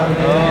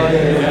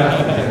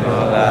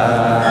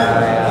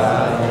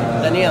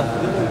Daniel.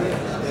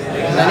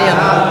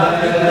 Daniel.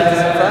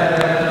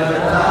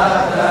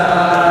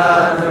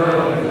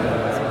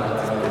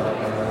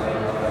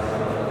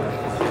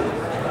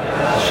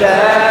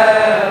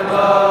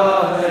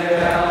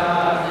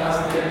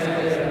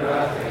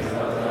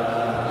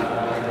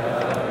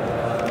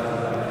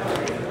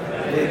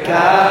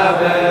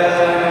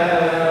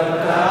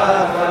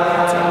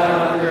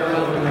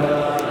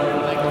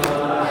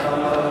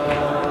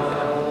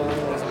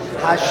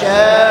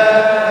 Hashem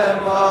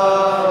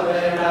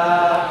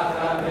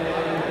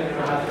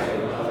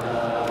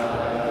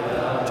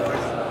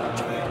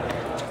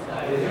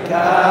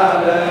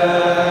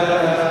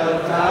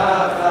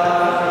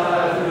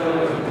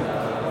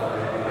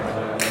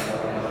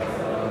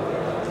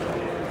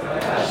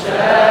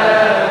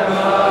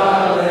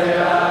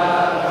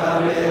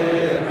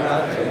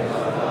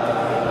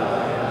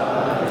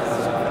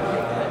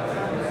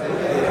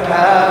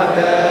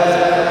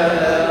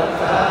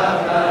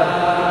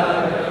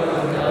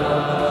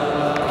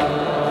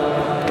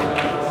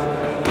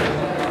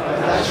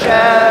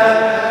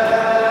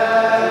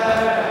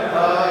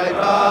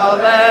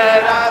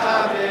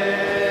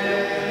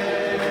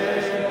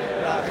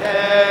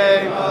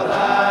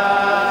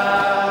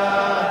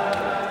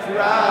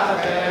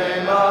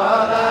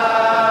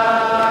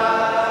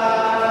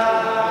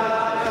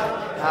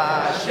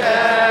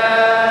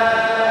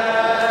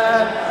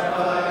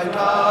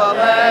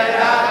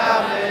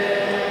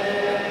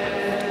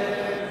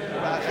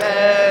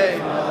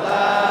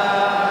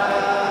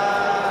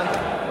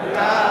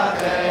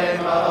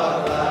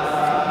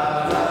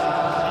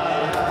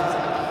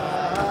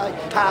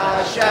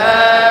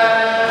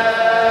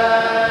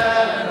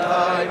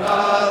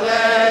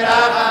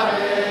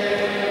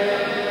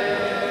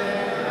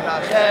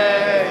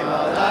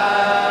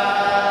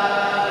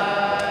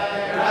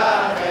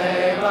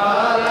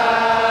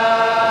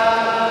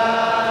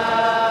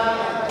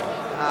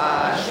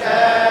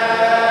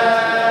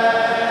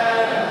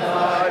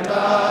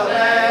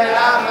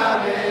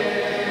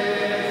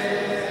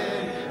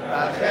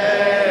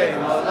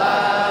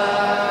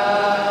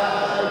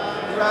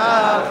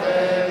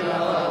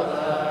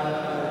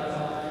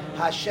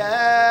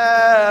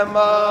Hashem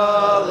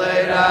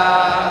Olei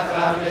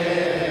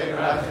Rachamim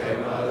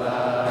Rachem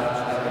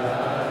Olai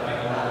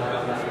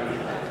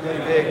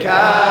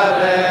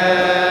V'kabel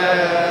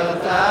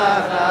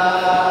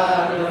Tachanun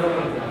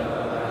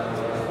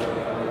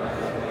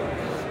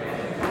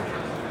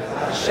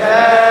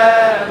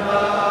Hashem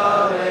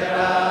Olei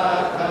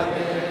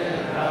Rachamim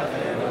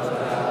Rachem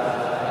Olai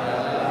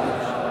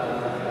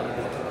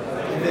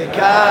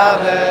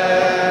V'kabel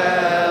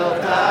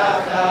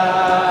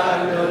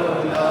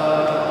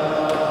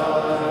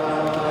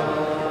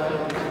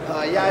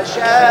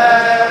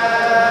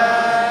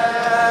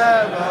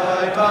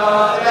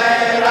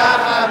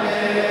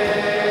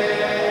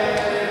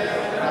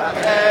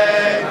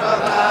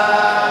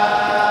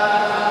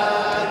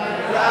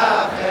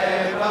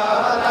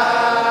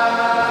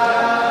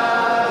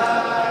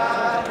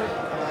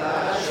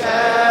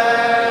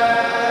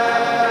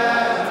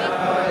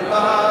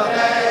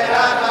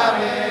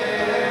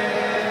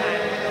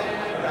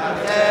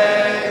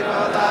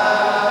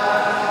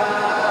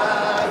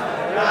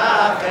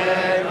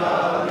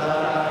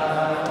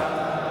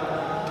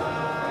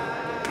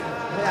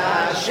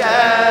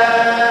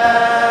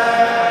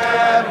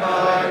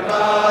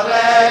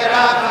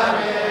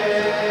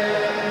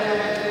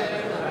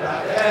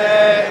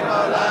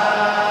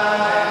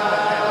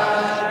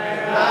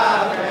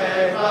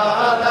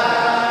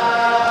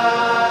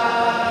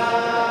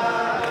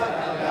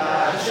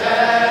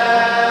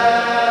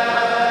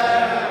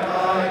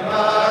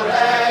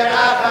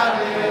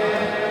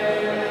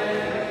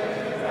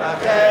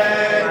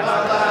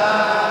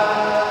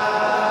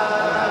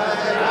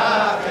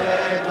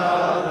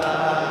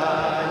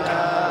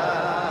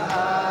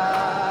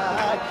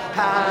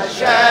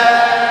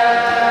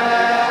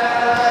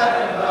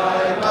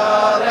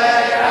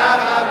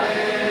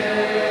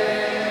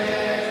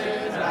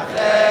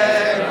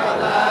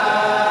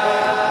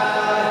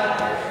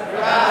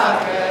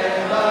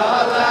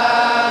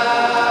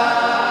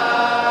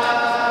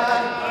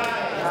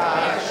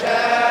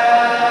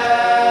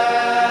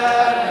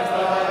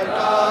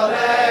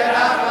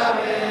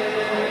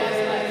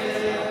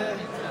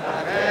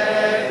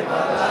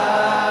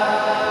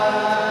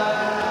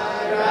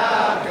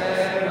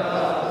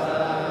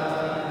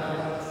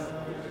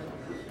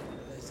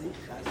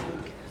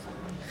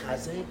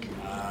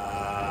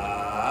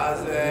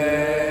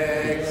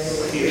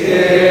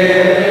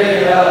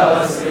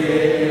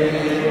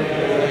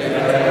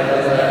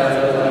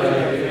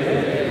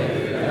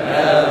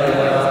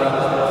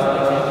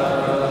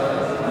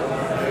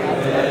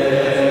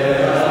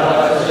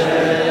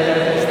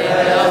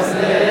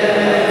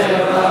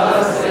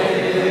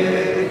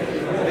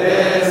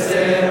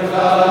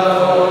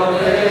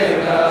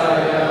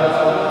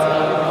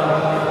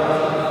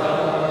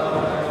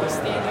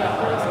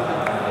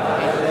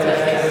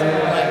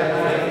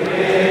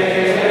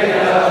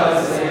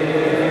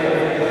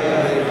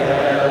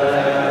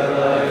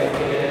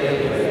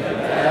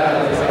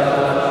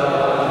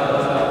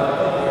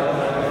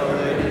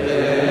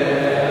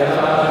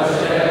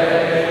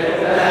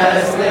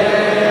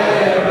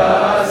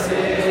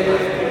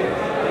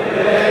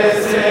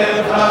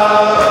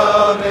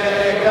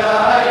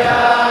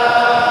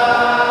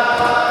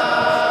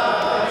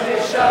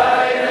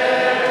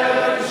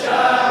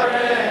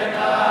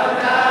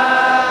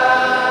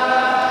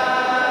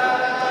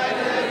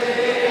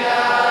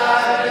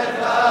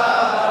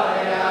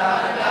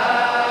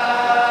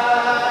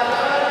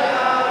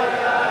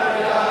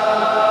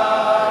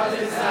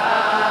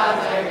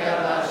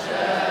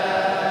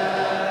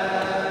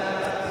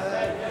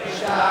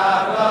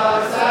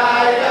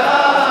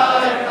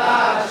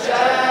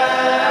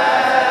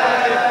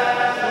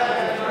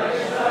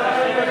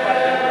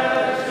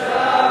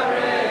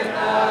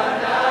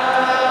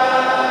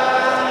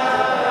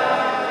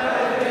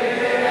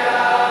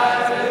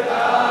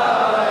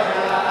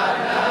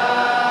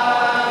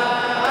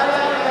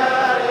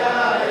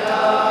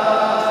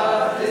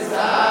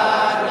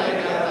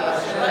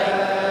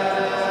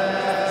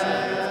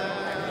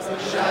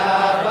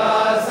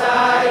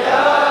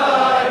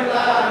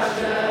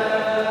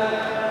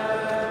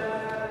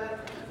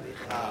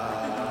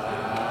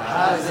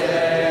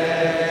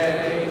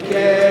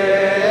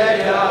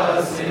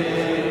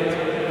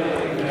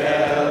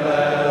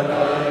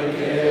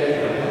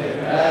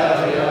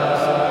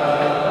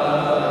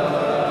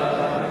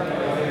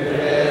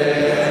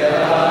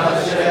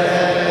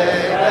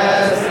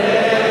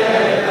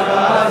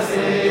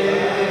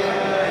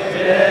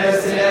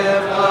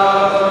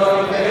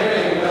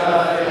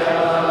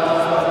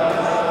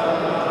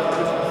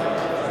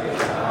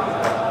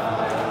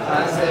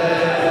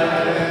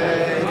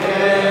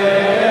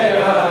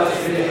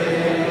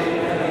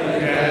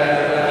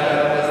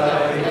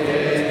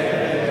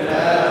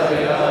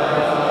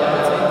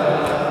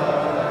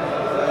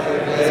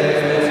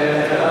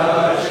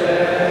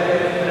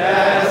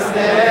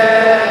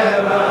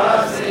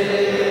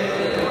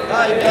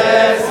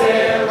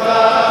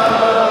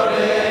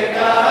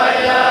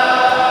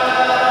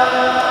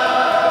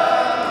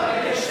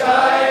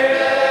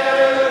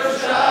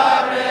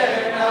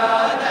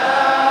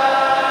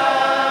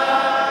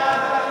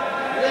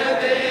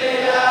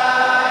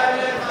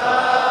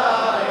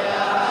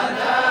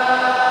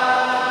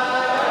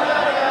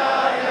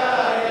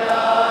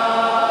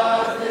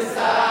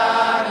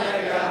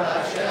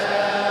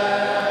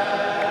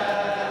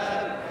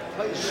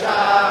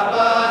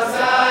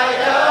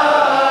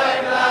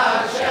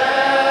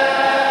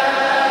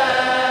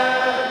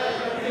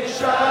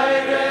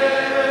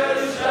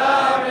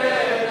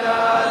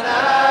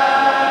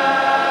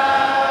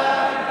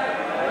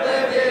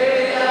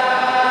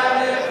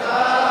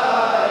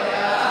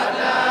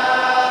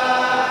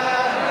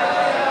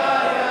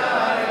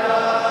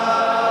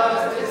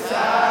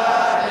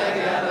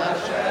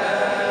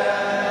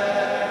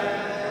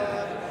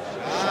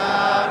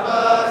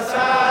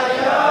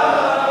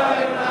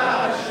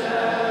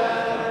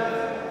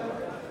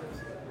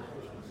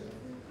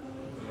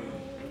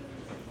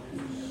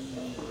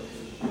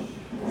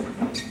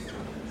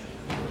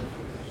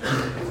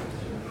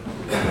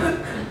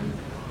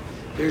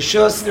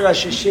Birshus the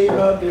Rosh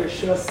Hashiva,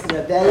 Birshus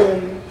the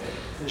Adayim,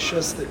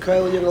 Birshus the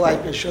Koil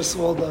Yunalite, Birshus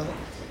all the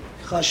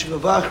Chashuv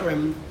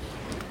Vachrim.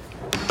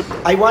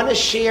 I want to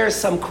share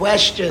some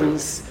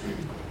questions.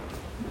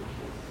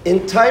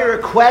 Entire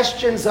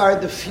questions are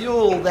the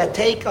fuel that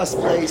take us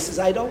places.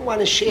 I don't want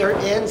to share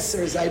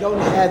answers. I don't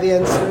have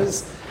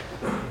answers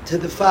to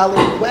the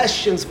following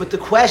questions, but the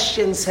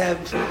questions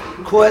have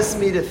caused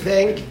me to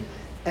think.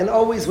 And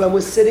always when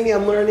we're sitting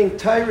and learning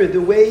Torah,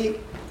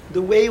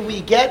 the way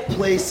we get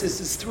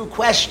places is through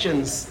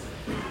questions.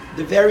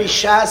 The very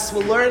Shas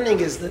we're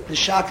learning is that the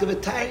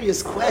Shakavatari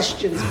is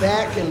questions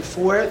back and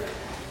forth.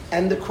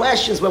 And the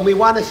questions, when we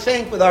want to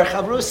think with our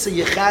Chavrusa,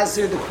 you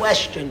chazer the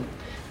question.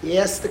 You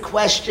ask the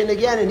question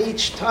again, and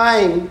each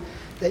time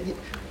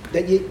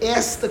that you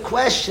ask the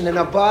question and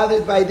are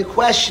bothered by the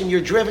question, you're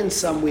driven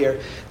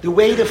somewhere. The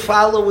way to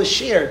follow a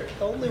shir,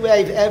 the only way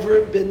I've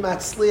ever been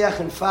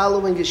matzliach in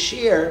following a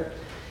shir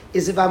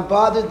is if I'm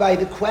bothered by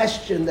the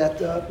question that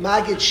the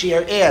Maggid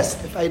shir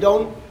asked. If I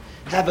don't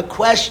have a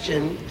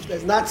question, if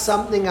there's not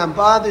something I'm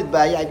bothered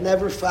by, I'd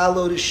never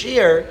follow the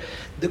shir.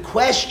 The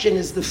question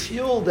is the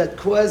fuel that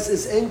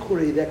causes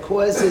inquiry, that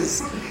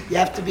causes, you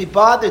have to be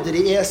bothered. Did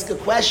he ask a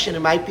question? It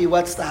might be,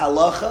 what's the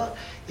halacha?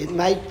 It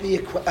might be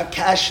a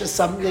kasha,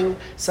 something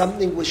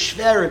was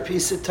shver, a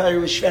piece of Torah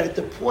was shver. At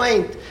the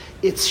point,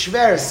 it's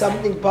shver,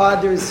 something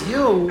bothers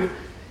you.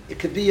 It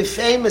could be a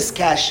famous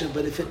kasha,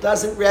 but if it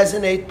doesn't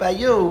resonate by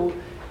you,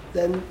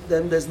 then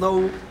there's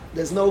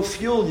no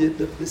fuel.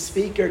 The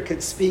speaker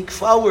could speak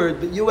forward,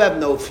 but you have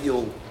no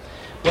fuel.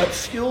 What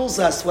fuels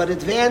us, what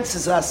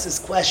advances us is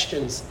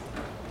questions.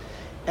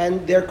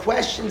 And they're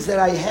questions that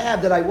I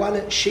have that I want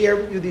to share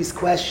with you, these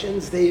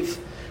questions. They've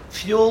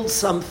fueled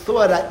some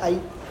thought. I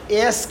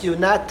ask you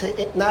not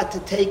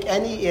to take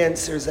any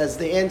answers as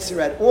the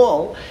answer at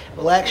all. It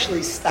will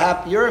actually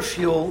stop your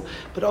fuel,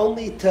 but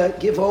only to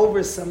give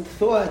over some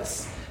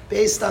thoughts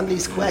based on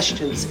these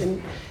questions.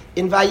 In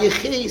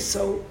Vayechi,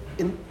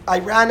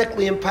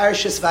 ironically in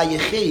Parshas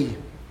Vayechi,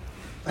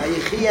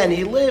 and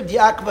he lived,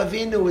 Yaakov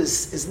Avinu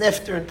is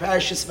nifter in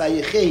Parshas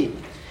Vayechi.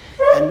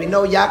 And we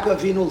know Yaakov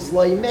Avinu's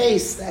loy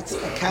meis, that's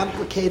a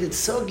complicated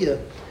sugya.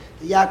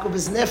 Yaakov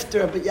is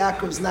nifter, but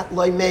Yaakov is not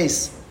loy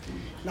meis.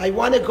 And I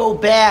want to go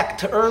back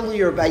to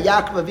earlier by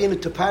Yaakov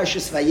Avinu to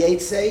Parshas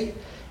Vayetze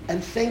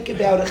and think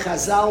about a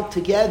chazal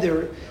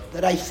together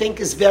that I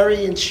think is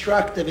very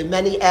instructive in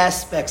many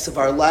aspects of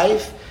our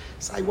life.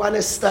 So I want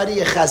to study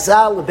a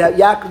chazal about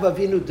Yaakov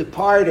Avinu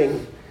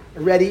departing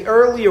already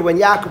earlier when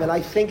Yaakov, and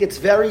I think it's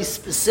very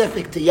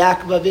specific to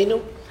Yaakov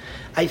Avinu.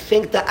 I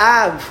think the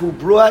Av who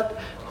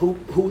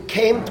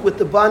came with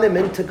the Banim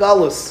into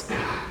Galus,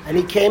 and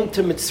he came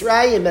to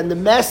Mitzrayim, and the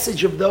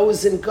message of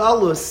those in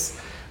Galus,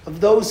 of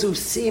those who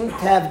seem to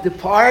have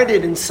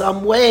departed in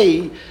some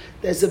way,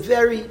 there's a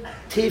very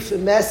tifa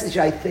message,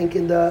 I think,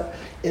 in the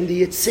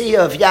Yitziyah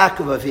of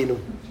Yaakov Avinu.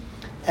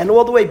 And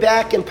all the way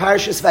back in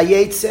Parshas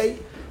Vayetze,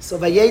 so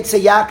Vayetze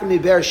Yaakov mi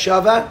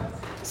Beersheva.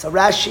 So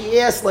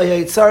Rashi asked,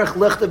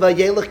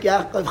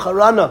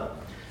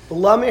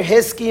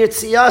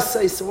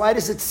 so why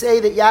does it say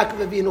that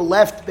Yaakov Avinu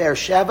left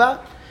Beersheva?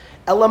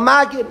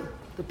 Elamagid,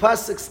 the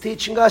pasuk's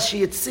teaching us,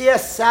 a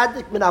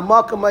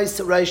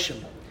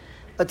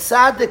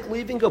tzaddik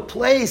leaving a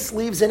place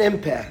leaves an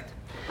impact.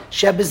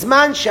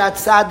 Shebizman shat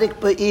tzaddik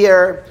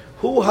ba'ir,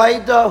 hu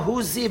haida,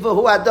 hu ziva,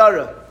 hu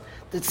adara.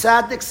 The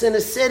tzaddik's in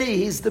a city,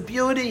 he's the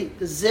beauty,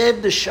 the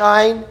ziv, the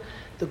shine,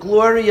 the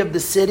glory of the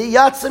city.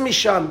 Yatsa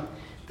misham.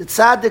 The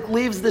tzaddik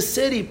leaves the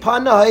city,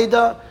 pana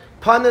haida,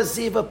 pana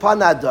ziva,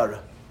 pana adara.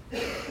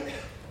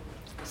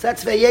 So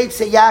that's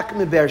Vayetze Yaakov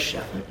mi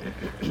Beersheva.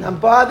 I'm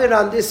bothered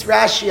on this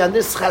Rashi, on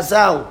this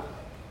Chazal.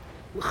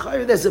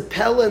 There's a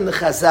pella in the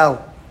Chazal.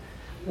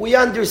 We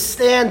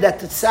understand that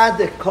the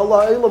tzaddik, kol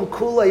ha'olam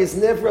kula, is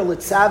nivra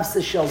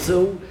l'tzavsa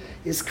shalzu,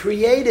 is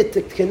created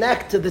to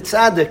connect to the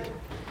tzaddik.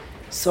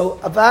 So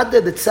Avada,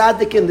 the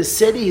tzaddik in the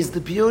city, is the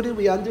beauty.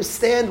 We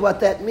understand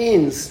what that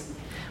means.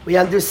 We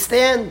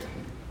understand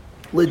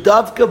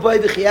L'davka boy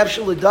v'chiyav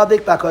shel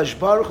l'davik b'akadosh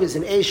baruch is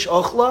an eish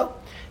ochla.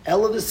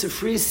 Ella the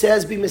Sifri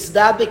says be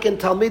misdabik and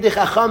talmidei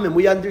chachamim.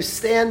 We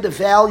understand the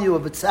value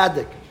of a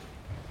tzaddik.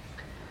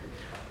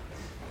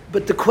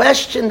 But the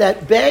question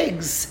that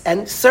begs,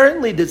 and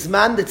certainly the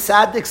zman the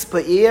tzaddik's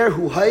ba'ir,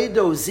 hu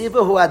haido,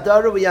 ziva, hu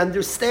adara, we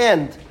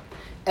understand.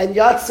 And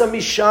yatsa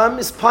misham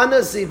is pana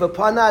ziva,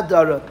 pana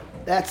adara.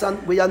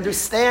 We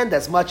understand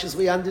as much as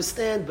we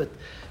understand, but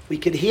we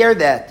could hear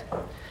that.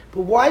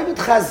 But why would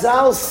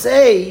Chazal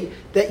say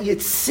that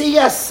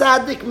Yitziyah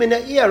Tzaddik min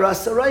ha'ir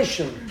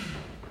asarayshim?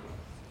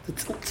 The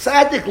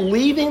Tzaddik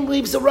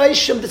leaves a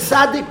Rayshim, the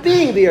Tzaddik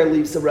being there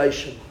leaves a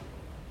Rayshim.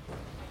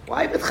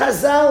 Why would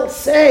Chazal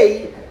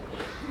say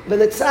when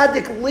the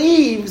Tzaddik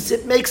leaves,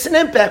 it makes an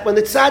impact? When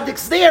the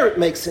Tzaddik's there, it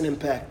makes an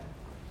impact.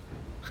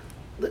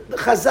 The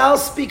Chazal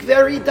speak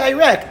very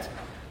direct.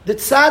 The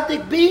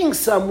Tzaddik being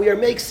somewhere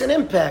makes an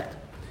impact.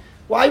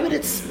 Why would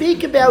it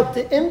speak about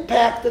the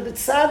impact of the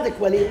tzaddik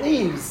when he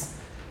leaves?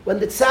 When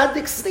the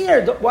tzaddik's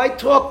there, why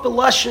talk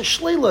b'lashon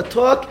shlila?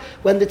 Talk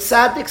when the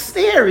tzaddik's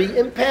there, he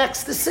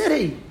impacts the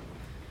city.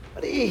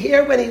 What do you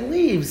hear when he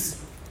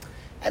leaves?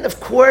 And of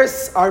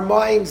course, our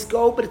minds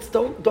go, but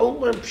don't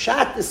learn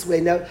pshat this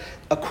way. Now,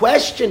 a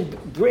question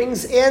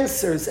brings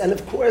answers, and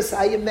of course,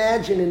 I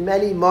imagine in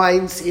many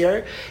minds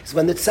here is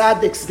when the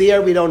tzaddik's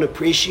there, we don't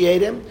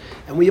appreciate him,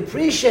 and we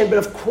appreciate him. But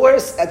of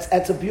course,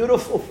 that's a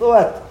beautiful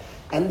thought.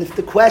 And if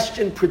the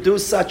question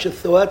produced such a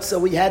thought, so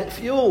we had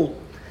fuel,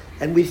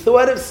 and we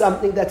thought of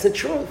something that's a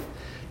truth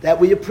that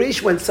we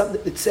appreciate. When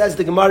something it says,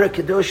 the Gemara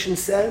Kedushin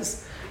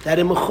says that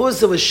in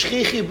Mechuzah was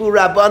shchichi bu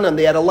rabbanan.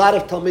 They had a lot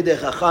of talmidei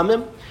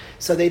chachamim.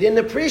 So they didn't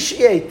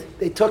appreciate.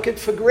 They took it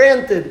for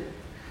granted.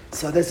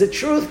 So there's a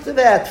truth to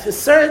that. For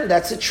certain,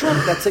 that's a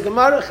truth. That's a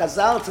Gemara,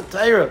 Chazal, it's a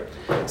Torah.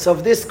 So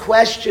if this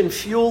question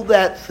fueled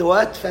that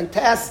thought,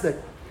 fantastic.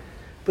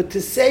 But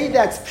to say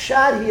that's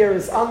pshat here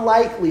is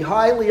unlikely,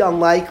 highly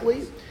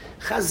unlikely.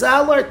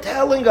 Chazal are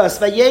telling us,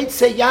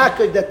 Vayetze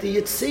Yaakov, that the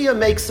Yitzhak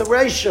makes a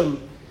reshim.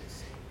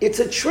 It's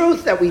a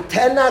truth that we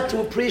tend not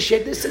to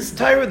appreciate. This is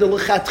Torah. The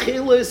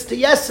lechatchila is to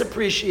yes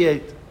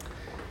appreciate.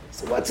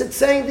 So what's it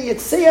saying? The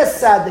Yitzhak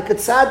tzaddik, a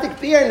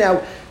tzaddik beer.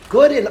 Now,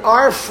 good in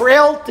our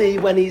frailty,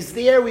 when he's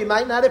there, we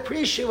might not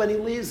appreciate. When he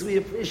leaves, we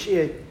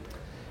appreciate.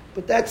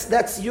 But that's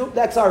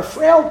our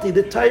frailty.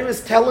 The Torah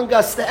is telling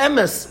us the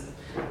emes.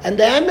 And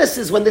the emes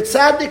is when the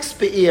tzaddik's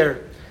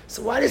be'ir.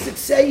 So why does it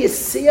say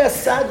Yitzhak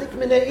tzaddik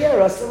min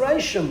ha'ir, as a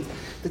reshim?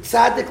 The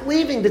tzaddik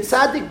leaving, the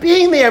tzaddik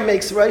being there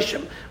makes a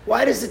reshim.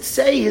 Why does it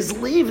say his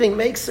leaving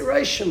makes a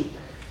reshim?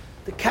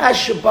 The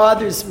kasha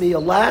bothers me a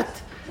lot.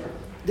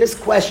 This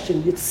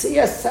question,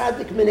 Yitzhak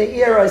tzaddik min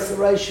ha'ir, as a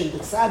reshim. The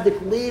tzaddik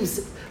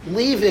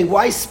leaving.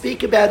 Why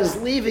speak about his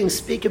leaving?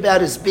 Speak about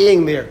his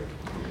being there.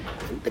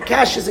 The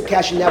kasha is a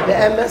kasha. Now,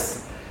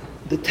 be'emes,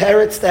 the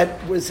teretz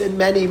that was in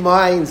many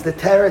minds, the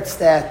teretz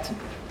that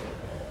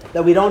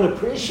we don't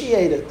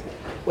appreciate it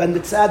when the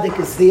tzaddik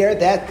is there.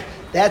 That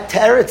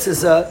teretz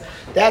is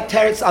that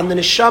teretz on the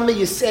neshama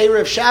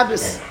yisera of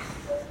Shabbos.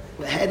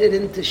 We're headed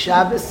into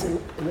Shabbos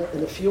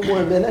in a few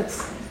more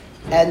minutes,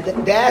 and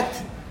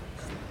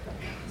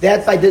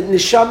that by the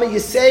neshama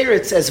yisera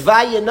it says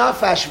vaya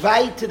nafash,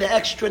 vay to the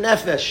extra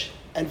nefesh,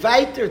 and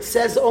weiter it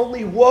says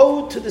only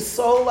woe to the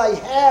soul I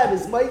have.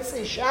 As might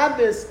say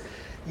Shabbos,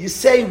 you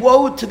say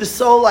woe to the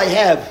soul I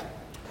have.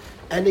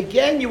 And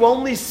again, you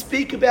only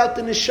speak about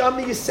the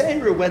neshama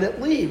yisera when it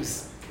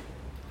leaves.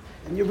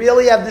 And you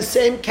really have the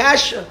same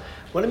kasha.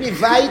 What do you mean,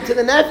 vay to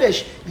the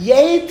nefesh?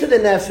 Yay to the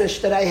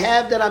nefesh that I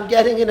have, that I'm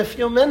getting in a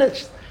few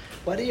minutes.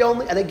 What do you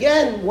only... And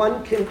again,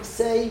 one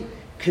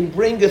can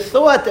bring a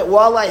thought that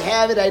while I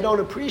have it, I don't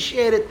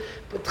appreciate it.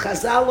 But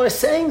Chazal are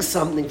saying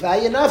something.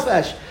 Vay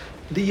nefesh.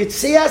 The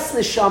Yitzias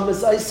neshama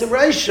is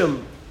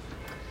isolation.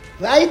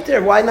 Right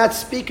there. Why not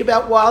speak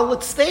about while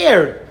it's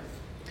there?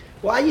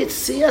 Why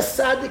Yitzias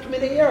tzaddik min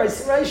ha'ir,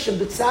 isolation?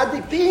 The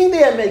tzaddik being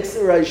there makes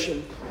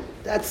isolation.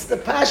 That's the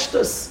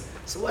pashtus.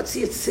 So what's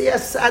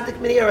Yitzias tzaddik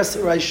min ha'ir,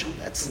 isolation?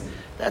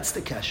 That's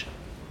the kasha.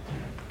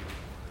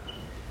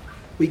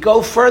 We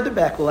go further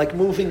back. We're like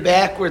moving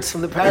backwards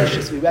from the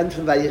parashas. We went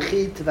from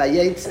Vayechid to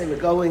Vayetze.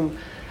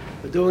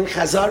 We're doing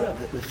Chazara.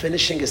 We're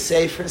finishing a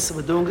sefer, so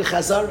we're doing a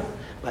Chazara.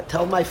 I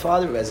tell my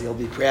father, Rezi, he'll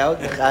be proud,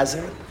 the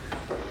Chazara.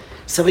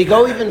 So we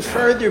go even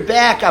further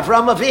back.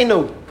 Avram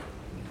Avinu.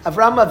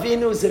 Avram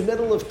Avinu is in the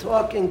middle of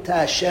talking to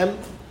Hashem.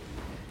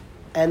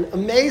 And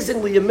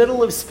amazingly, in the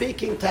middle of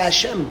speaking to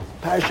Hashem,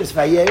 Parashas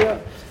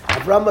Vayera,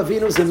 Avram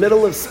Avinu is in the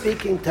middle of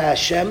speaking to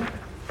Hashem.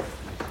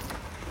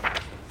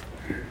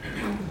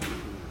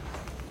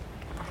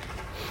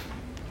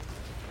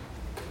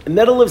 In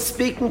the middle of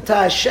speaking to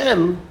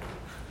Hashem,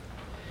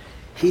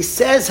 he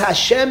says,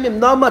 Hashem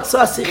imna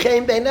matzah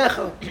sichein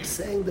beinecha.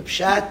 Saying the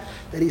pshat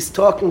that he's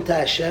talking to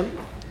Hashem.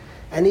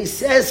 And he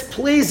says,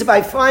 please, if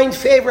I find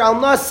favor, I'll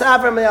not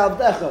savra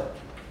me'avdecha.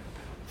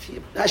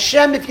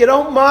 Hashem, if you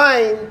don't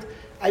mind,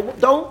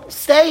 don't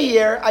stay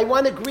here. I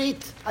want to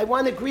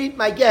greet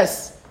my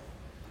guests.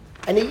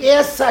 And he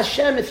asks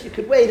Hashem if you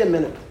could wait a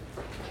minute.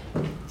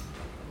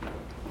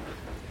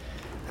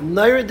 And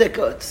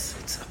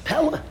it's a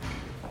pella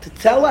to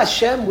tell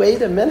Hashem,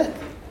 wait a minute.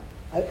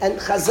 And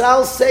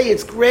Chazal say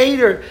it's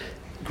greater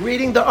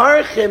greeting the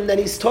Archim than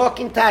he's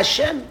talking to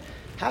Hashem.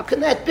 How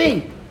can that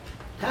be?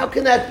 How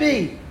can that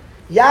be?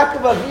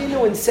 Yaakov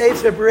Avinu in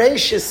Sefer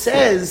Bereshis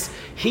says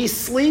he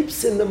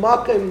sleeps in the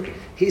makom.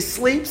 He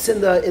sleeps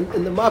in the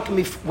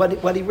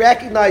makom when he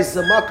recognizes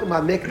the makom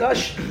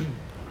hamikdash,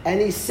 and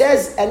he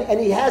says, and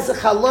he has a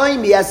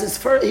chaloim. He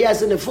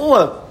has a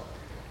nevuah,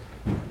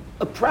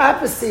 a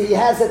prophecy. He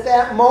has at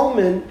that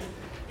moment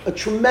a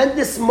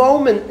tremendous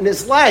moment in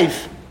his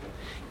life,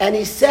 and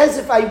he says,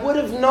 if I would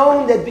have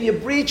known there'd be a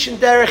breach in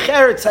Derech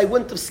Eretz, I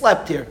wouldn't have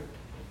slept here.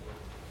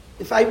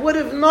 If I would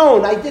have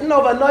known, I didn't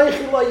know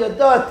V'anoichi lo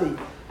yadati.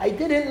 I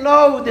didn't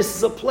know this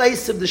is a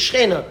place of the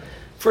Shechina.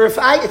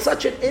 It's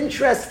such an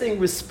interesting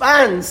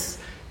response.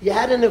 You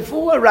had a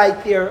nevuah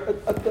right there,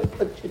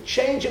 a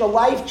change in a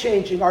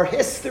life-changing, our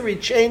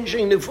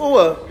history-changing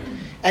nevuah.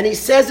 And he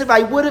says, if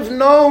I would have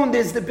known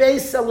there's the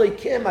Beis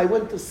Elokim, I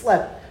wouldn't have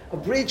slept. A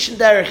breach in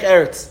Derech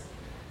Eretz.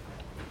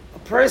 A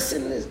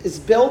person is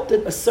built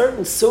in a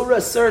certain surah,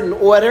 a certain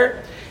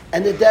order,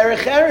 And the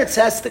Derech Eretz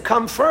has to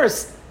come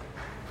first.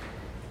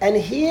 And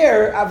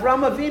here,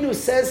 Avram Avinu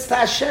says to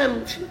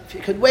Hashem, if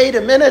you could wait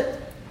a minute,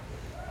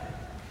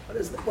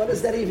 what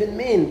does that even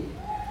mean?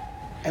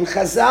 And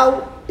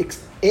Chazal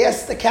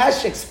asked the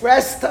Kash,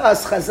 expressed to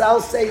us,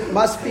 Chazal say it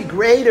must be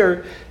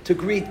greater to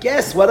greet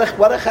guests. What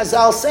are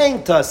Chazal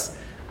saying to us?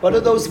 What do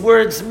those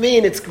words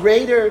mean? It's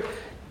greater.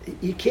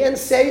 You can't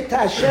say to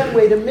Hashem,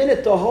 wait a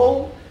minute, the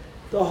whole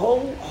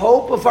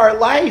hope of our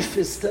life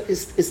is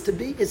to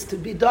be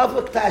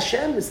davuk to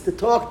Hashem, is to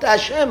talk to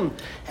Hashem.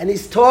 And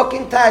he's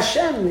talking to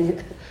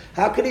Hashem.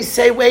 How could he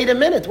say, wait a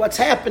minute, what's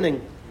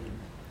happening?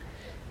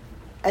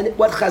 And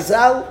what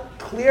Chazal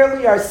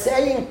clearly are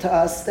saying to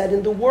us, that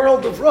in the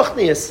world of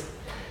Ruchnius,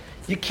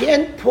 you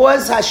can't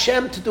pause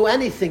Hashem to do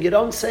anything. You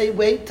don't say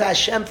wait to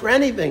Hashem for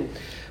anything.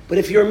 But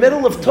if you're in the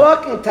middle of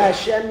talking to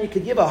Hashem, you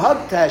could give a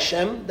hug to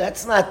Hashem.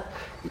 That's not,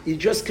 you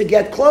just could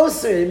get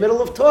closer in the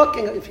middle of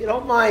talking, if you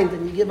don't mind,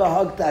 and you give a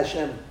hug to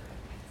Hashem.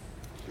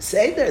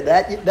 Say there,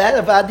 that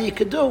avada you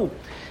could do.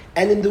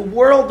 And in the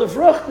world of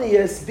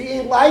Ruchnius,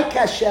 being like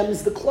Hashem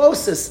is the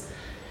closest.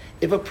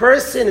 If a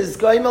person is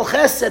goyim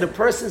chesed, a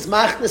person's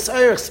machnas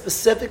orch,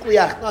 specifically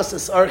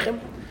achnasas orchim.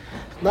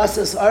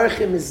 Achnasas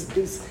orchim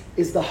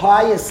is the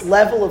highest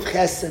level of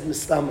chesed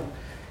mistamah.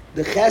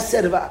 The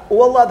chesed of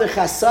all other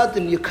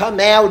chasadim, you come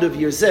out of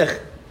your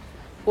zich.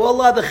 All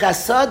other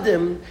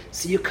chasadim,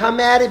 so you come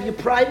out of your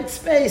private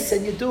space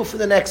and you do for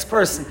the next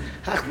person.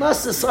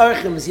 Achnasas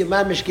orchim is you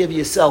mamish give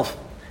yourself.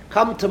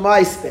 Come to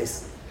my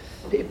space.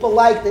 People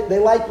they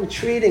like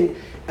retreating.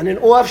 And in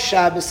off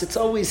Shabbos, it's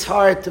always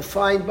hard to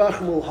find Bachim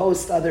who will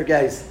host other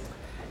guys.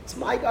 It's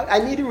my God, I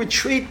need to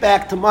retreat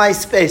back to my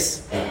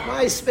space.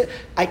 My space.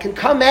 I can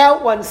come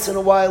out once in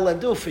a while and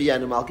do for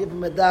Yenim. I'll give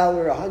him $1,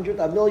 $100,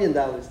 $1 million.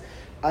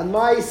 On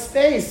my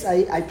space,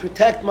 I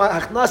protect my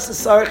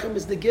Achnasas Archim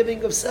is the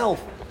giving of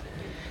self.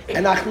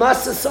 And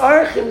Achnasas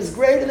Archim is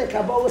greater than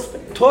Kabbalah.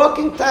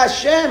 Talking to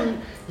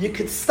Hashem, you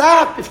could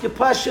stop if you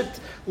push it,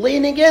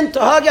 leaning in to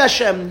hug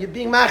Hashem. You're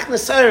being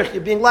Machnas Arch,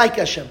 you're being like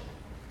Hashem.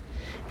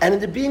 And in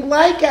the being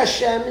like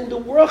Hashem, in the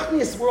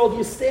Ruchnius world,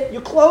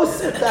 you're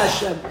closer to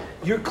Hashem.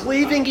 You're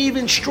cleaving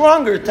even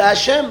stronger to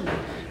Hashem.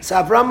 So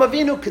Avram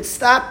Avinu could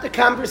stop the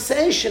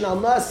conversation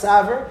on La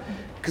Savar,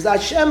 because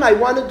Hashem, I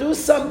want to do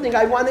something.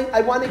 I want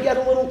to get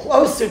a little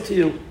closer to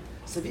you.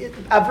 So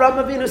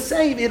Avram Avinu is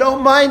saying, if you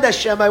don't mind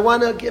Hashem, I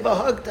want to give a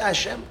hug to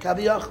Hashem.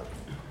 Kaviyach.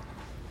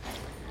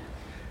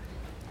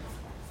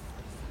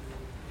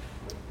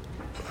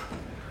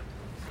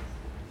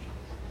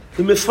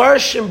 The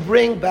Mefarshim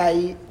bring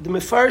by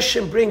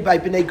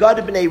Bnei Gad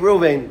and Bnei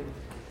Reuven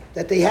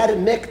that they had a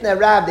Mikneh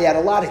Rav, they had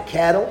a lot of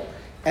cattle,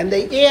 and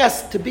they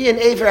asked to be an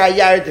Ever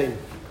HaYarden.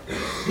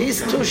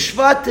 These two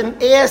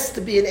Shvatim asked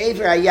to be an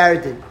Ever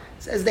HaYarden. It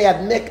says they have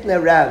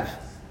Mikneh Rav.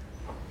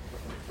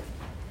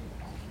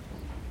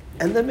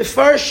 And the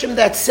Mefarshim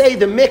that say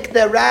the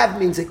Mikneh Rav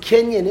means a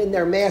Kinyan in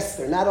their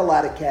master, not a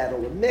lot of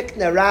cattle. A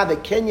Mikneh Rav, a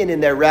Kinyan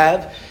in their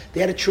Rav. They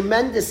had a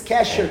tremendous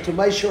kesher to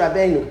Moshe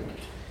Rabbeinu.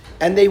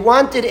 And they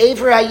wanted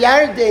Ever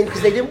HaYarden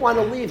because they didn't want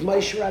to leave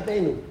Moshe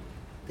Rabbeinu.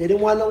 They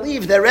didn't want to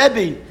leave their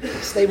Rebbe.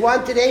 So they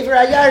wanted Ever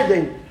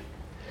HaYarden.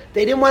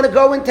 They didn't want to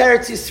go into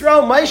Eretz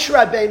Yisrael. Moshe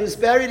Rabbeinu was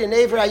buried in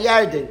Ever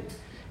HaYarden.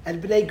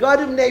 And Bnei Gad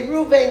and Bnei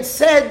Reuven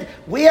said,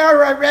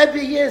 where our Rebbe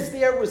is,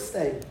 there we're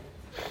staying.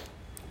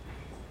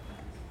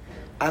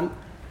 I'm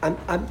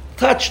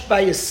touched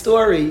by a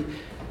story.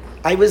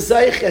 I was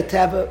zeicha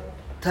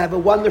to have a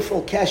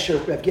wonderful kesher,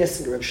 Rav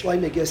Gissinger, Rav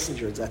Shlomo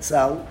Gissinger,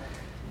 Zatzal.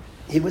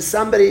 He was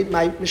somebody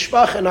my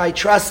mishpach and I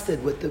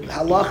trusted with the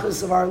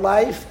halachas of our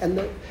life and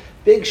the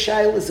big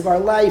shaylas of our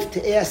life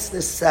to ask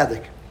this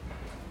tzaddik.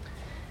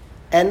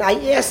 And I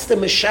asked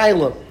him a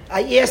shayla.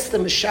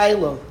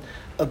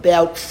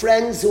 About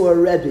friends who are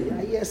Rebbe.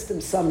 I asked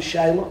him some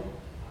shayla,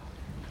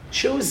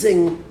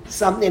 choosing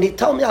something, and he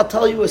told me, I'll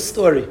tell you a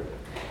story.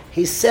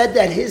 He said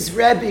that his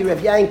Rebbe, Rav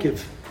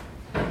Yankiv,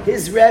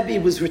 his Rebbe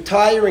was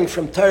retiring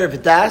from Torah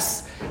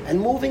V'das and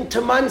moving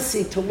to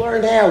Monsey to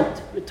learn out,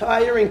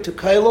 retiring to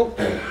Koilel,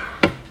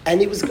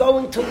 and he was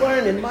going to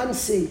learn in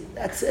Monsey.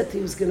 That's it. He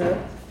was going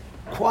to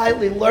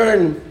quietly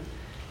learn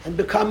and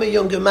become a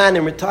younger man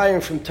and retiring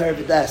from Torah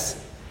V'das.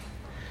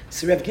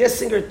 So Rav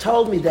Gissinger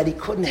told me that he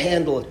couldn't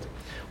handle it.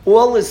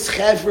 All his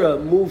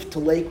chevra moved to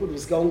Lakewood,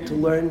 was going to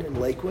learn in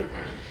Lakewood,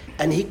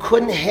 and he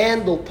couldn't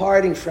handle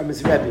parting from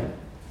his Rebbe.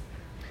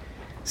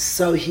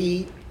 So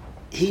he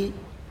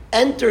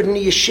entered in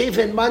the yeshiva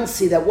in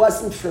Monsey that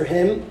wasn't for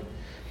him,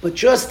 but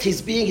just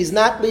he's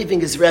not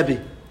leaving his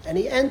Rebbe. And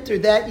he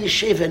entered that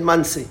yeshiva in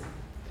Monsey,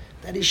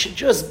 that he should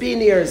just be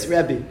near his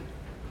Rebbe.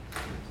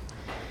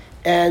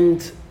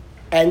 And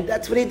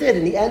that's what he did.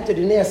 And he entered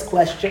and asked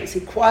questions. He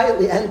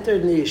quietly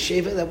entered in the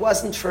yeshiva that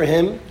wasn't for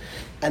him.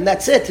 And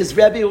that's it. His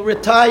Rebbe will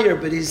retire,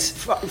 but he's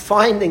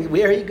finding,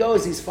 where he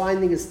goes, he's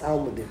finding his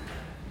Talmudim.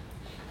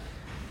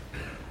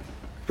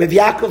 Rav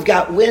Yaakov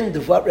got wind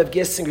of what Rav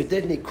Gissinger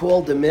did, and he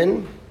called him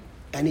in,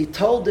 and he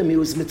told him he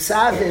was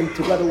mitzavim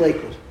to go to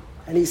Lakewood.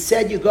 And he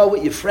said, you go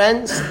with your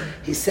friends.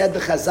 He said, the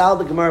Chazal,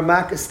 the Gemara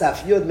Makas Taf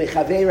Yud,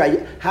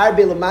 Mechaveira,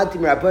 Harbe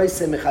Lamantim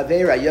Rabbeise,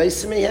 Mechaveira,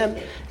 Yoisemehem.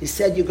 He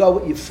said, you go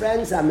with your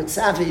friends, I'm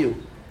mitzvah you.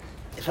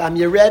 If I'm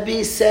your Rebbe,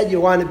 he said,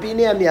 you want to be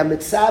near me, I'm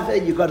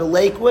mitzvah, you go to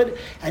Lakewood.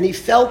 And he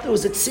felt it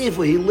was a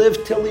tzivu. He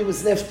lived till he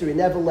was nifter. He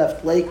never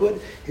left Lakewood.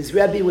 His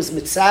Rebbe was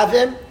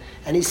mitzvah,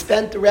 and he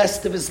spent the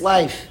rest of his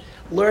life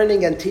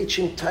learning and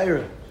teaching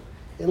Torah.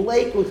 In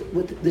Lakewood,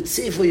 with the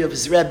tzivu of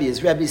his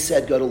Rebbe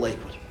said, go to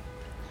Lakewood.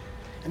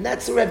 And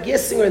that's the Reb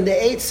Gissinger in the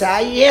Eitzah.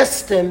 I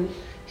asked him,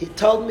 he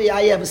told me,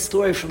 I have a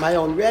story from my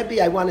own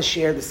Rebbe, I want to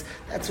share this.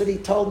 That's what he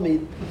told me,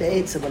 the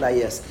Eitzah, when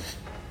I asked him.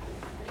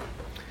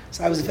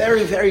 So I was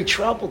very, very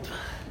troubled.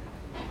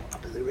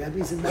 But the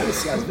Rebbe's in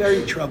Medicine, I was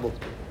very troubled.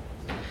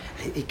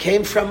 He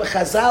came from a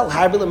Chazal,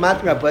 Harbe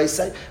Lamantim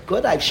Rabbeise.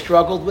 Good, I've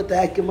struggled with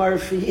that Gemara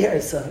for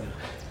years. So.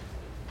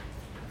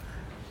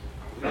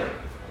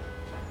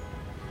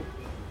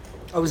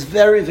 I was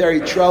very, very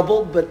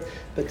troubled, but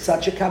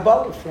such a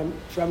Kabbalah from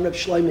Reb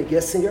Shlomo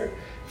Gissinger,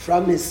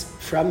 from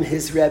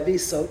his Rebbe.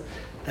 So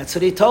that's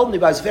what he told me,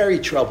 but I was very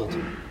troubled.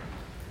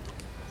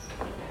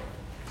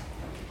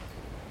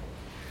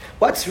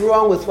 What's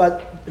wrong with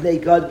what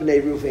Bnei Gad,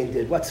 Bnei Ruvain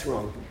did? What's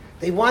wrong?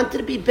 They want to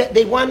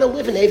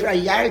live in Ever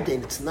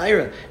Yarden. It's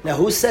Naira. Now,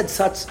 who said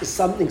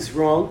something's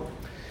wrong?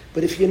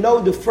 But if you know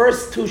the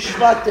first two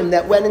Shvatim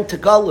that went into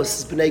Galus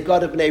is Bnei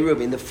Gad and Bnei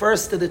Ruvain. The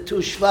first of the two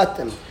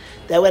Shvatim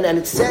that went, and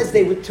it says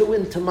they were too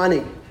into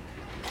money,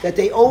 that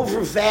they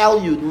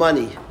overvalued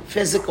money,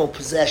 physical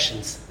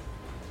possessions.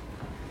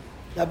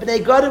 Now,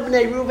 Bnei Gad and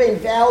Bnei Ruvain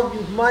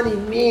valued money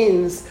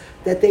means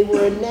that they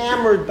were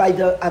enamored by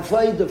the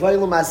avoid of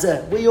Olam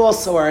Hazeh. We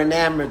also are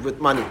enamored with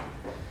money.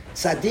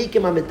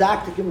 Tzadikim,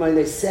 Amedaktikim,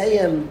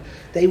 Ma'aneseyim,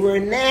 they were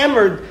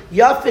enamored.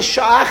 Yafish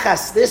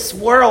Sha'achas, this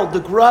world, the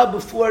Gra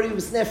before he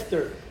was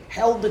Nifter,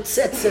 held the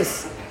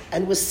tzitzis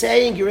and was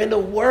saying, you're in a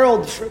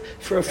world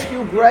for a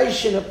few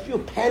groschen, a few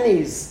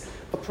pennies.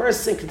 A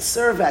person can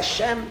serve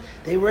Hashem.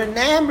 They were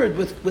enamored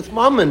with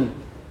mammon.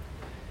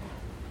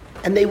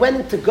 And they went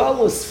into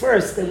Golus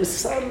first. There was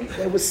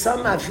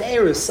some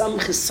Aveira, some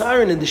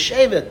Chesaron in the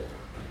Shevet.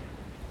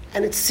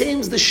 And it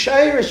seems the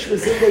Shirish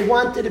was in, they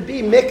wanted to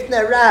be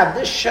Mikne Rab.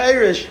 This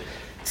Shirish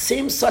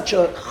seems such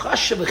a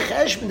chash of a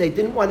cheshbon, they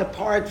didn't want to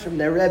part from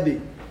their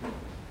Rebbe.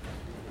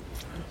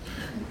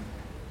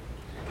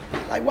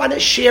 I want to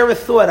share a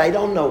thought, I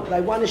don't know, but I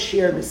want to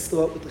share this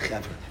thought with the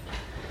Chaver.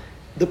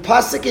 The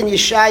Pasuk in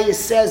Yeshaya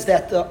says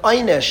that the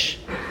Einesh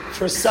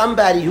for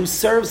somebody who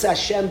serves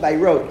Hashem by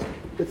rote,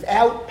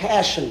 without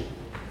passion,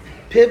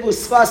 Piv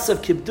usvasav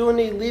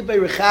kibduni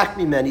libay rechak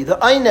mimeni. The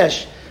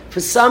Einesh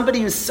for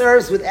somebody who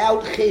serves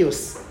without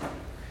chiyus,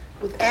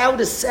 without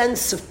a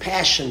sense of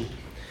passion.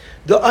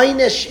 The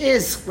Einesh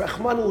is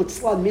Rachmana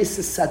litzlan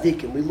misas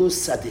tzadikim. We lose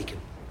tzadikim.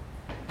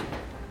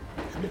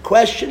 And the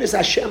question is,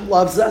 Hashem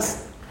loves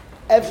us.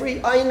 Every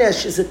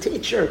Einesh is a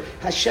teacher.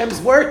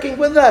 Hashem's working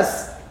with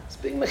us. It's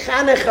being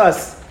mechanech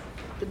us.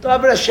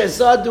 B'davar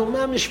shezadu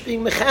mamish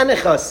being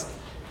mechanech us.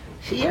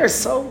 Here,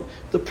 so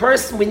the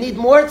person, we need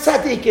more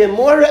tzaddikim,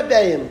 more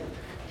rebbeim.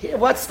 Here,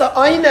 what's the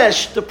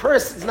Einesh? The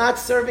person's not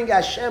serving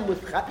Hashem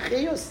with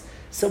chiyus,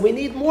 so we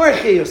need more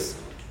chiyus.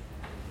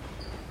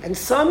 And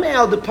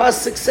somehow the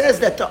pasuk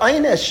says that the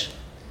Einesh,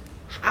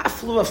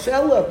 haflu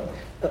afela,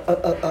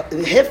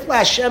 hifla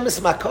Hashem is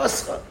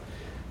makoscha.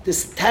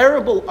 This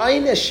terrible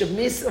Einesh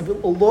of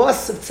a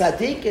loss of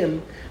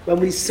tzaddikim, when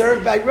we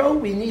serve by row,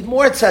 we need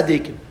more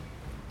tzaddikim.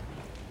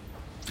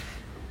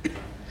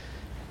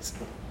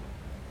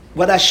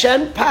 What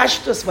Hashem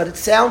Pashtus, what it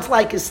sounds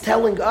like is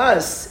telling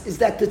us, is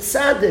that the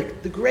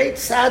tzaddik, the great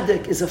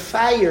tzaddik, is a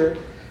fire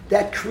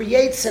that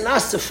creates in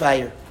us a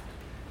fire.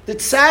 The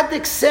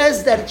tzaddik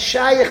says that it's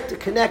shaykh to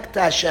connect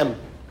to Hashem.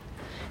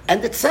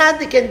 And the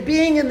tzaddik, and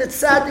being in the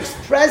tzaddik's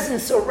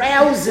presence,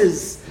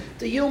 arouses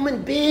the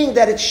human being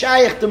that it's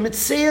shaykh. The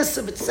mitzias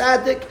of a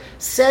tzaddik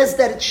says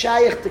that it's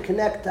shaykh to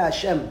connect to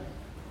Hashem.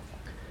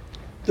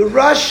 The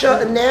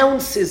Rasha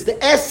announces, the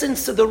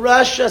essence of the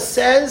Rasha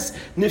says,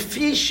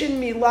 Nefishin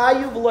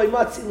milayu v'loy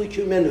matzi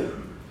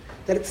likumenu,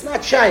 that it's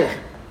not shaykh.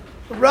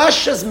 The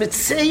Rasha's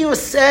Mitziyu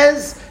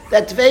says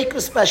that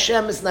Dveikus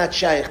B'Hashem is not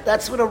shaykh.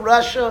 That's what a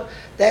Rasha,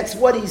 that's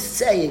what he's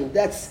saying.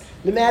 That's,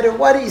 no matter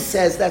what he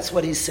says, that's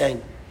what he's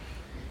saying.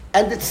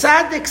 And the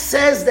Tzaddik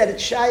says that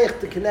it's shaykh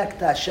to connect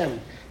to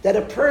Hashem, that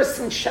a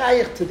person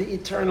shaykh to the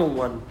Eternal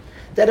One,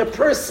 that a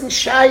person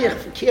shaykh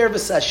for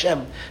Kirvas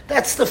Hashem.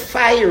 That's the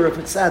fire of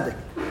a tzaddik.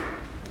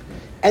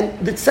 And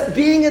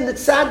being in the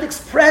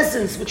tzaddik's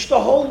presence, which the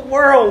whole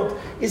world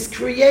is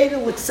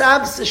created with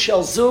tzavsa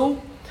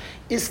shalzu,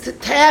 is to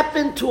tap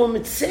into a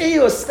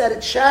mitzius that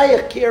it's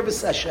shaykh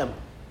Kirvas Hashem.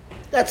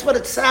 That's what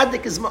a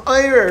tzaddik is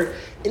ma'ayir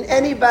in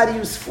anybody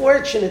who's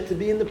fortunate to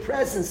be in the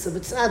presence of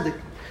a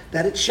tzaddik,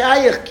 that it's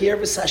shaykh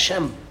Kirvas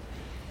Hashem.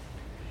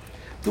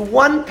 The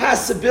one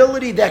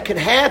possibility that could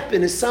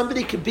happen is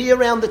somebody could be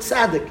around the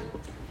tzaddik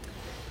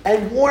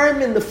and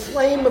warm in the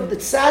flame of the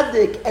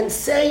tzaddik and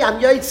say,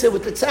 I'm yotzeh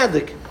with the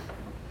tzaddik.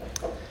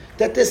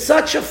 That there's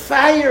such a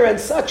fire and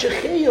such a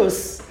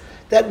chiyus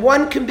that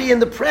one can be in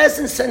the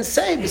presence and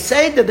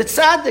say that the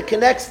tzaddik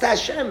connects to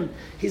Hashem.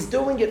 He's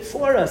doing it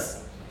for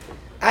us.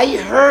 I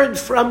heard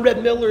from Reb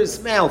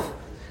Miller's mouth,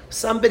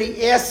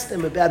 somebody asked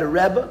him about a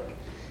Rebbe,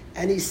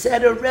 and he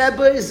said a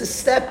Rebbe is a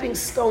stepping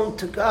stone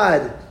to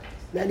God.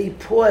 Then he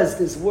paused,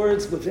 his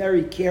words were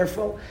very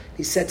careful.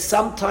 He said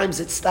sometimes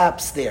it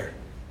stops there.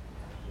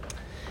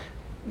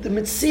 The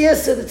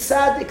Metzias of the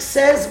tzaddik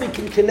says we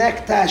can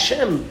connect to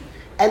Hashem,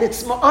 and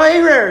it's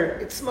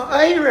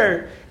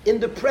ma'ayrer in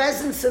the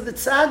presence of the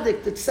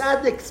tzaddik. The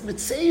tzaddik's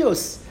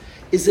Metzius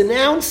is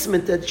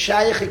announcement that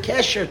Shaykh a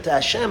Kesher to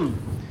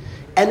Hashem.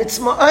 And it's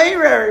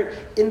ma'ayrer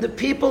in the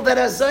people that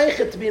are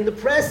Zaychet to be in the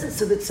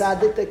presence of the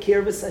tzaddik that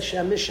Kirvas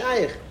Hashem is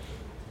Shaykh.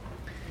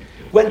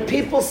 When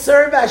people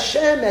serve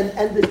Hashem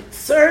and the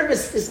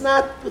service is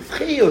not with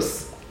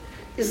Chiyus,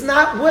 is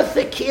not with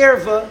the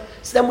Kirva,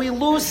 so then we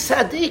lose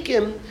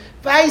tzaddikim.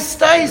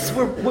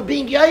 We're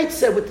being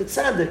yaitze with the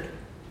tzaddik.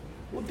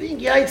 We're being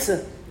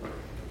yaitze.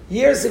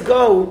 Years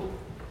ago,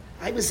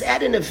 I was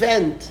at an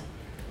event,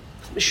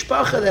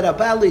 Mishpacha that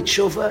Abali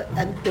Tshuva,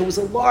 and there was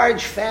a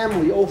large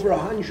family, over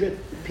 100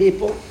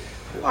 people,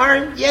 who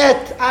aren't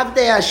yet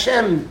Avdei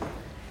Hashem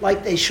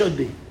like they should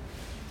be.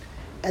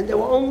 And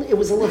it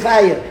was a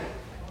Levaya.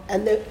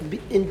 And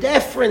in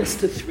deference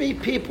to 3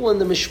 people in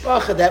the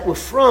Mishpacha that were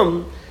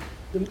from,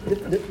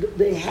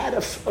 they had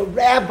a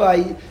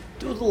rabbi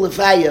do the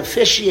Levaya,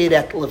 officiate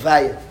at the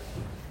Levaya.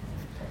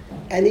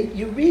 And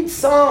you read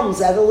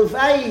Psalms at a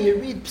Levaya, you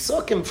read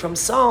Psukim from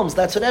Psalms,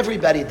 that's what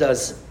everybody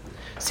does.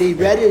 So he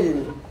read it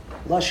in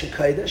Lashon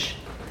Kodesh,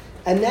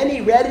 and then he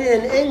read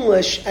it in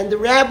English, and the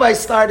rabbi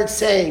started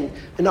saying,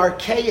 in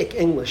archaic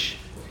English,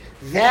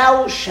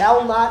 "Thou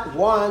shalt not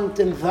want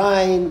in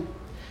thine."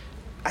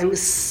 I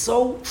was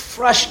so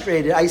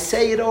frustrated. I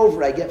say it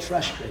over, I get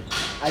frustrated.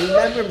 I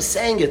remember him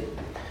saying it.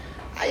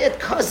 I had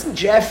cousin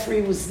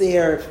Jeffrey was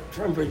there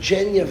from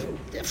Virginia, from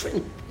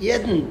different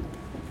Yidden.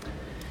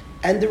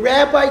 And the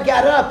rabbi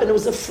got up, and it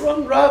was a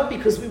from Rav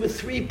because we were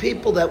 3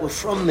 people that were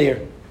from there.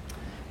 And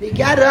he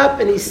got up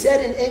and he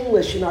said in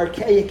English, in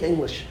archaic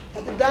English,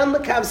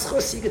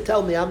 you could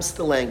tell me I'm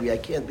still angry, I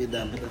can't be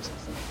done.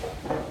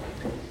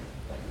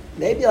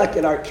 Maybe like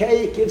an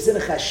archaic gives it a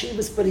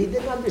chashivas, but he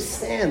didn't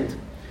understand.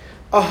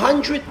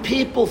 100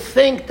 people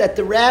think that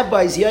the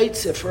rabbi is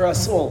yaitze for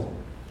us all.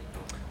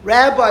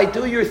 Rabbi,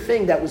 do your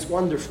thing. That was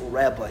wonderful,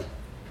 Rabbi.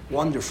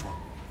 Wonderful.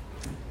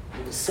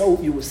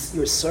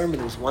 Your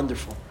sermon was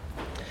wonderful.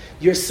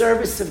 Your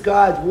service of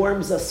God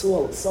warms us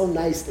all. It's so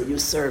nice that you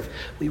serve.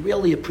 We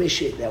really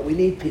appreciate that. We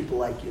need people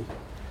like you.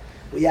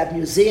 We have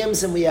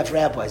museums and we have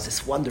rabbis.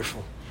 It's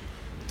wonderful.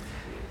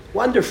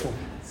 Wonderful.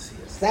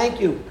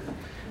 Thank you.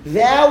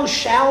 Thou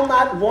shalt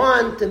not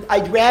want, and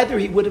I'd rather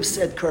he would have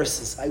said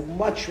curses. I'd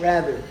much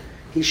rather.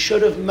 He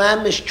should have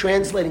mamish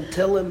translating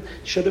Tillim,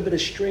 should have been a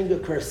string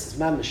of curses,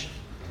 mamish.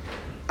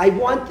 I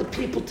want the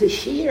people to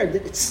hear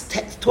that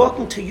it's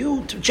talking to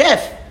you, to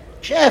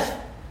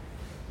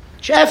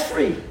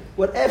Jeffrey,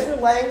 whatever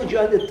language you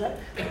understand,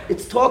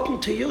 it's talking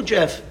to you,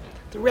 Jeff.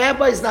 The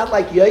rabbi is not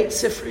like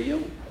yaitze for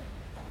you.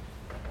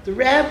 The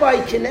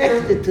rabbi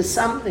connected to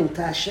something,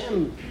 to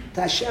Hashem,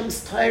 to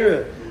Hashem's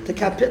Torah, to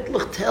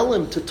Kapitluch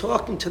Tillim, to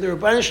talking to the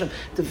Rebbeinu Shalom.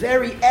 The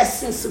very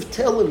essence of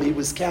Tillim he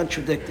was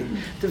contradicting.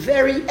 The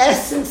very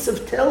essence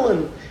of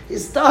Tillim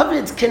is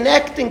David's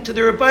connecting to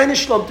the Rebbeinu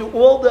Shalom through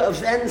all the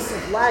events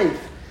of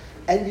life.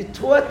 And you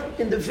taught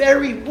in the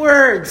very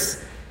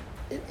words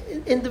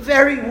of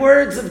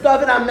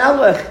David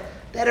HaMelech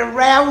that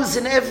arouse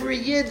in every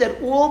year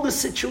that all the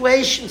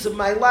situations of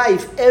my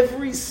life,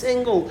 every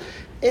single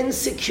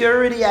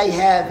insecurity I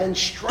have and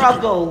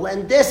struggle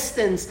and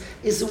distance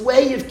is a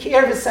way of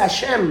Kirvas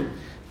Hashem.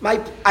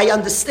 I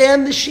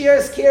understand the shir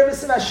is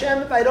Kirvas of Hashem.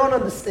 If I don't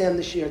understand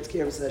the shir, it's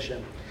Kirvas of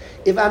Hashem.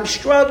 If I'm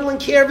struggling,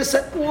 Kirvas,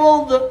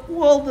 all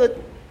the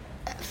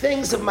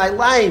things of my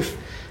life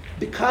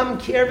become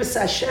Kirvas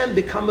Hashem,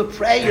 become a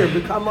prayer,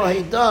 become a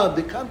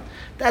haidah,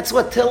 that's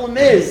what Tillim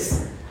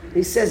is.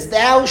 He says,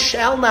 "Thou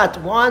shalt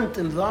not want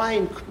in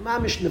thine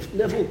mamish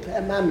nivel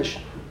mamish."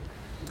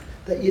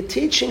 That you're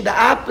teaching the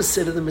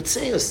opposite of the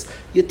Metzius.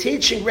 You're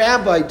teaching,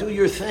 Rabbi, do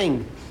your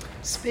thing.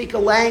 Speak a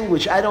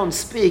language I don't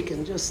speak,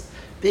 and just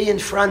be in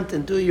front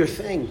and do your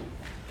thing.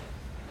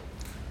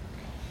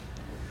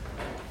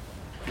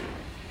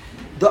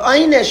 The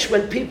Einesh,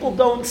 when people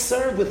don't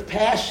serve with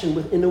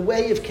passion, in a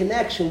way of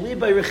connection,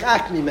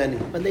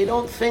 when they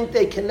don't think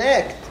they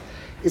connect,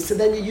 is so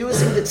then you're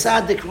using the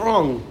tzaddik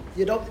wrong.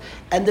 You don't,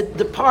 and the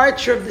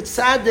departure of the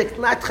tzaddik,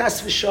 not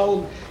chas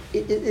v'sholom,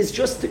 it is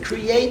just to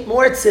create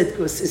more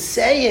tzidkus, is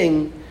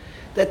saying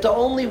that the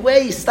only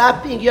way you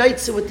stop being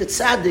yaitze with the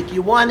tzaddik,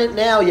 you want it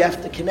now, you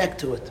have to connect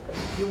to it.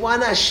 You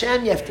want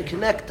Hashem, you have to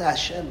connect to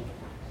Hashem.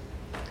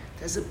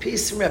 There's a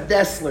piece from Reb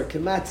Dessler,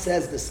 Kemat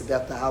says this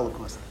about the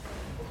Holocaust.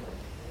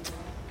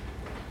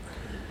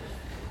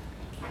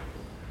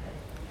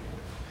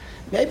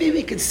 Maybe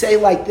we could say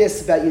like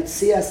this about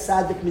Yitzias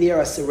Tzaddik Mir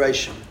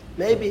Asirashim.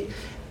 Maybe,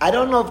 I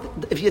don't know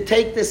if you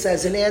take this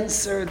as an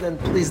answer, then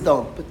please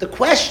don't. But the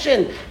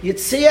question,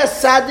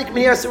 Yitzias Tzaddik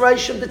Mir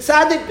Asirashim, the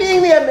Tzaddik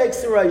being there makes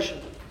Asirashim.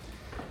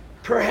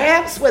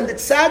 Perhaps when the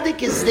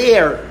tzaddik is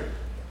there,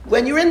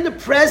 when you're in the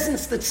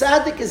presence, the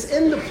tzaddik is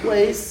in the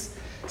place,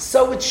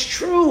 so it's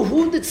true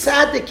who the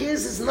tzaddik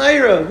is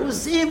naira,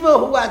 who's ziva,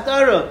 who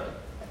adara.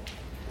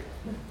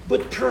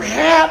 But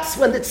perhaps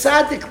when the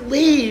tzaddik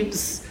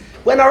leaves,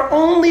 when our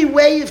only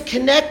way of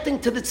connecting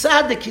to the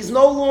tzaddik is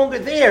no longer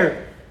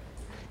there,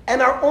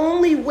 and our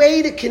only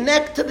way to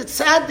connect to the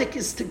tzaddik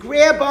is to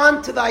grab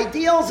onto the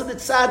ideals of the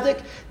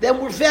tzaddik, then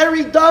we're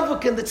very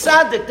davuk in the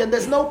tzaddik, then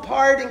there's no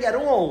parting at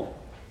all.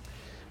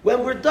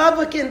 When we're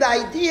davuk in the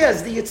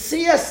ideas, the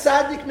Yitzias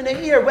tzaddik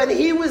minayir, when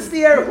he was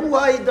there, hu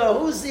haida,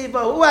 hu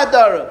ziva, hu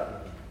adara.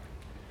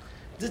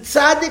 The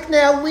tzaddik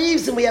now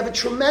leaves and we have a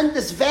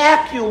tremendous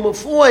vacuum of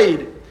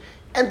void.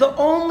 And the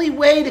only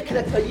way to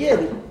connect, a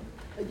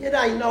yid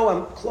I know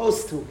I'm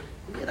close to,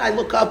 a yid I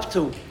look up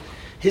to,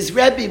 his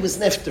Rebbe was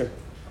nifter.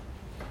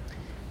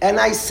 And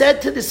I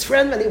said to this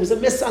friend, and it was a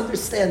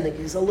misunderstanding,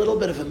 he's a little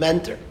bit of a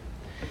mentor.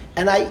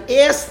 And I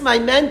asked my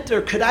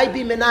mentor, could I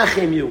be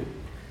menachem you?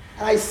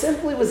 And I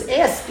simply was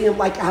asking him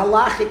like a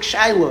halachic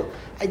shayla.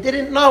 I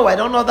didn't know, I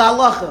don't know the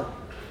halacha.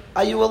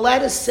 Are you allowed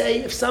to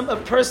say, if a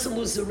person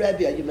loses a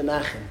Rebbe, are you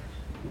menachem?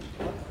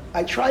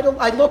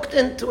 I looked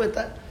into it,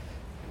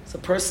 so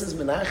a person's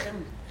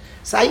menachem.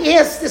 So I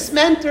asked this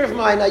mentor of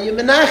mine, are you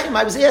menachem?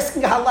 I was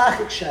asking a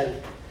halachic shayla.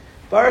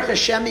 Baruch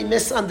Hashem, he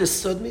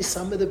misunderstood me.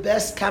 Some of the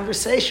best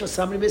conversation.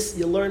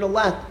 You learn a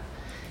lot.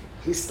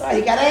 He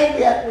got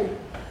angry at me.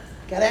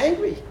 Got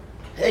angry.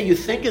 Hey, you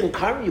thinking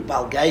karma, you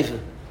balgaiva.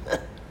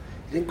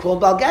 He didn't call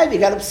him balgaiva, he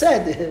got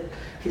upset.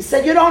 He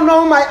said, you don't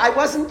know I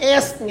wasn't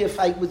asking if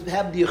I would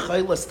have the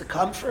yechilas to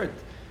comfort.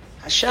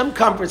 Hashem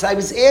comforts. I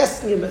was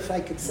asking him if I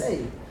could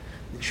say.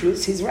 The truth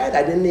is, he's right.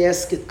 I didn't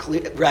ask it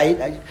clear,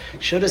 right. I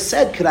should have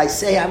said, could I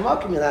say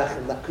Hamak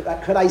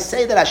Menachem? Could I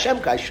say that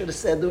Hashem? I should have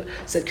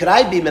said, could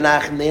I be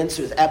Menachem? The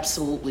answer is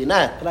absolutely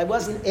not. But I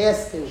wasn't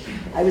asking.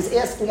 I was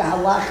asking a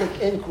halachic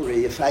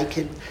inquiry if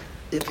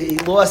he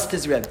lost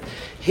his Rebbe.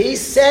 He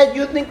said,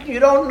 you think you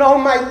don't know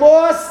my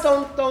loss?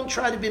 Don't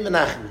try to be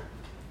Menachem.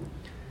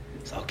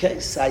 So,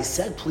 okay, so I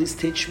said, please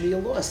teach me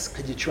your loss.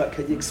 Could you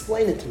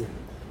explain it to me?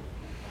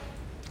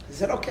 He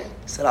said, okay.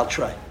 I said, I'll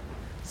try.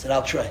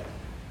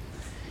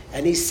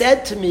 And he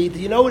said to me,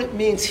 do you know what it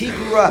means? He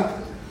grew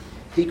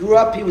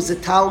up, he was a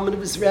Talmud of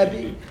his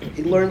Rebbe.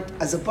 He learned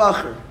as a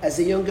bacher, as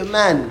a younger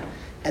man.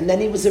 And then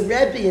he was a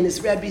Rebbe in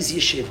his Rebbe's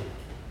yeshiva. He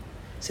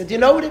said, do you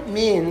know what it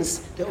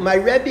means? That when my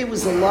Rebbe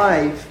was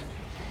alive,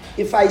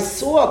 if I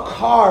saw a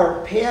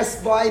car pass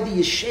by the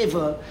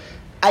yeshiva,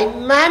 I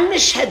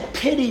mamish had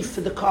pity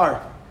for the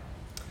car.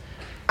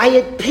 I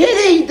had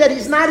pity that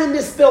he's not in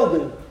this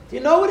building. Do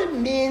you know what it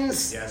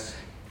means? Yes.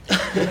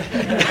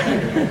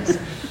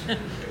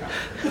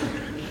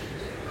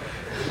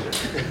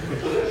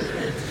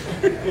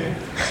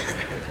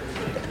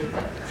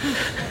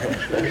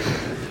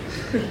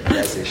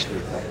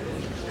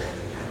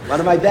 One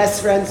of my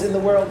best friends in the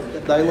world, the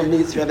Dailam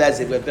meets Rav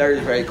Ezig. We're very,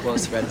 very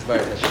close friends. Very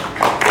much.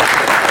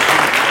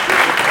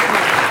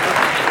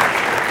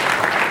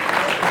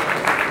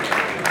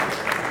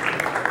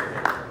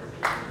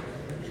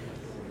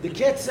 The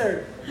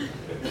Kitzer.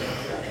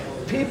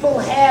 People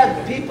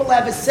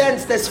have a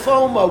sense, there's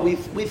FOMO.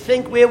 We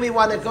think where we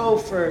want to go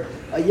for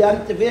a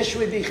Yom Tov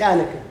Ishvi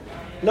Chanukah.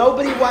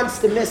 Nobody wants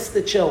to miss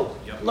the chill.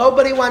 Yep.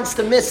 Nobody wants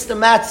to miss the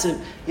matziv.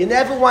 You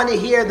never want to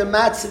hear the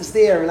matziv's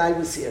there and I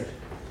was here.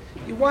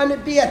 You want to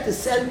be at the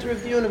center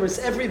of the universe.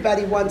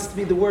 Everybody wants to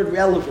be the word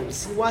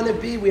relevance. You want to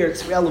be where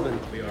it's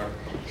relevant. We are.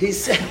 He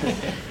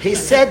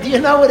said, do you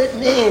know what it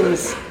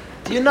means?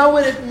 Do you know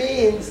what it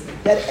means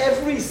that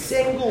every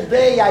single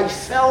day I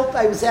felt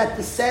I was at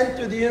the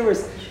center of the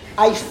universe?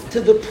 To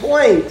the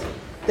point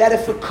that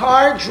if a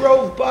car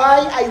drove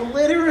by, I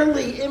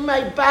literally, in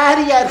my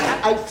body,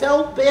 I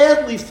felt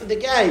badly for the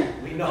guy.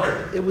 We know.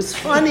 It was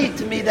funny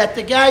to me that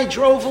the guy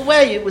drove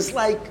away. It was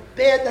like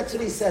bad. That's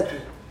what he said to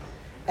me.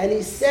 And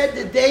he said,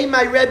 the day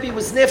my Rebbe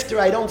was nifter,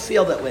 I don't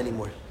feel that way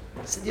anymore.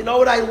 I said, you know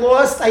what I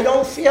lost? I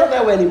don't feel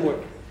that way anymore.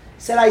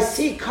 He said, I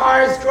see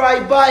cars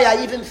drive by.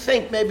 I even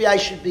think maybe I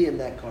should be in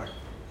that car.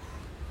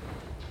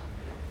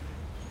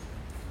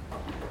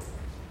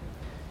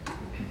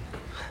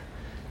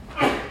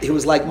 It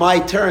was like my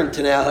turn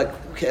to now, like,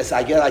 okay, so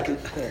I could,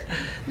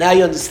 now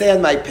you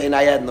understand my pain,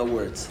 I had no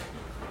words.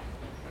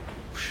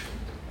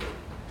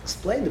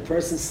 Explain, the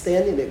person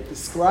standing there,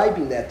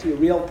 describing that to a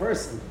real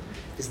person,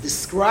 is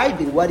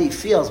describing what he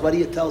feels, what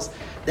he tells.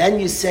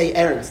 Then you say,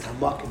 Ernst,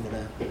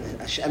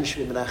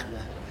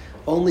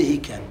 only he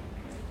can.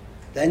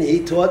 Then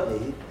he taught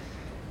me.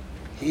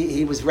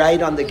 He was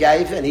right on the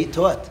gaiva and he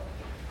taught.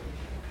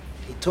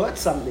 He taught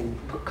something,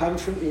 come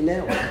from me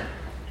now.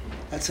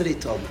 That's what he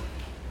told me.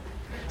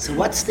 So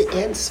what's the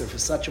answer for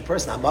such a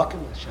person? But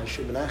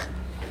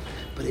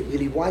he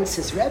really wants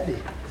his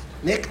Rebbe.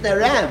 Nikna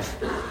Rav.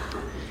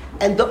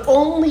 And the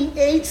only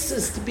eitzah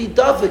is to be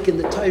davik in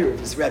the Torah of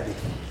his Rebbe.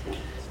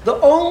 The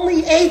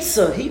only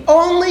eitzah he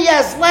only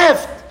has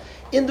left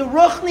in the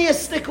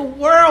ruchniistic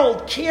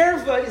world,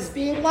 kirva is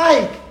being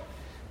like.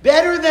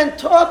 Better than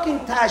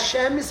talking to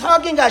Hashem is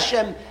hugging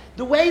Hashem.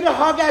 The way to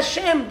hug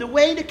Hashem, the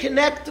way to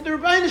connect to the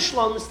Rebbeinu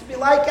Shalom is to be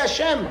like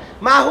Hashem.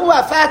 Mahu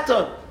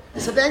afata.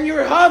 So then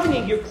you're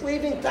hugging, you're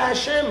cleaving to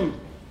Hashem.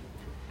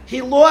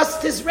 He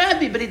lost his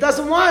Rebbe, but he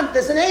doesn't want.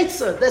 There's an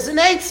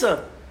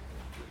Eitzah.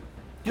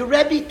 Your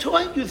Rebbe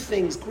taught you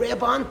things.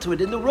 Grab onto it.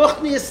 In the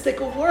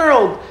Ruchniistic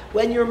world,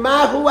 when you're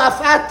Mahu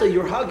afata,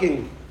 you're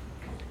hugging.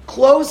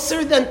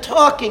 Closer than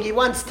talking. He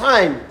wants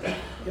time. I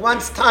want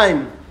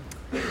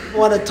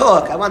to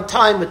talk. I want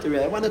time with the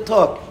Rebbe. I want to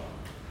talk.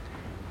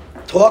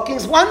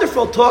 Talking's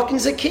wonderful.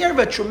 Talking's a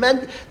kirva.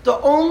 Tremendous. The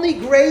only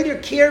greater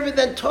kirva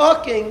than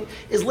talking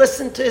is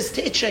listen to his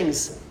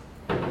teachings.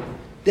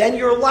 Then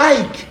you're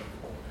like,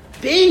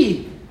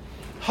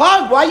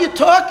 hug. Why are you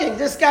talking?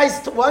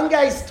 One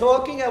guy's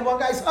talking and one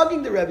guy's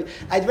hugging the Rebbe.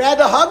 I'd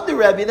rather hug the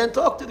Rebbe than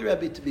talk to the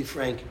Rebbe, to be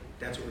frank.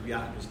 That's what Rabbi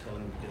Yaakov was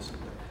telling him.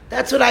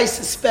 That's what I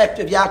suspect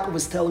Rabbi Yaakov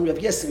was telling Rabbi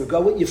Yisrael. Go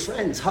with your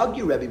friends. Hug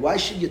your Rebbe. Why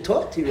should you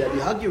talk to your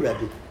Rebbe? Hug your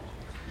Rebbe.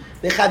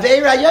 The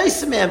Chaveir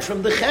HaYosimim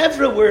from the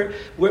Chevra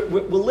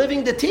we're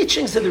living the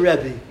teachings of the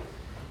Rebbe.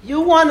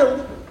 You want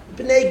to,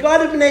 Bnei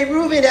Gad and Bnei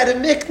Reuven had a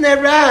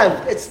Mikneh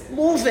Rav. It's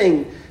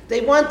moving. They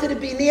wanted to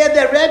be near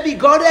their Rebbe.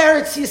 Go to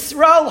Eretz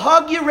Yisrael,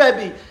 hug your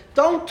Rebbe.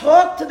 Don't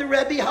talk to the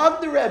Rebbe,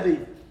 hug the Rebbe.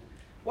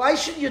 Why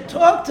should you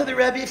talk to the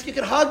Rebbe if you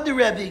can hug the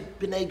Rebbe?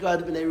 Bnei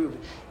Gad and Bnei Reuven.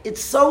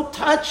 It's so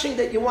touching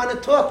that you want to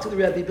talk to the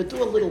Rebbe, but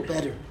do a little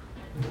better.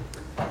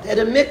 At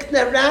a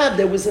Mikneh Rav,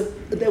 there was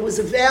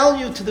a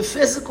value to the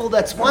physical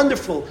that's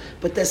wonderful,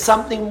 but there's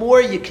something more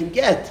you can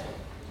get.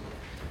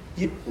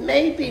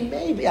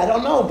 Maybe, I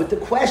don't know, but the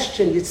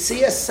question,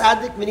 Yitzias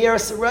Sadik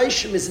Mineras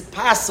Arayshim, is it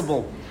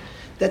possible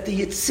that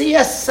the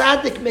Yitzias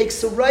Sadik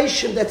makes a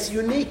Rayshim that's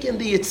unique in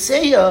the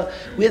Yitziyah,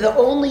 where the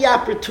only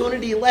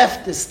opportunity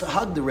left is to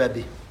hug the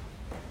Rebbe?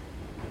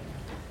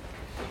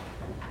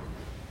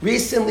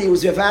 Recently, it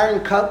was Rav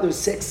Aaron Kotler's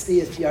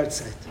 60th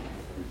yahrzeit.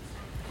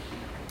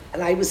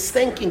 And I was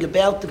thinking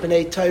about the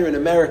B'nai Torah in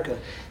America.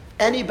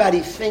 Anybody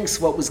thinks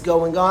what was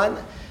going on?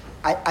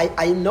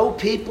 I know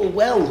people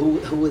well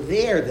who were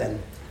there then.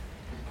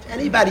 If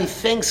anybody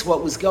thinks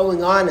what was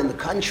going on in the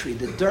country,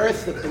 the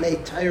dearth of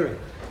B'nai Torah,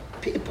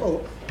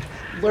 people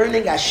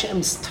learning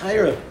Hashem's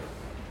Torah.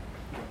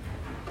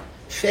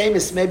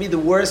 Famous, maybe the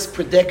worst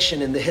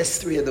prediction in the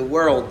history of the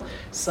world.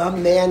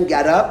 Some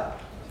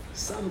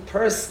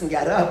person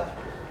got up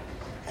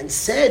and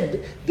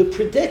said the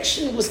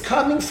prediction was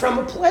coming from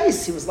a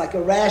place. He was like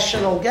a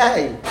rational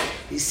guy.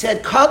 He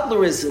said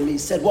Kotlerism, he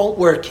said, won't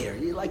work here.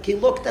 He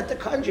looked at the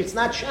country, it's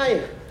not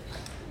Shaykh.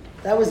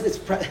 That was this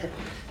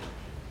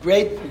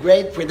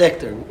great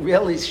predictor,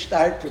 really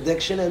stark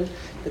prediction. And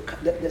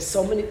there's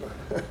so many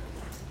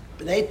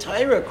B'nai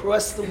Torah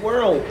across the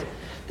world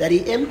that he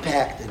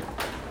impacted.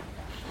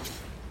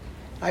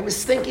 I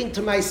was thinking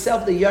to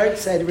myself, the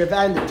yahrzeit of Rav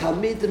Aaron, the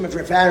Talmidim of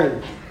Rav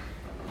Aaron,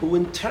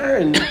 who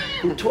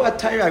taught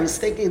Torah. I was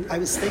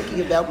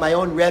thinking about my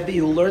own Rebbe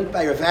who learned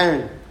by Rav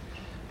Aaron,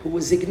 who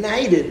was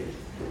ignited.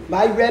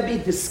 My Rebbe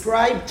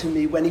described to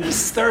me when he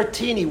was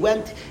 13, he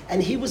went,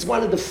 and he was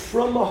one of the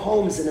frummer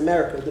homes in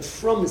America, the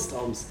frummest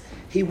homes.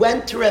 He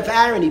went to Rav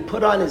Aaron, he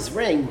put on his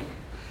ring.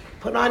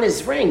 My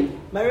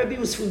Rebbe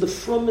was from the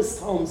frummest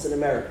homes in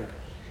America.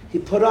 He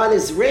put on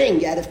his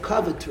ring out of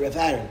cover to Rav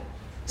Aaron.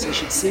 So you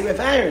should see Rav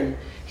Aaron.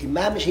 He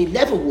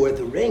never wore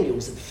the ring. It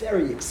was a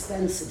very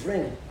expensive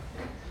ring.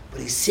 But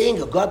he's seeing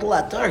a Gadol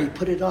Adar. He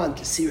put it on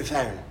to see Rav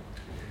Aaron.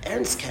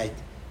 Ernstkeit.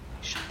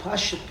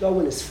 Pash should go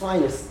in his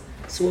finest.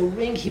 So a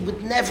ring he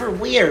would never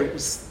wear.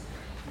 It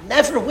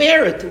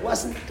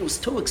was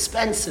too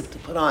expensive to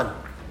put on.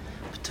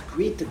 But to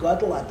greet the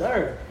Gadol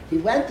Adar, he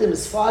went to him.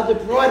 His father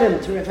brought him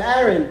to Rav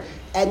Aaron,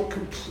 and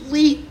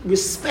complete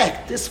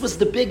respect. This was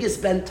the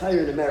biggest Ben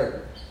Torah in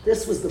America.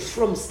 This was the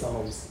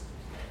Frumstones.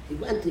 He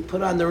went, he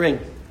put on the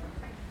ring.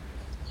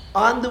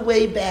 On the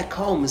way back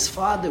home, his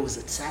father was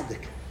a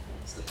tzaddik.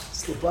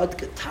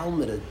 Slobodka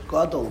Talmud, a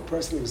gadol, a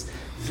person who was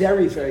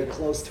very, very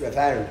close to Rav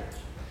Aaron.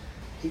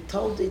 He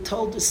told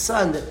his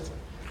son that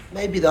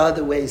maybe the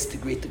other way is to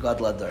greet the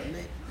Gadol Adar.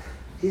 And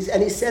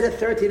he said at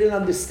 30, he didn't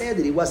understand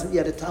it. He wasn't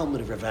yet a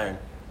Talmud of Rav Aaron.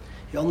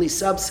 He only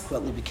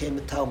subsequently became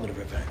a Talmud of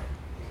Rav Aaron.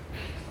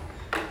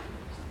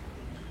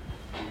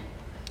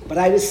 But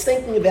I was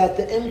thinking about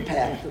the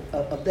impact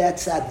of that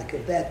tzaddik,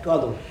 of that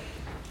gadol,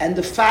 and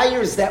the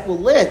fires that were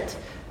lit,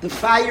 the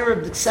fire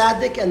of the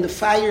tzaddik and the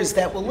fires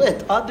that were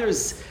lit.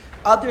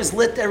 Others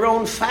lit their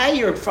own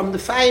fire from the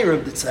fire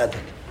of the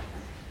tzaddik.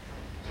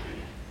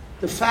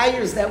 The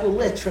fires that were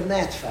lit from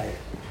that fire.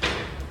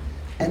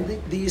 And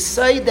you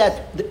say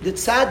that the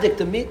tzaddik,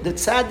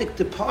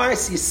 the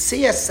pars, you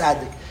see a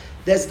tzaddik,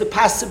 there's the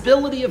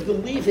possibility of the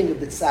leaving of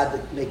the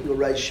tzaddik making a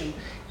rishon.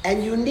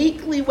 And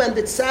uniquely, when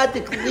the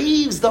tzaddik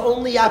leaves, the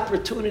only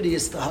opportunity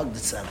is to hug the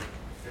tzaddik.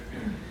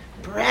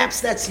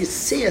 Perhaps that's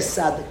Yitzias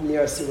tzaddik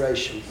near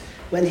Rishon.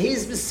 When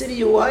he's B'Sidi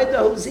Yehuayda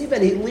Huziv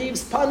and he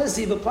leaves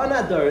Panaziv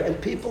Panadar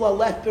and people are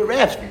left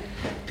bereft.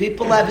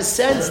 People have a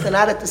sense they're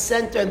not at the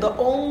center, and the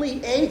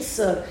only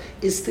Eitzah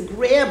is to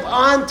grab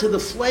onto the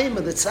flame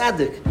of the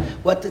tzaddik.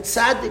 What the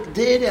tzaddik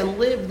did and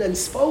lived and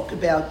spoke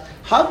about,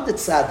 hug the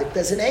tzaddik.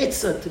 There's an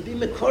Eitzah to be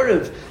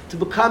mekorev, to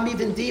become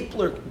even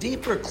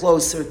deeper,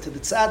 closer to the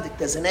tzaddik.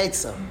 There's an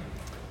Eitzah.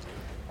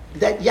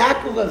 That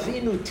Yaakov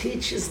Avinu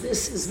teaches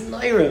this is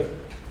Naira.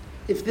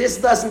 If this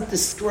doesn't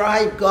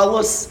describe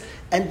Galus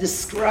and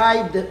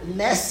describe the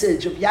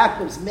message of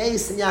Yaakov's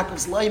Meis and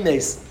Yaakov's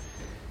Loimes,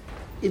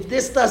 if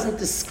this doesn't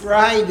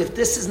describe, if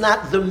this is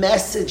not the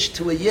message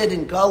to a Yid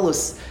in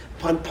Galus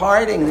upon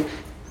parting,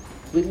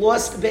 we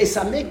lost the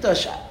Beis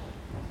HaMikdash.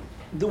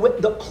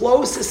 The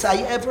closest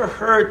I ever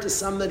heard to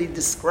somebody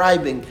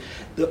describing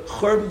the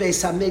Churban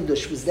Beis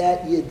HaMikdash was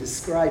that Yid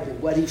describing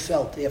what he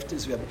felt after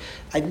his Rebbe.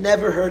 I've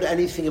never heard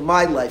anything in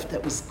my life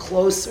that was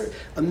closer.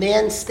 A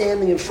man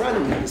standing in front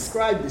of me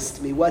described this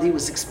to me, what he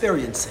was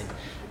experiencing.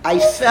 I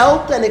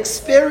felt and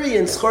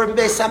experienced Churban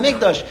Beis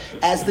HaMikdash.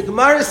 As the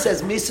Gemara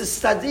says,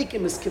 Misas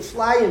Tzadikim is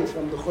Kiflayim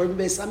from the Churban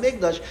Beis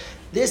HaMikdash.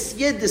 This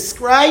Yid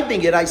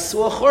describing it, I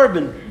saw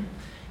Churban.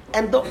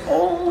 And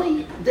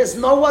there's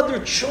no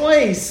other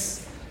choice.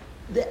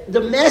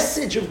 The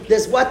message of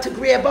there's what to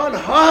grab on,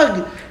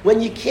 hug. When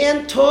you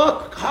can't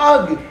talk,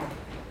 hug.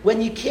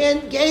 When you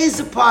can't gaze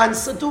upon,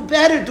 so do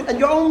better. And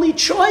your only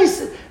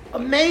choice,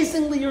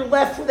 amazingly, you're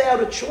left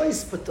without a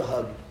choice but to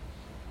hug.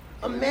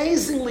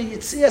 Amazingly,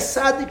 Yitzia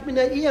Sadik Min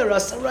Ha'ir,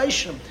 Asa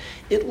Raishim.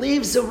 It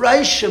leaves a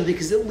Raishim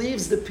because it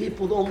leaves the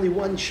people with only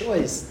one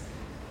choice.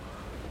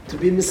 To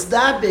be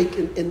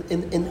misdabek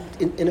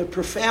in a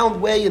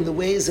profound way in the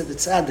ways of the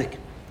tzaddik.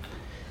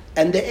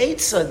 And the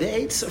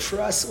Eitzah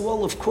for us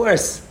all, of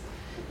course,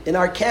 in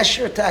our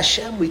Kesher to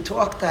Hashem, we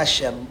talk to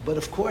Hashem, but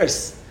of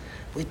course,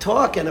 we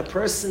talk and a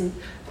person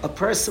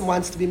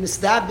wants to be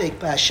misdabek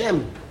by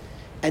Hashem.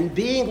 And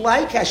being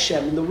like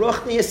Hashem in the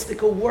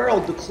Ruchniistic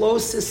world, the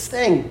closest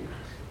thing,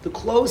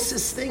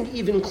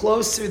 even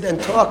closer than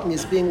talking,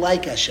 is being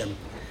like Hashem.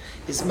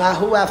 Is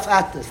Mahu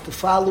Afatas, to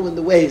follow in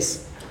the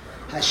ways.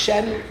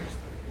 Hashem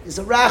is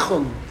a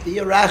Rachum, be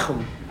a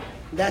Rachum.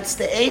 That's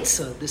the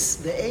Eitzah, the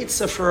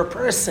Eitzah for a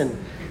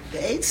person. The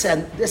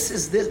Eitzah,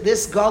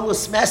 this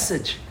Galus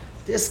message.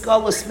 This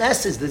Galus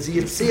message, the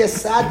Yitzia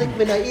Sadik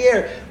Min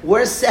Ha'ir,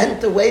 we're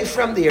sent away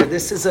from there.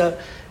 This is a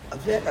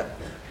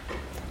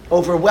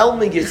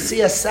overwhelming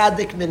Yitzia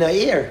Sadik Min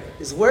Ha'ir.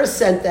 We're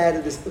sent out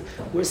of this,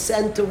 we're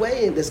sent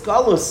away in this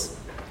Galus.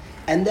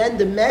 And then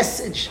the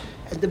message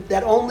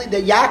that only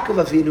the Yaakov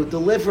Avinu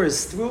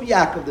delivers, through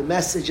Yaakov, the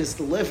message is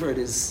delivered,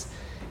 is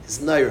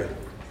Naira.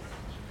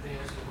 Can I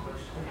ask a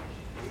question?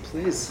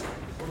 Please.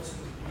 What's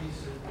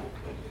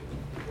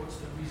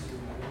the reason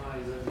why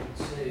Rebbe would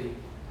say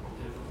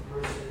that if a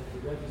person, if the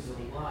Rebbe is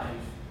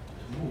alive,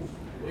 to move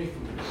away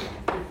from the Rebbe?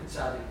 If the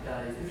tzaddik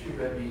dies, if your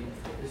Rebbe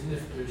is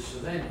nifter, so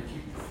then you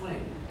keep the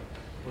flame.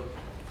 But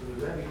for the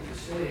Rebbe to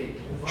say,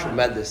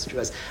 Tremendous.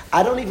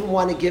 I don't even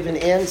want to give an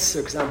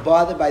answer because I'm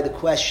bothered by the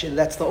question.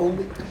 That's the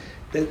only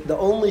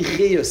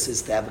chiyus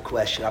is to have a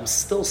question. I'm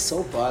still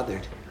so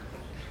bothered.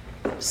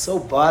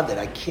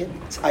 I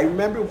can't. I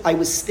remember I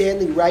was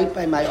standing right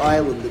by my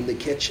island in the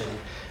kitchen.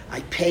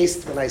 I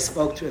paced when I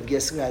spoke to Rav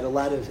Gisker. I had a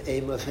lot of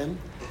aim of him.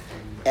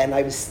 And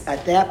I was,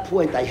 at that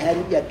point, I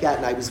hadn't yet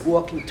gotten, I was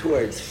walking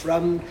towards,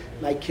 from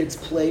my kids'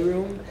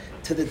 playroom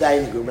to the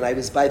dining room, and I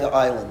was by the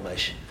island,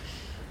 Moshe.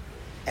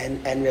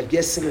 And Rav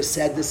Gisker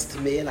said this to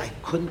me, and I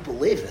couldn't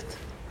believe it.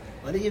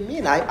 What do you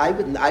mean? I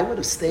would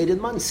have stayed in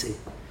Muncie.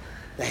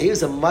 Now, he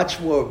was a much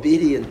more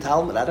obedient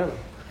Talmud. I don't know.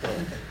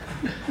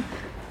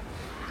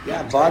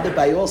 Yeah, bothered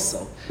by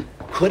also.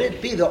 Could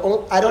it be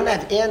I don't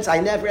have answers. I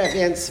never have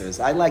answers.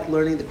 I like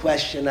learning the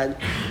question, and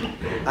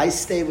I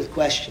stay with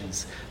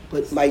questions.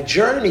 But my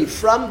journey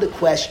from the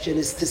question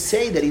is to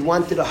say that he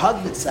wanted to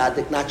hug the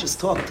tzaddik, not just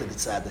talk to the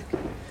tzaddik.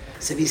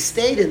 So if he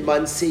stayed in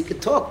Muncie, he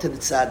could talk to the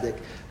tzaddik.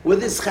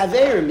 With his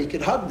chaverim, he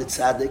could hug the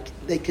tzaddik.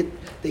 They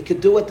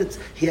could do what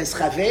he has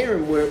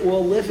chaverim. We're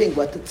all living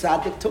what the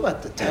tzaddik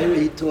taught, the Torah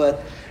he taught.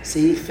 So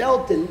he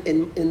felt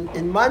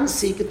in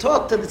Muncie, he could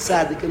talk to the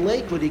tzaddik. In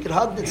Lakewood, he could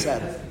hug the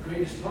tzaddik. that's the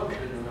greatest hug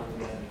around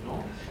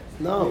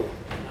the no?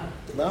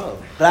 No.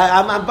 But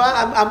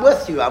I'm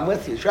with you. I'm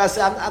with you. Trust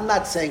me, I'm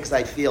not saying because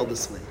I feel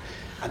this way.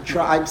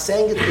 I'm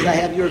saying it because I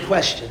have your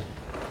question.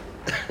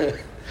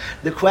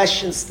 The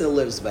question still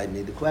lives by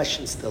me. The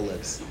question still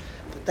lives.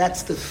 But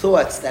that's the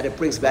thoughts that it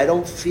brings me. I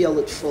don't feel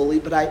it fully,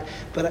 but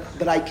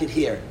I could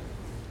hear.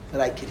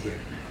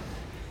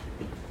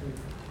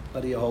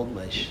 What do you hold,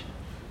 Moshe?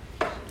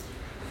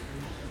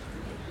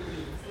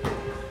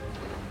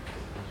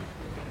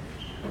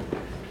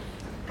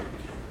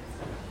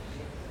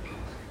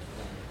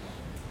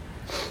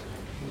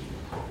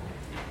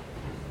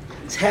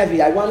 It's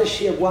heavy. I want to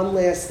share one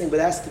last thing, but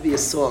it has to be a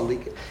song.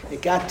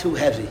 It got too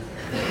heavy.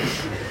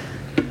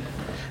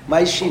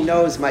 Maishi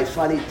knows my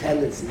funny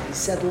tendency. He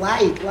said,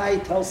 light,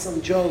 tell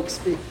some jokes,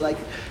 speak like...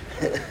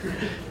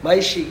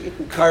 Maishi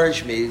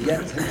encouraged me.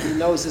 He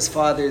knows his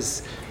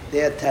father's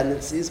bad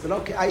tendencies, but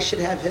okay, I should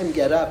have him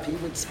get up. He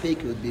would speak.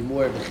 It would be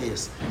more of a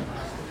chiyus.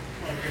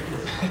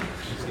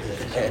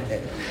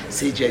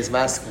 CJ's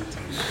mascot.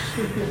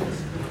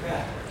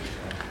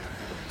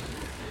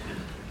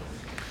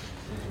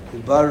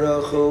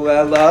 Baruch Hu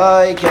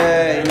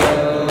Elokeinu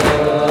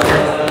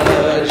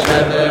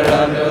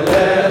Sheberanu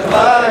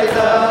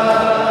Lechvayda.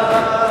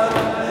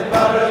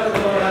 Baruch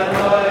Hu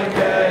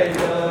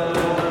Elokeinu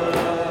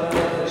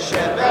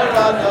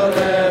Sheberanu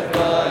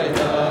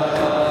Lechvayda.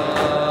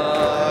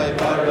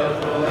 Baruch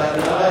Hu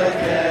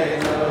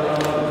Elokeinu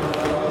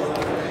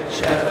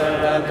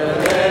Sheberanu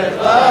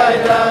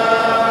Lechvayda.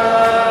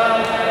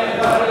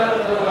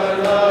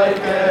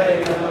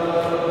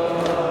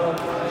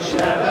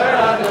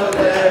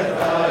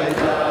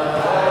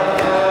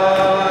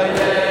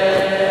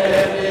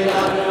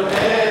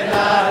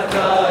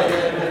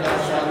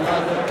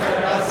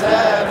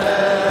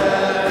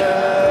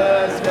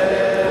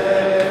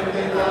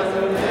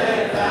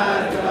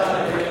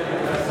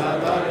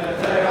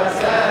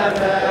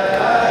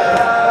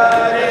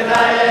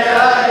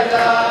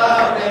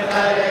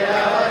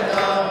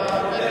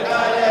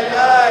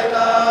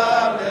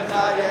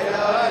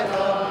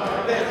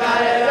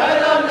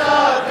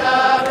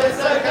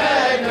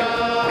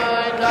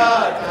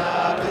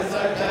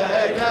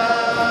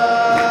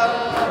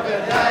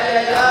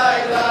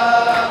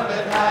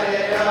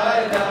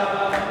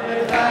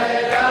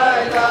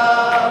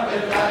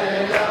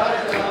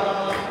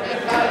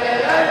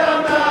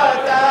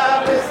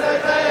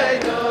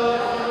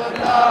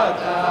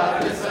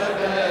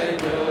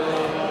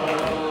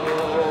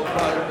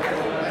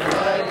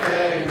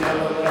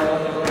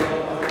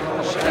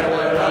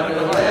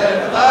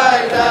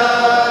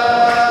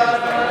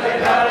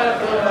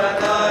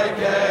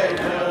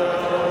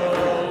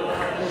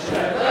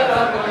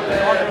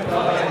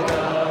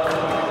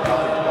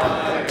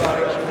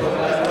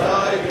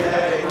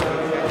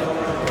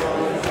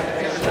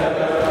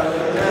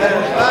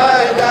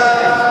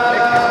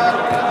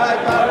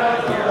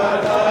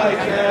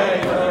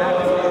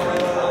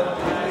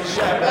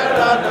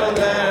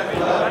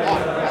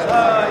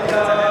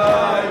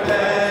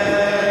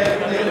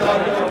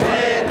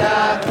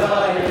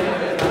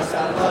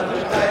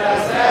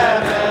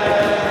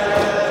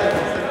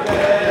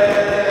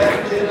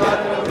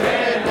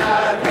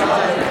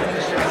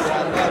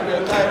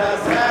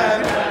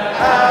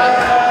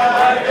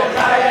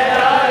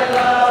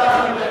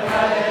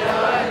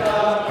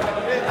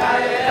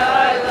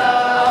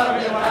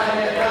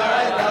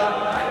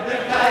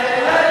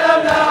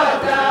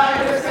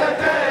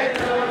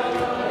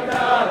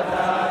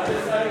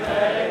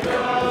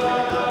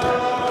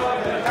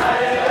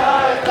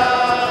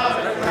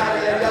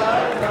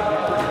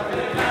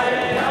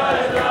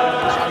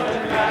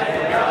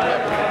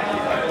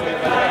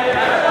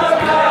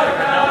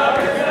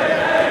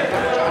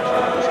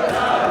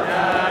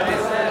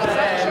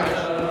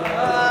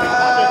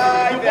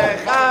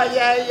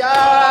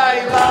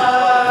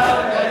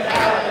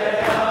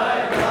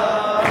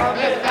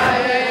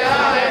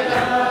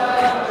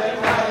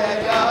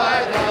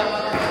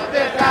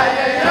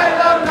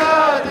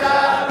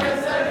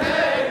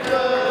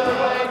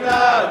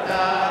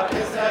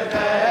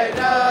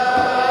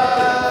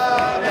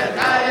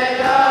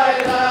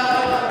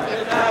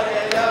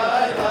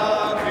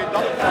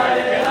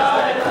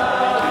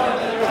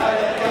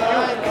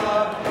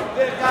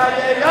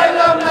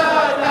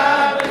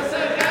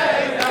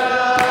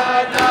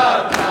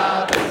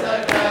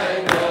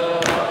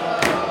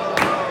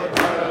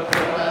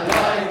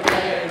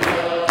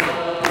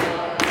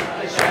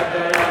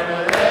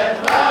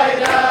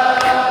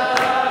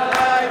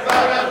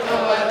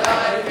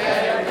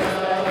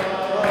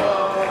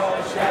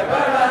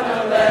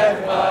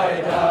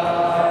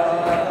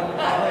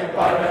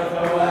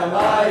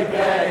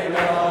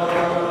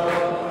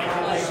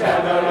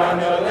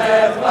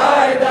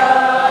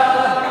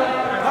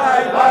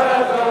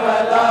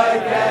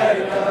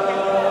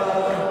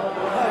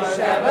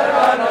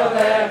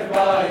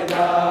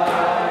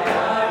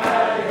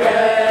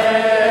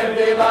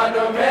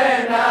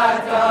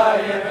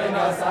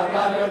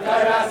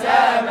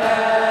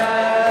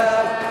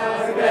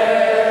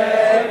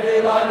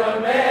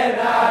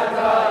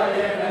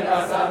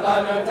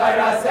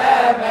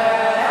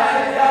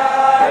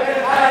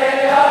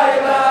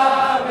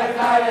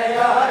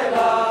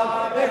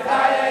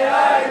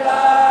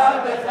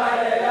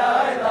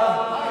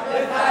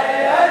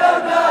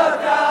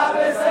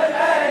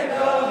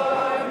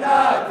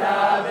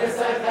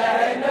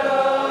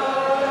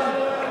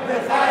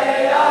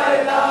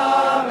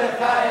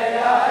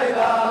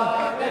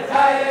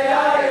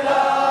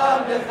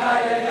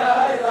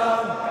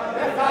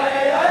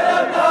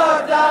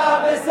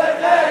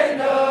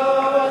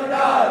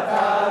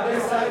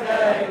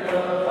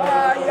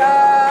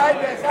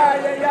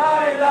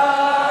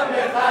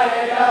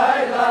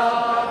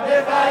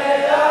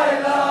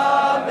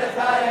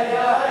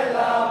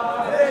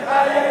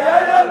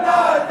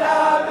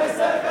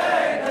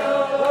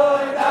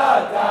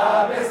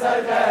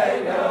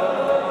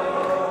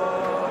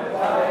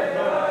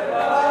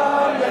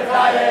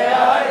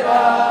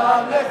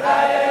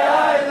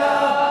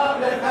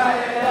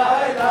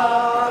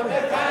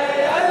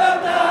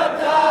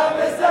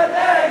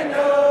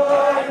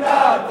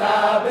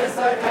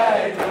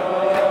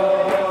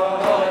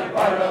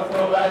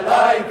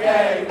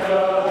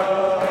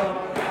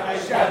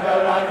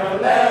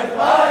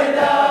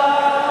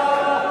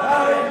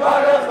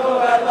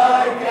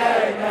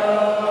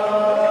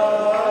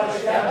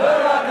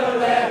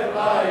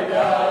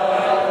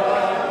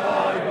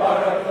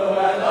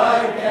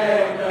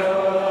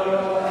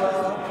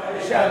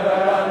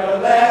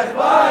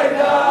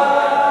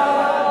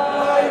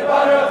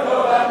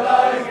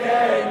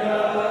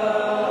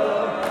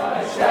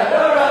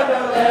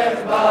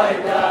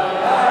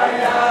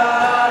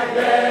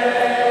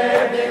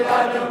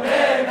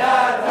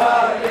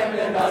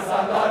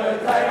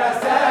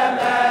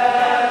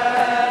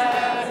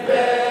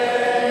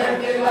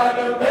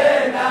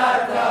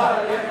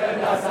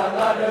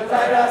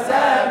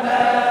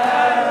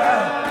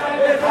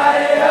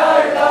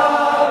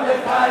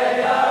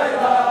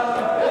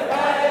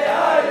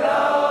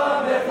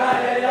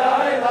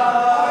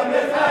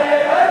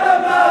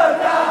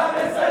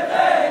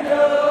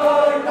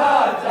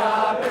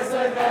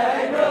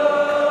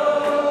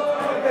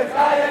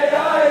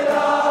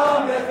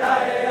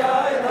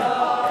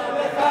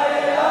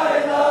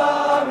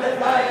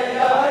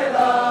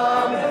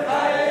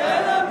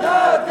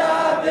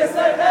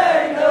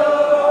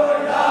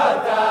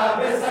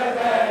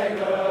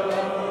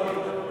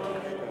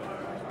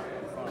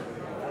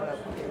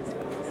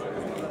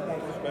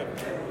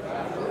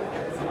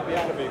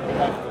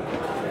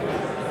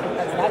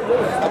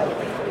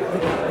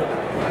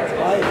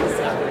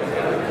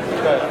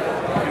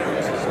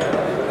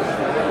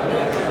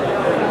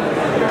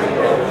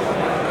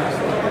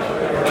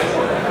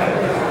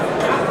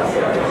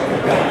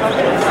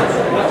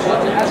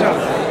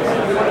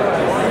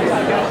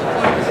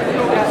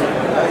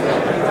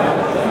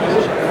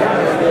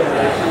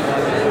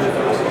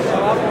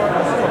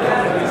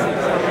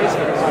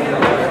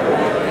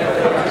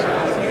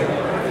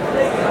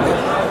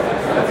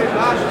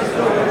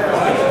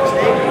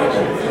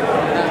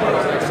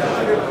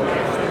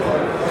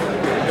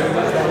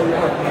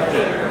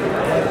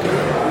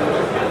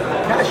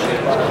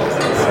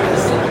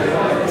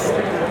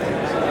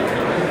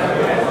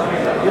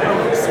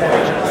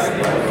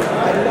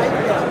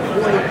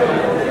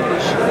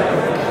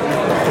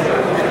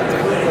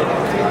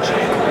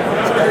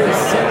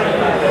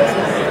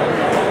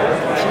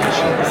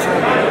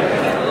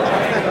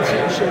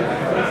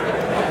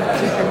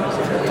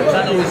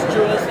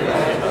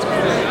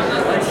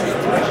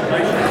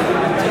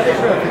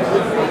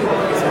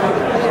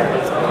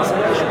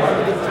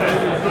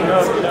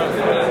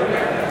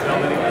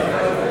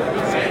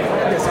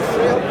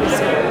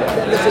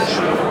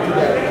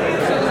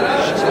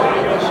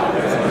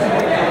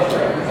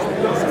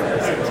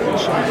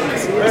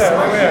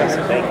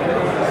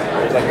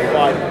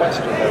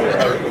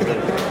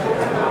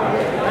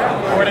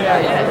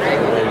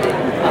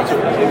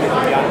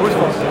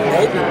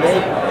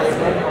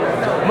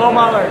 Mo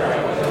Mahler.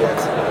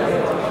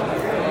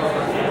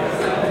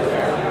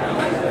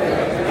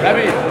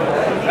 Rabbi.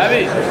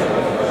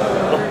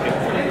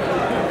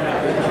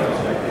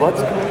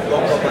 What's going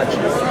on?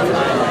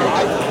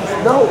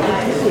 No,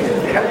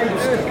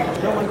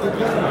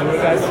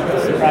 That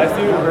surprised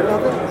you?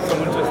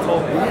 Someone just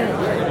told me.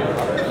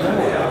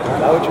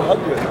 Why would you hug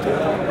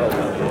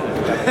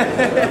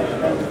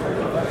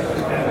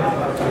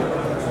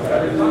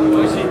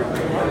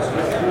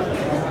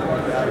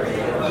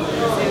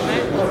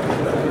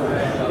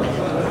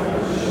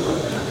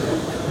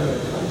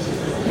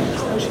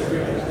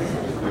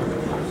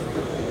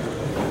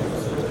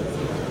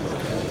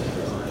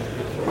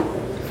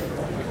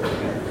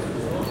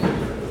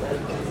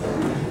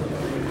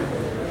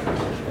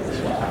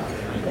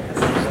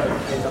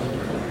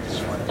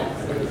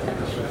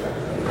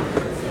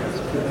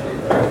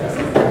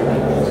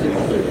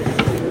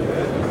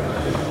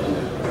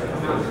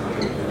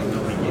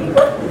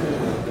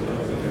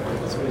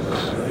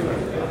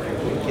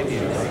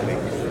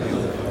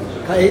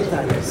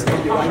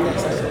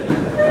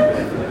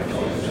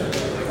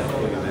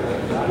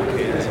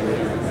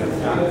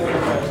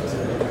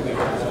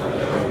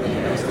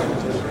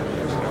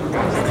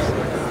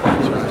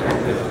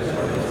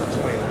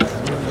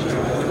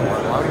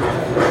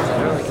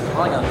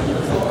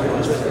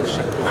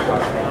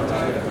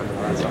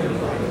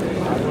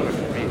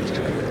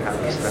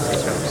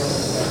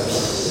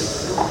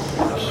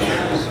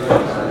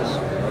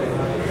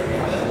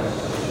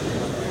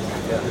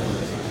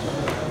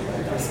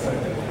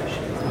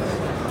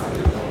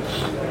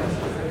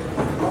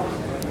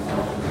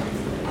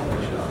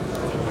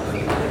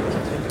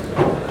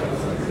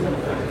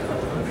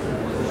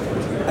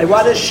I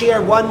want to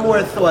share one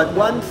more thought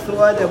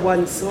and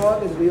one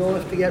song, and we all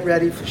have to get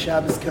ready for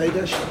Shabbos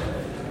Kodesh.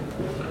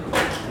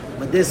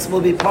 But this will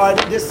be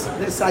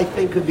this I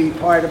think could be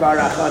part of our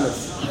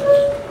achanas.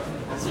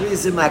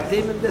 This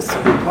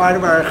will be part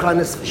of our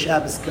achanas for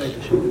Shabbos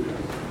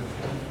Kodesh.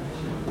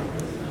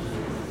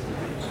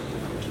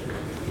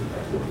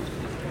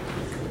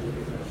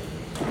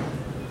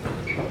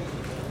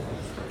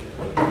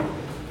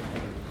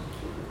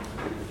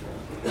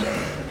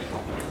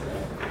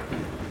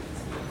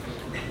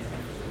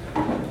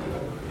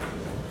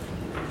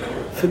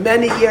 For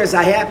many years,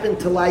 I happened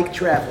to like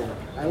traveling.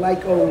 I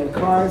like going in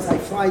cars. I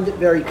find it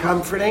very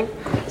comforting.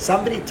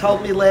 Somebody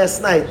told me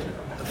last night,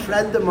 a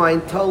friend of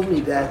mine told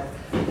me that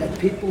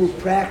people who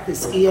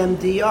practice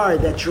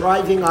EMDR, that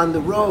driving on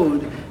the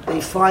road,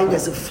 they find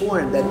as a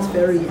form that it's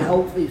very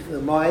healthy for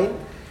the mind.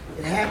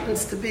 It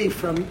happens to be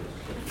from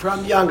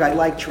young, I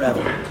like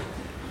traveling.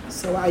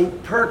 So I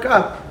perk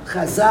up.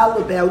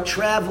 Chazal about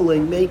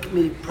traveling make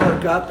me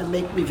perk up and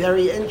make me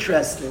very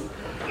interested.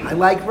 I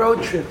like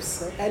road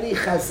trips. Any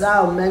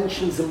Chazal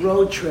mentions a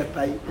road trip,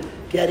 I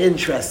get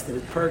interested.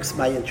 It perks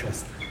my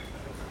interest.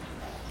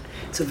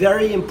 It's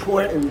very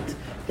important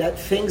that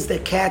things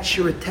that catch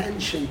your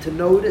attention, to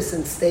notice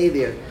and stay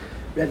there.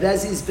 Rav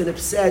Ezi's been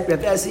upset. Rav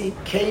Ezi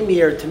came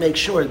here to make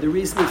sure. The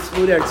reason he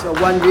flew there, so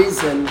one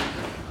reason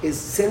is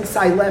since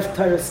I left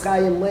Toras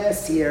Chaim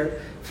last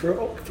year, for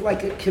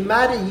like a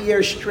Kemat a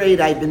year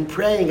straight, I've been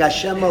praying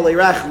Hashem Alei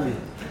Rachman.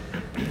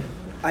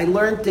 I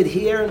learned it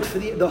here, and for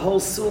the whole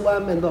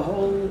Sulam and the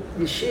whole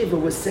yeshiva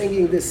was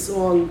singing this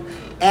song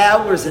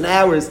hours and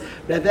hours.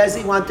 Rav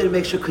Ezi wanted to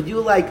make sure, could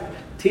you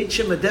teach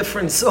him a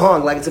different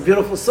song? It's a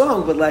beautiful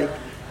song, but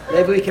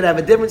maybe we can have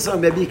a different song.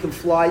 Maybe he can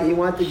fly. He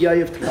wanted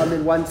Yoav to come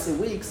in once a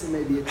week, so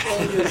maybe it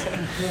changes.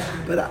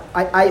 But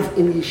I've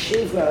in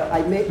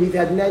yeshiva, we've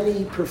had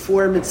many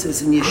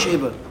performances in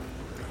yeshiva,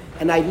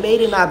 and I've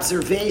made an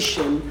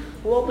observation.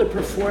 All the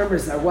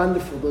performers are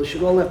wonderful. They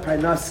should all have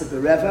parnasa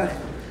berevach.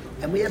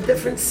 And we have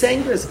different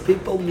singers,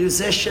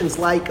 musicians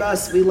like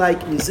us. We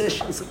like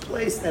musicians, a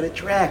place that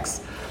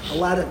attracts a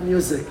lot of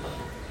music.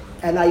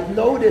 And I've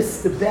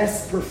noticed the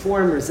best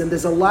performers, and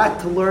there's a lot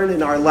to learn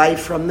in our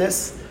life from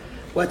this.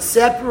 What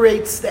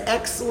separates the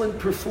excellent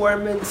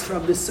performance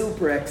from the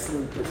super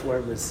excellent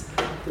performers,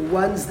 the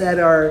ones that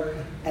are,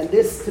 and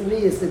this to me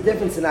is the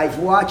difference, and I've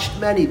watched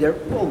many,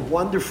 they're all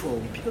wonderful,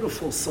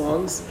 beautiful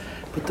songs,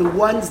 but the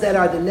ones that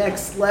are the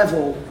next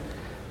level,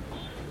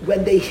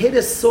 when they hit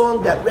a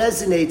song that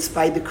resonates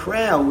by the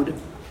crowd,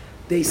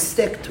 they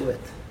stick to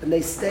it. And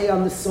they stay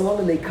on the song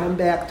and they come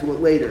back to it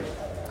later.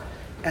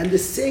 And the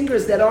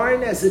singers that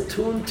aren't as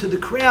attuned to the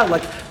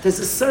crowd, there's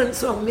a certain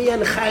song, me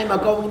and Chaim are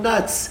going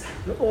nuts.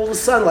 And all of a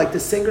sudden, the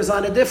singer's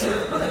on a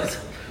different...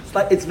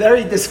 It's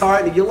very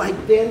disheartening. You like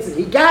dancing.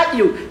 He got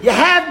you. You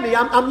have me.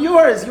 I'm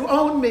yours. You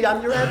own me.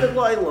 I'm your Eved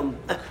Loilam.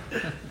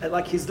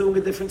 And he's doing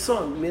a different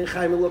song. Me and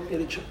Chaim are looking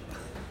at each other.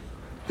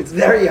 It's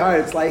very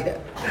hard. It's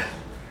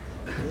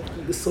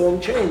the song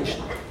changed.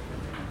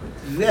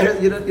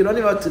 You don't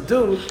know what to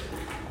do.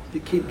 You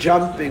keep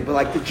jumping,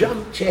 but the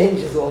jump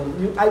changes all.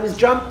 I was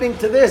jumping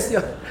to this.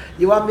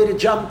 You want me to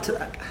jump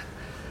to?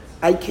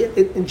 I can't.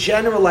 In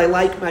general, I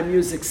like my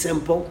music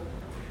simple.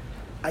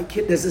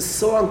 There's a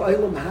song,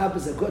 Olam Haba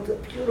is a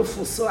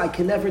beautiful song. I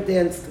can never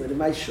dance to it. In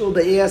my shul,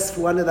 they ask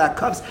for one of the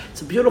akavs.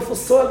 It's a beautiful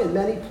song, and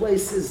many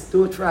places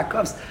do it for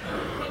akavs.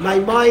 My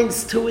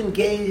mind's too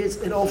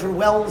engaged. It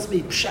overwhelms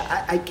me.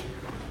 I can't.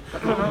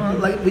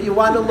 When you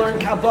want to learn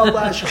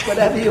Kabbalah,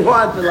 whatever you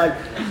want, but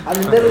I'm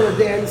in the middle of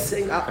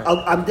dancing.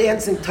 I'm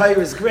dancing. Torah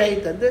is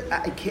great, and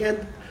I can't.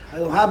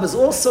 Olam is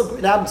also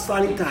great. I'm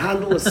starting to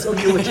handle a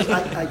sugya, which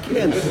I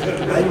can't.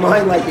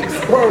 My mind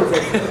explodes.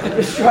 I'm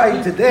just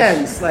trying to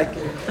dance.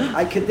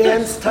 I could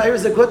dance. Torah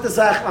is a good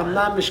zach. I'm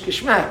not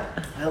mishkishmak.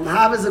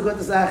 Olam is a good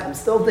zach. I'm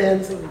still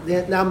dancing.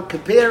 Now I'm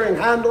comparing,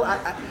 handle.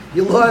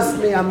 You lost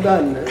me. I'm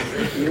done.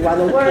 You want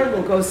to learn?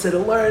 We'll go sit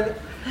and learn.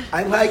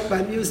 I like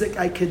my music.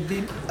 I could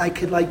be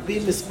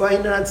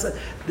misbainat.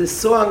 The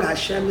song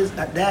Hashem is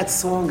that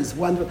song is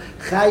wonderful.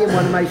 Chaim,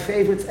 one of my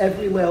favorites,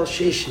 every Leil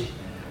Shishi.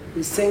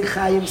 We sing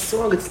Chaim's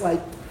song. It's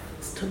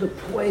to the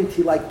point.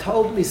 He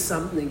told me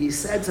something. He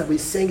said so. We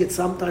sing it.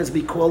 Sometimes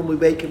we call him. We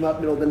wake him up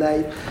middle of the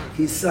night.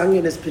 He sung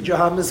in his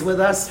pajamas with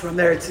us from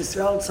Eretz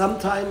Yisrael.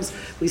 Sometimes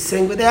we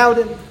sing without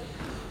him.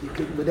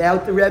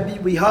 Without the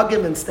Rebbe, we hug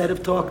him instead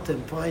of talk to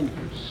him. Fine.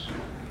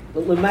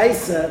 But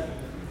L'maisa,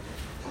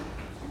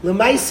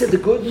 the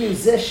good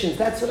musicians,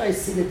 that's what I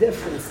see the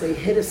difference. They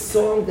hit a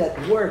song that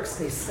works,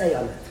 they stay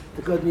on it.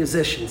 The good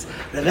musicians.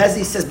 Rav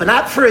Ezi says, but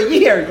not for a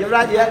year. You're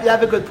right, you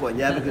have a good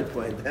point. I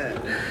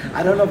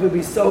don't know if it would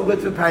be so good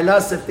for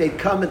Parnas if they'd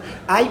come and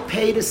I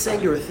paid a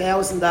singer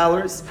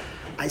 $1,000.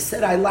 I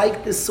said, I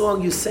like this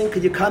song you sing.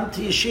 Could you come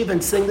to yeshiva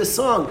and sing the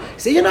song? He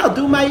said, I'll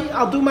do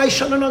my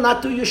show. No,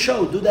 not do your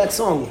show. Do that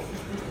song.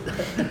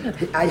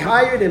 I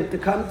hired him to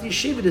come to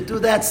yeshiva to do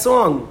that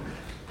song.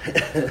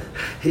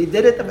 He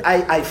did it.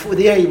 For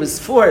the year he was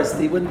forced.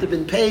 He wouldn't have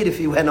been paid if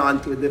he went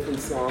on to a different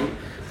song.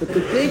 But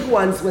the big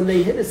ones, when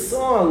they hit a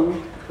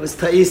song, was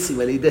Taisi,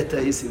 when he did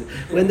Taisi.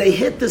 When they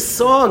hit the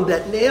song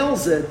that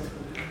nails it,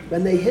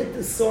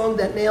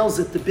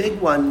 the big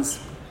ones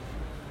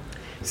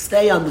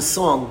stay on the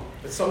song.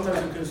 But sometimes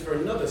it goes for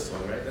another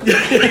song, right?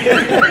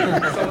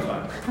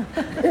 Sometimes.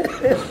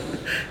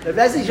 Rav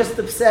Ezi just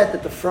upset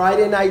that the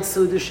Friday night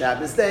Suda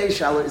Shabbos day,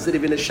 is it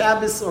even a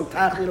Shabbos song?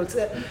 Rav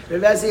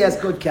Ezi has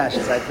good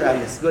caches, I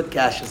promise. Good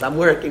caches. I'm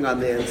working on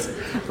the answer.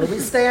 But we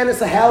stay on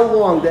this how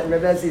long that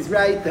Rav Ezi's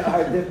right. There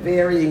are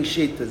varying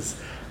shittas.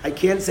 I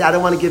can't say I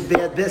don't want to give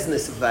bad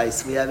business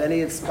advice. We have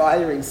any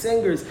inspiring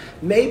singers.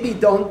 Maybe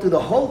don't do the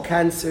whole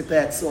concert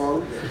that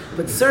song,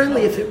 but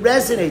certainly if it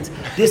resonates,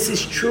 this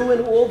is true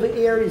in all the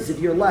areas of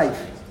your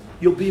life.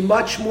 You'll be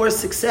much more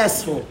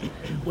successful.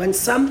 When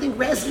something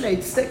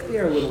resonates, stick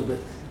there a little bit.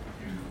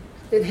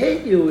 It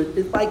hit you.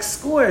 It like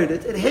scored.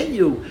 It hit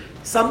you.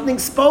 Something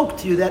spoke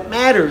to you that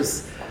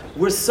matters.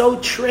 We're so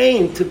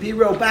trained to be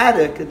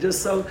robotic, and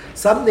just so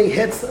something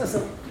hits us.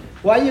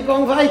 Why are you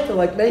going weiter?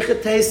 Like Mecha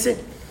Tesing.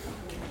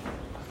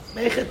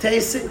 Mecha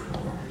Tesing.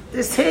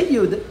 This hit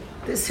you.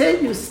 This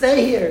hit you.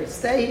 Stay here.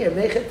 Stay here.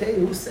 Mecha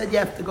Tesing. Who said you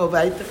have to go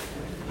weiter?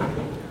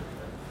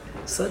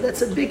 So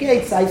that's a big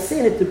eight. I've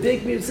seen it. The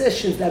big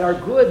musicians that are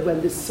good, when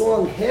this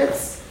song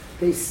hits,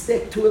 they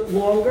stick to it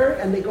longer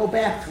and they go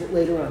back to it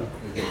later on.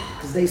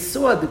 Because they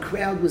saw the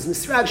crowd was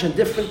instruction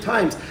different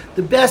times.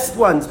 The best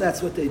ones,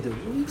 that's what they do.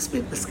 We've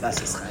discussed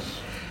this.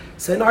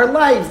 So in our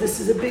lives, this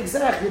is a big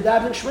zach.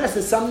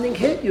 Something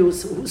hit you.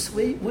 So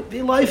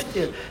we life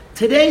there.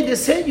 Today,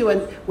 this hit you.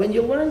 And when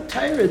you learn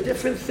Torah,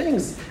 different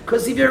things,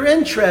 because of your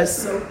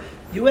interests. So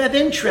you have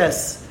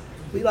interests.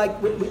 We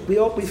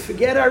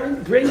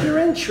forget bring your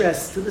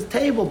interests to the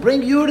table.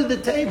 Bring you to the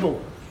table.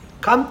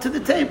 Come to the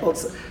table.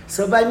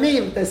 So by me,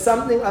 if there's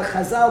something like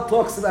Chazal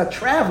talks about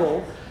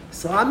travel,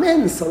 so I'm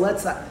in. So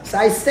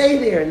I stay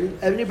there, and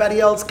everybody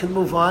else can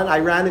move on.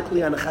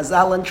 Ironically, on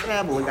Chazal and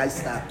traveling, I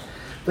stop.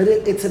 But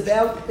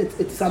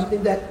it's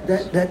something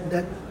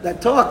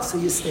that talks. So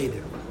you stay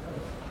there.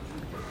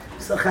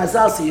 So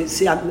Chazal, so you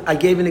see, I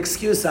gave an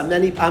excuse.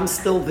 I'm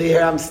still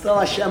there. I'm still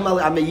Hashem.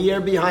 I'm a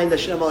year behind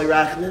Hashem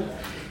Rachman.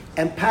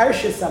 And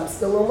Parshas, I'm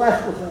still in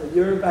Lech Lecha.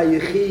 You're by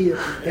Yechi. You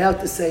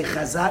have to say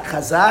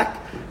Chazak.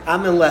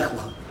 I'm in Lech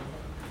Lecha.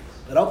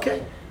 But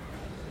okay.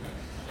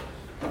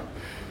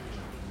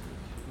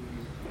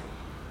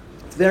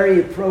 It's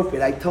very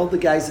appropriate. I told the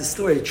guys a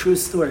story, a true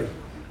story.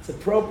 It's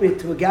appropriate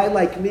to a guy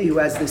like me who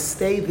has this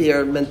stay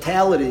there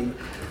mentality.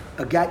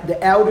 The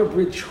Outer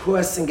Bridge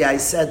Crossing guy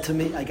said to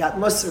me, I got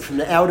Musar from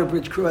the Outer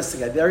Bridge Crossing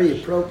guy, very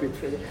appropriate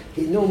for you.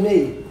 He knew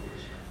me.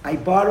 I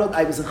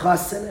was a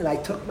chassan, and I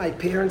took my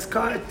parents'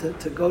 car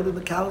to go to the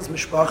Kalas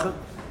Mishpacha,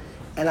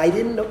 and I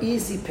didn't know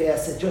Easy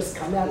Pass had just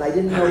come out, and I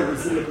didn't know it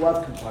was in the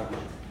glove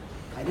compartment.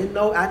 I don't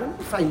know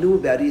if I knew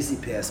about Easy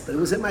Pass, but it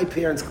was in my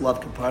parents'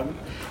 glove compartment,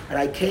 and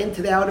I came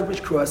to the Outer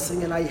Bridge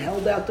Crossing, and I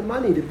held out the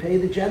money to pay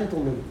the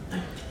gentleman,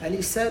 and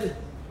he said,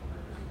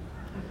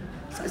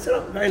 so I said,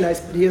 oh, very nice,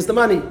 but here's the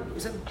money.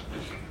 He said,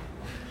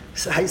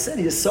 so I said,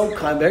 he's so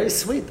kind, very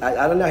sweet.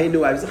 I don't know how he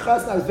knew. I was a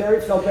chassan,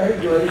 felt very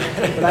good.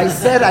 But I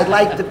said, I'd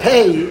like to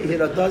pay. It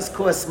does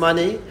cost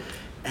money.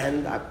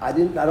 And I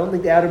don't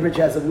think the Outer Bridge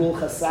has a rule,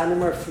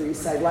 chassanim are free,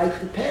 so I'd like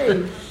to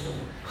pay.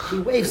 He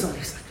waves on me.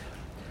 He's like,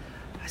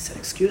 I said,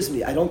 excuse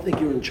me, I don't think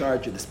you're in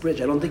charge of this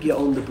bridge. I don't think you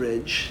own the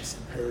bridge.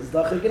 There's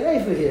Dacha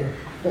Gneva here.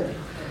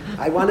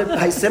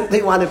 I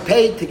simply want to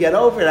pay to get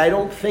over it. I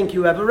don't think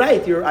you have a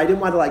right. I didn't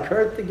want to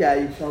hurt the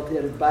guy. He felt he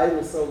had his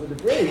Bibles over the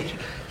bridge.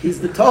 He's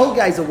the toll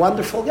guy. He's a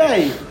wonderful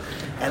guy,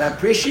 and I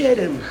appreciate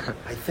him.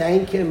 I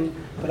thank him,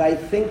 but I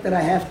think that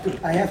I have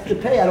to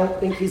pay. I don't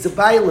think he's a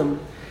bailam.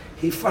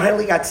 He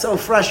finally got so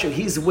frustrated.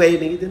 He's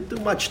waiting. He didn't do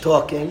much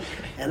talking,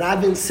 and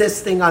I'm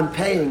insisting on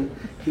paying.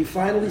 He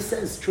finally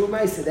says, "True,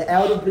 Maisa, the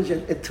Outer Bridge."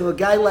 To a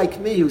guy like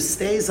me who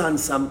stays on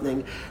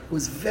something, it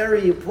was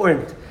very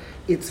important.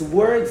 It's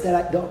words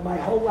that my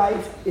whole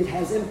life, it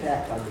has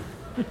impact on me.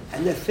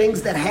 And the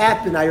things that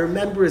happen, I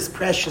remember as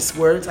precious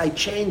words. I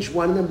changed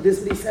one of them. This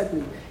is what he said to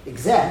me.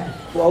 Exact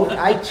quote.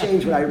 I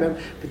changed what I remember.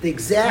 But the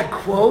exact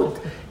quote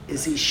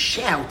is he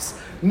shouts,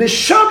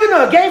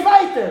 Meshugana, gay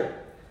weiter.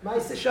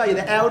 Maisa Shaya,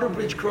 the Outer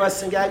Bridge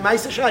Crossing guy,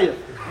 Maisa Shaya,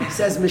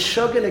 says,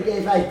 Meshugana, gay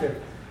weiter.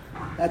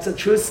 That's a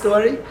true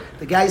story.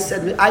 The guy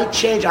said, I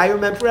changed. I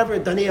remember forever,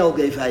 Daniel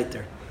gay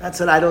weiter. That's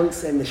what I don't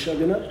say,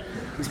 Meshugana.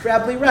 He's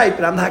probably right,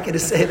 but I'm not going to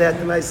say that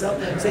to myself.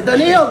 Say,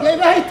 Daniel, gay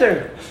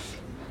weiter.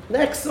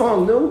 Next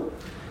song, no?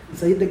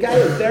 So the guy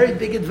has very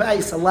big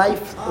advice, a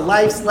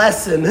life's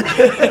lesson.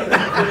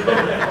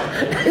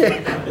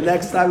 The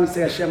next time we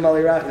say Hashem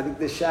Alirach, I think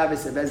the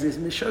Shabbos said, Bezis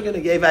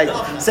Meshugana gave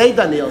weiter. Say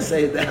Daniel,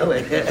 say it that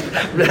way.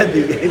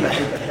 Rebbe gave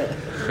weiter.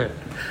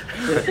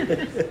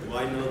 Do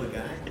I know the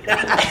guy?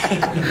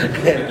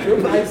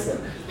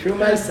 True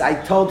Maisa. I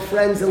told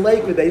friends in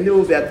Lakewood, they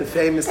knew about the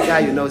famous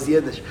guy who knows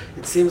Yiddish.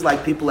 It seems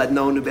like people had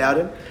known about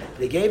him.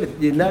 They gave it.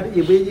 Where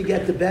you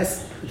get the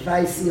best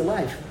advice in your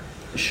life.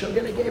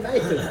 Meshugana gave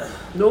weiter.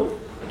 No?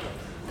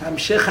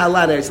 Tamshich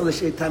Allah. There's only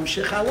say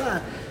Tamshich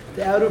Allah.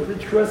 The Outer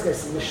Bridge Cross guy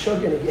says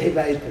Meshugana gave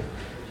weiter.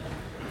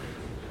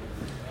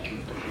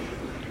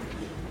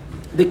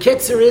 The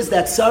kitzer is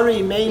that Sari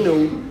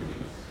Imenu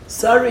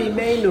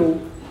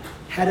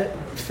had a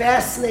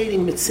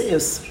fascinating mitzvah.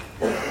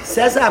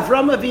 Says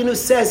Avram Avinu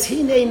says,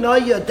 Hine no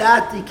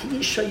yodati ki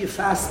isha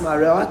yifas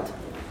marat.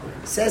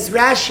 Says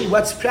Rashi,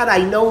 what's proud?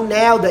 I know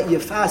now that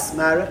yifas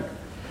marat.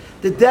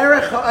 The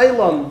derech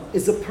ha'olam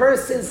is a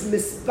person's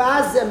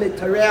mispaze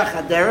mitareach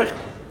haderech.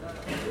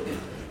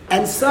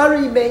 And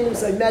Sari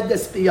means I met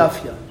this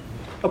biyafya.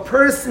 A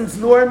person's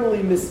normally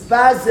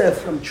mispaze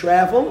from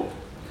travel.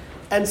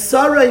 And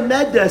Sarai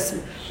Medes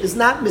is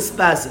not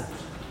misbazin.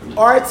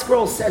 Art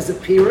Scroll says a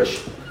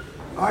pirush.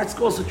 Art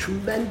Scroll is a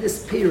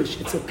tremendous pirush.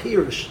 It's a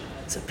pirush.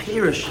 It's a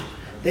pirush.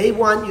 They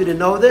want you to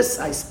know this.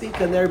 I speak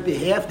on their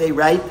behalf. They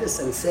write this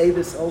and say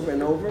this over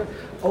and over.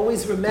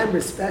 Always remember,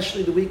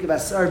 especially the week of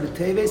Asar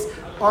B'Teves,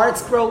 Art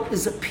Scroll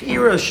is a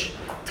pirush.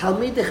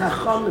 Talmidei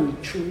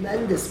Chachamim,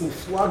 tremendous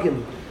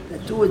muflagim,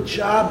 that do a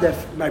job that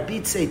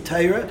Marbit say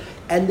Torah,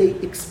 and they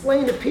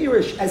explain a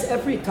pirush as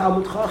every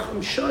Talmud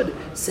Chacham should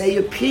say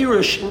a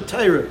pirush in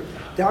Torah.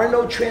 There are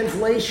no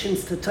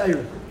translations to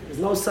Torah. There's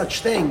no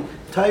such thing.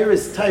 Torah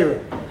is Torah.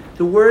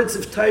 The words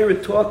of Torah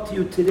talk to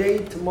you today,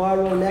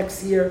 tomorrow,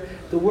 next year.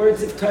 The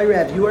words of Torah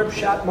have your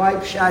pshat, my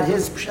pshat,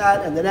 his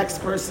pshat, and the next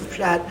person's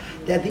pshat.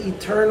 They're the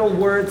eternal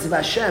words of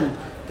Hashem.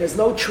 There's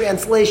no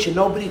translation.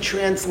 Nobody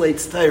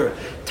translates Torah.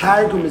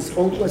 Targum is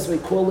onkelos. We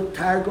call it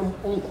Targum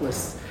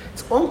onkelos.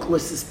 It's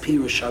onkelos is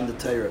pirush on the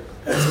Torah.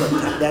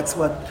 That's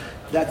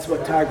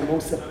what Targum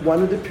is.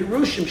 One of the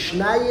pirushim,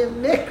 Shnaya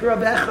Mikra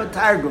V'Echad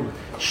Targum.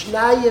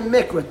 Shnaya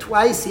Mikra.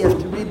 Twice you have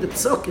to read the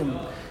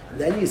psukim. And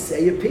then you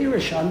say a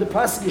pirush on the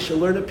pasuk. You should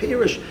learn a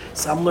pirush.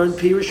 Some learn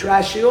pirush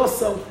Rashi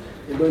also.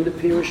 They learn the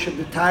pirush of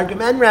the Targum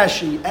and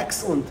Rashi.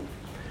 Excellent.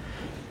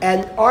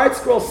 And Art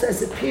Scroll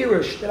says a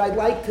pirush that I'd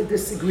like to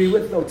disagree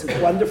with, though it's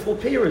a wonderful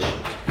pirush.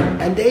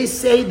 And they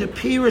say the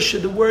pirush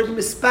of the word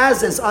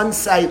mispaz is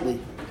unsightly.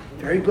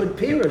 Very good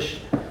pirush,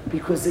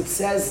 because it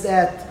says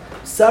that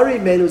Sari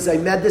Menuz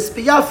Medis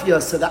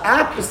Biyafia. So the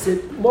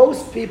opposite,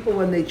 most people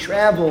when they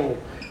travel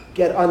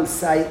get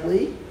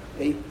unsightly.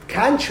 They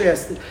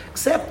contrast it,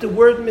 except the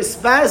word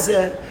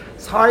misbazeh.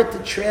 It's hard to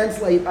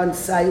translate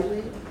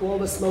unsightly. All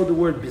of us know the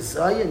word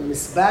bizayah and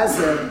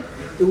misbazeh.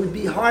 It would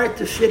be hard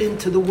to fit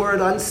into the word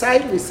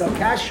unsightly. So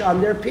kasha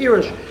on their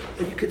pirush.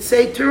 If you could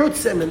say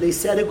terutzim, and they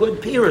said a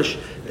good pirush,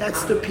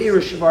 that's the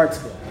pirush of Art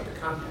Scroll.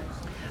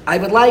 I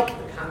would like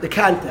the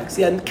context.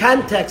 Yeah, in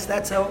context,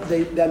 that's how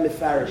they're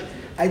mefarish.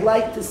 I'd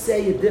like to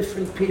say a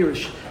different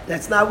pirush.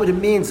 That's not what it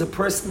means. A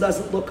person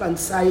doesn't look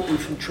unsightly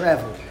from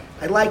travel.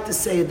 I'd like to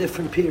say a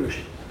different pirush.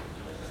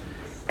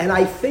 And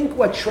I think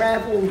what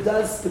traveling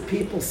does to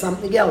people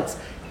something else.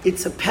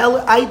 It's a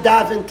I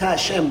daven to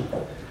Hashem.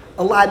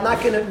 Allah, I'm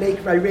not going to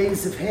make my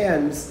raise of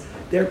hands.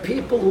 There are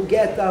people who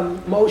get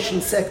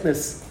motion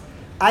sickness.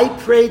 I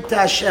prayed to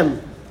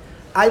Hashem.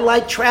 I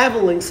like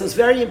traveling, so it's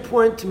very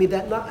important to me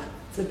that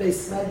it's a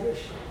base medrash.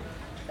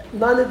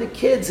 None of the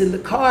kids in the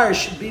car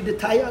should be the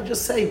type. I'll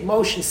just say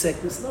motion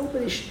sickness.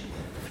 Nobody should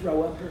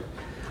throw up.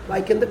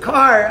 Like in the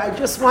car, I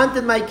just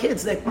wanted my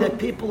kids, that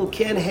people who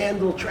can't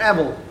handle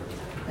travel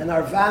and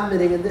are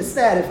vomiting and this,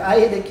 that. If I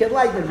had a kid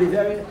like that, it'd be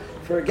very,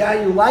 for a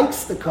guy who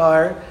likes the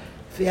car,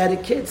 if he had a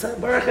kid,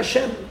 Baruch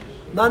Hashem,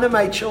 none of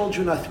my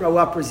children are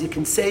throw-uppers. You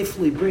can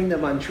safely bring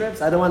them on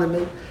trips. I don't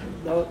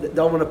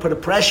want to put a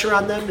pressure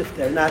on them if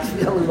they're not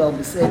feeling well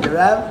to say they're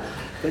out.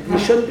 But you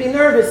shouldn't be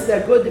nervous.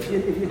 They're good. If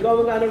you're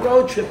going on a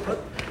road trip,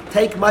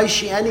 take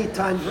Maishi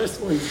anytime. First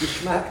of all, he's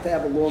geschmack to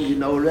have along, you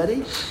know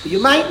already. But you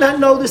might not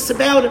know this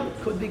about him.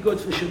 It could be good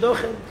for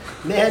Shidduchim.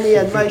 Manny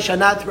and Maishi are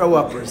not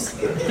throw-uppers.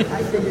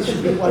 I think it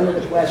should be one of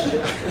the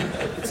questions.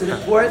 It's an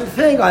important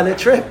thing on a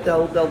trip.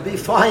 They'll be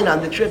fine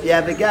on the trip. You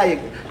have a guy,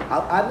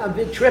 I'm a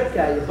big trip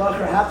guy. The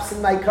bacher hops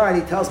in my car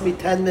and he tells me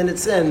 10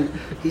 minutes in,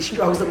 he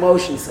struggles with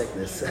motion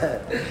sickness.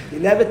 They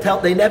never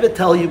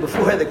tell you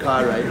before the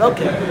car ride.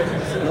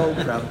 Okay, no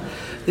problem.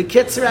 The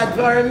Kitzur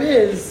Advarim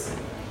is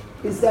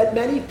that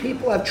many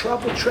people have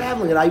trouble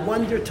traveling, and I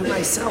wonder to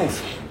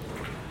myself,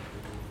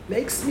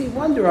 makes me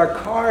wonder, our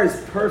car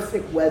is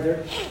perfect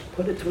weather,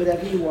 put it to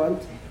whatever you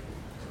want,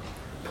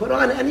 put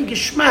on any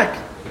geschmack.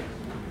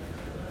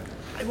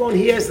 I won't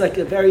hear, it's like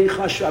a very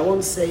chashuv, I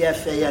won't say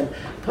F-A-N,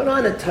 put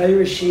on a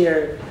Torah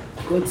shir,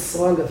 good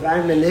song of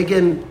Armin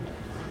Niggin,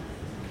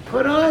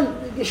 put on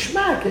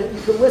geschmack,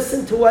 you can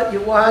listen to what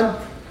you want,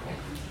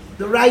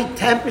 the right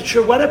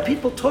temperature. What are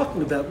people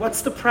talking about?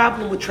 What's the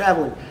problem with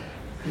traveling?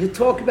 You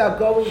talk about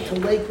going to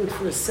Lakewood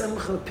for a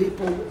simcha,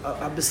 people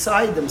are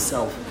beside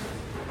themselves.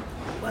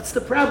 What's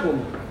the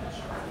problem?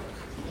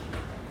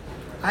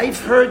 I've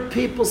heard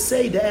people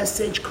say the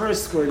SH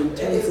curse word in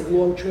terms of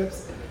long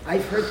trips.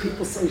 I've heard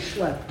people say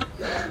schlep,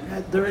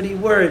 that dirty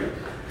word.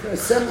 For a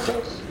simcha,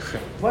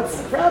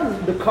 what's the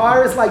problem? The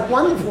car is like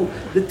wonderful.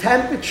 The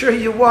temperature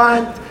you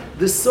want,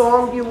 the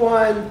song you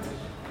want,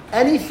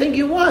 anything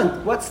you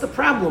want. What's the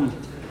problem?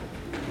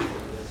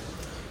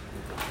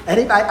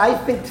 Anyway, I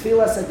think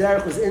Tfilas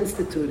Haderech was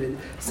instituted,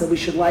 so we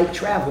should like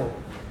travel.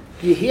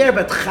 You hear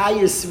about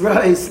Chayis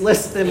Reis,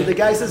 listen, the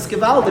guy says,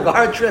 Gewaldig,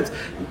 hard trips.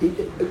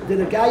 Did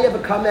a guy ever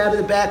come out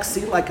of the back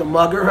seat like a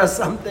mugger or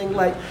something?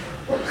 Like,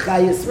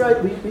 Chayis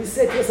Reis, we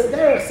say Tfilas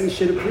Haderech, so you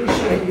should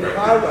appreciate your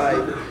car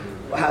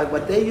ride.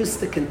 What they used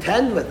to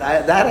contend with,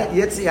 that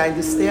Yitzi, I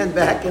understand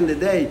back in the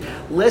day.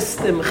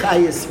 Listim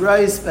Chayis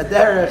Reis,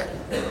 Baderech.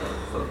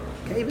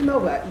 Even though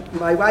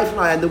my wife and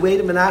I, on the way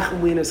to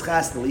Menachem Wiener's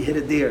Chastel, he hit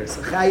a deer.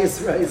 So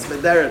Chayis Reis,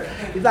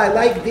 Baderech. I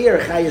like deer,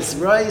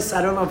 Chayis Reis.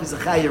 I don't know if he's a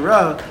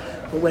Chayira,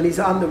 but when he's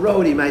on the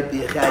road, he might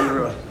be a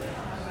Chayira.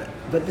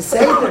 But the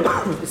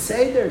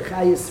Seder,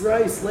 Chayis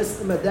Rois,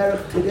 listen to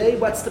Maderech today,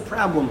 what's the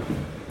problem?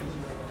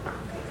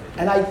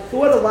 And I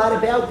thought a lot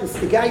about this.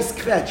 The guy's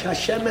kvetch.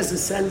 Hashem is a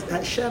sense.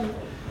 Hashem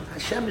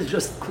is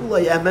just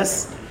kulay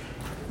emes.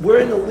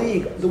 We're in the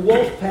league. The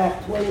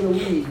Wolfpack play in the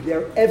league.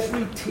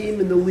 Every team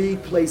in the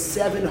league plays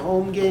 7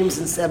 home games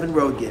and 7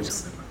 road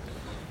games.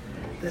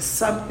 There's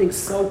something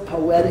so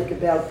poetic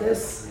about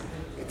this.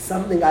 It's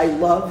something I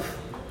love.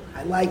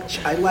 I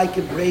like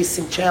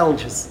embracing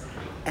challenges.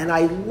 And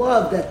I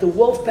love that the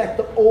Wolfpack,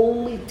 the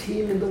only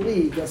team in the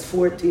league, has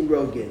 14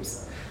 road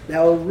games.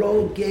 Now a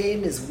road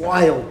game is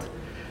wild.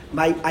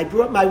 My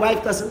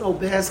wife doesn't know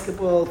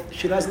basketball.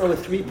 She doesn't know a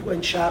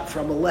 3-point shot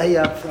from a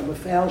layup, from a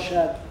foul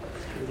shot.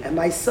 And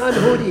my son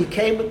Hudi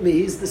came with me.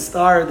 He's the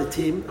star of the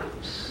team.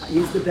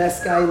 He's the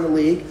best guy in the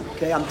league.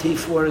 Okay, I'm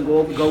T4 and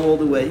go all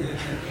the way.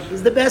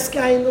 He's the best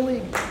guy in the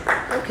league.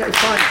 Okay,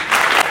 fine.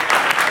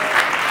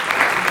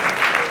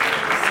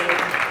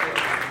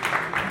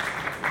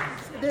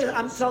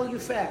 I'm telling you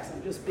facts.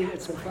 I'm just being,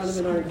 it's in front of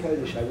an Aron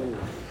Kodesh. I wouldn't.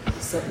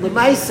 So,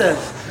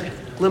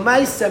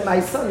 Lemaisa, my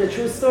son, the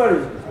true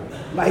story.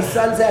 My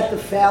son's at the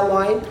foul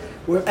line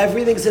where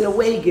everything's an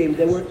away game.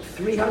 There were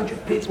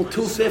 300 people,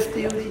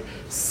 250,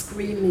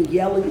 screaming,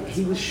 yelling.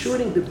 He was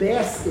shooting the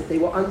basket. They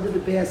were under the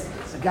basket.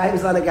 A guy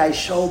was on a guy's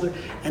shoulder.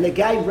 And a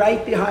guy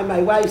right behind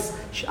my wife's,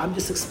 I'm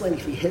just explaining,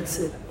 if he hits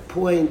it,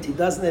 point, he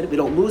doesn't hit it, we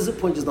don't lose a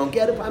point, just don't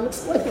get it. I'm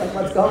explaining like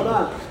what's going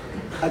on.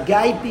 A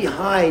guy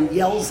behind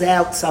yells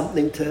out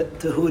something to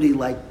Hudi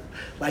like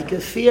a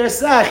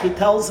fierce He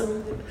tells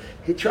him,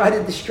 he tried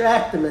to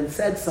distract him and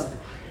said something.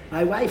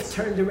 My wife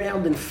turned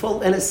around in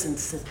full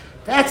innocence and said,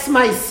 "That's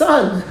my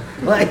son."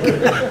 Like,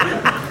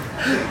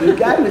 the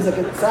guy was like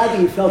a tzaddik,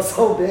 he felt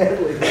so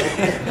badly.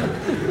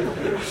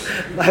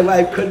 My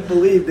wife couldn't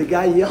believe the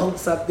guy yelled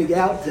something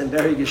out to him,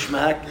 very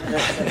geschmack.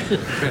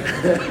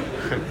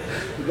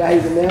 The guy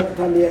who's a man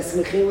from the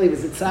Esmechili, he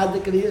was a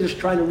tzaddik and he was just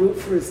trying to root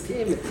for his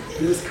team.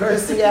 He was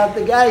cursing out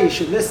the guy, he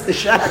should miss the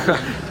shot.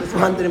 Just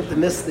wanted him to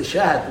miss the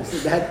shot.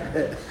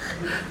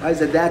 I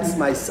said, "That's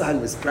my son,"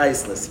 it was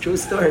priceless. True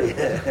story.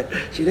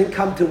 She didn't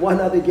come to one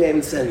other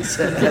game since.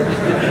 She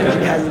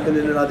hasn't been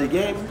in another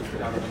game.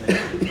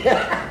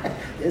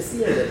 Yes,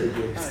 she had other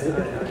games.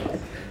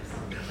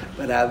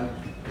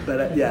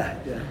 But yeah.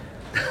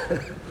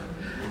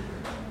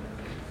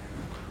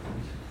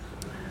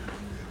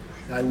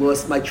 I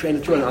lost my train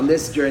of thought. On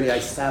this journey, I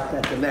stopped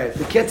at the merit.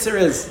 The kitzer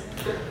is.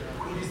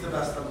 He's the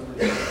best of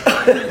the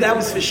league. That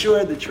was for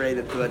sure the train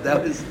of thought.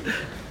 That was.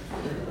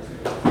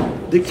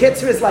 The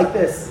kitzer is like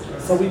this.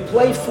 So we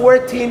play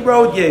 14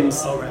 road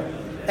games.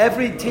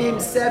 Every team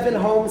 7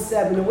 home,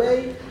 7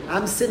 away.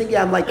 I'm sitting here.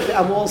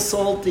 I'm all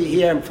salty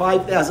here. I'm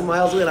 5,000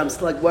 miles away, and I'm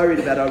still like worried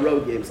about our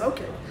road games.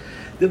 Okay.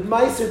 The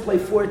Meister play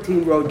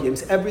 14 road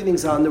games.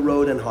 Everything's on the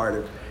road and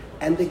harder.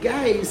 And the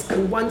guys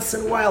can once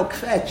in a while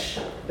kvetch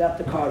about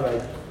the car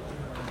ride.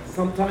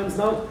 Sometimes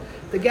no.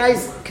 The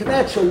guys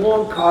kvetch a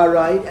long car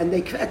ride and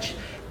they kvetch.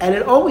 And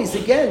it always,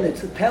 again,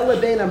 it's a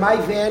pelabena. My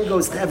van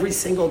goes to every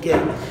single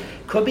game.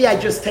 Could be I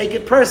just take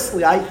it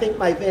personally. I think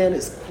my van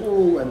is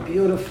cool and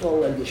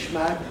beautiful and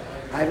geschmack.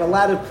 I have a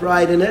lot of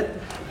pride in it.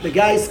 The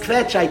guys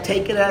kvetch, I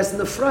take it as in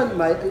the front.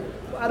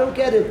 I don't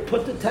get it.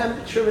 Put the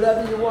temperature,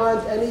 whatever you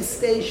want, any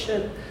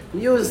station,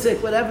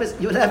 music, whatever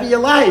you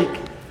like.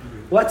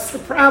 What's the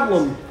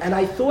problem? And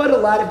I thought a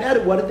lot about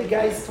it. What are the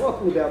guys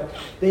talking about?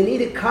 They need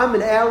to come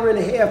an hour and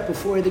a half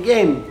before the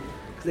game.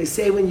 They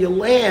say when you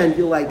land,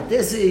 you're like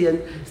dizzy,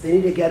 and they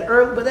need to get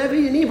early. Whatever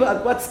you need,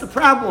 but what's the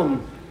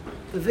problem?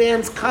 The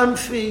van's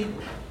comfy,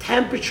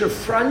 temperature,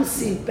 front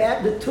seat,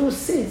 back, the 2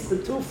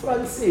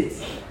 front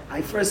seats.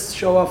 I first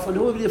show off on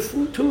who the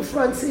 2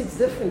 front seats,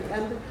 different.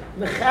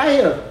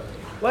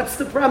 What's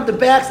the problem? The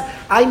backs.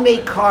 I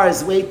make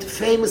cars. Wait,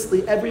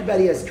 famously,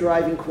 everybody has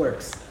driving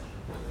quirks.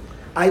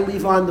 I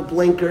leave on the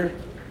blinker.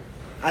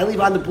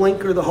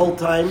 The whole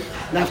time.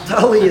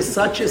 Naftali is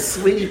such a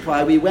sweetie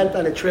pie. We went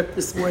on a trip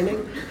this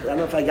morning. I don't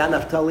know if I got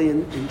Naftali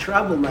in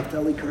trouble.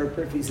 Naftali Kerper,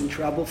 if he's in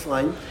trouble,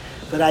 fine.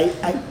 But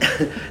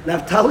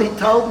Naftali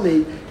told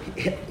me,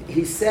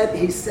 he said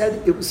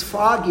it was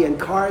foggy and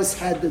cars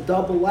had the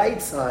double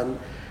lights on.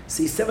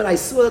 So he said, when I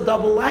saw the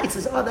double lights, I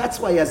said, "Oh, that's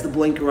why he has the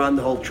blinker on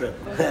the whole trip."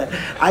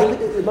 I like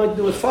to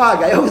do with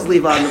fog. I always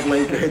leave on the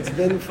blinker. It's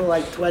been for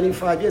like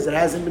 25 years. It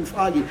hasn't been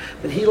foggy.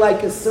 But he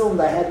assumed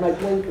I had my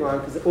blinker on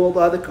because all the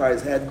other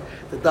cars had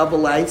the double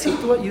lights. He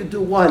thought you do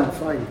one,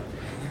 fine.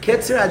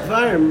 Kitzer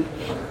Advarim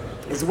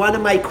is one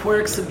of my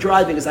quirks of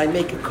driving is I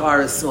make a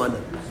car a sauna.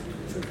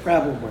 It's a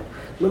problem one.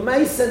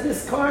 Lemay said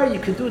this car, you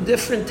could do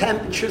different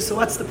temperatures, so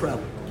what's the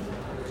problem?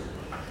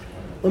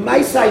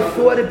 Lemay, I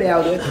thought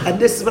about it, and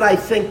this is what I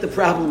think the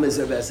problem is,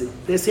 Rebezi.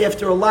 This,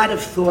 after a lot of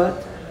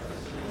thought,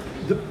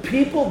 the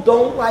people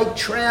don't like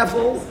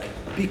travel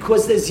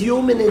because there's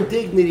human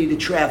indignity to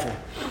travel.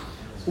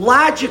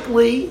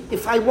 Logically,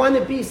 if I want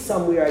to be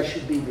somewhere, I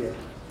should be there.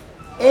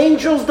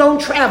 Angels don't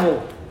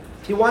travel.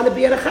 If you want to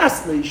be at a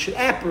chasna, you should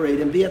apparate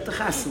and be at the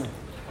chasna.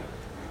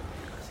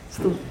 It's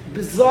the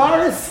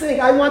bizarrest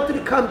thing. I wanted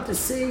to come to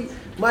see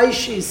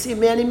Maishi, see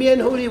Manny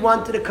and Hudi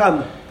wanted to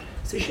come.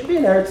 So you should be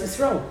in Eretz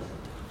Yisrael.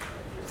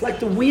 It's like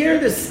the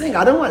weirdest thing.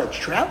 I don't want to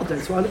travel there. I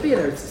just want to be in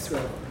Eretz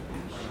Yisrael.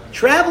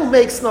 Travel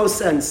makes no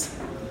sense.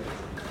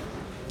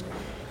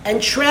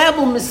 And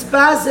travel,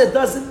 misbazeh,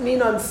 doesn't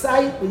mean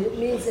unsightly. It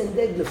means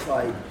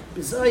indignified.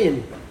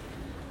 Bizayin.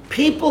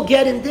 People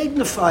get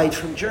indignified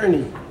from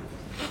journey.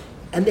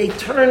 And they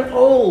turn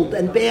old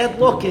and bad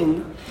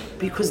looking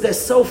because they're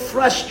so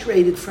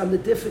frustrated from the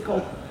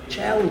difficult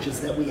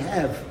challenges that we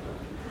have.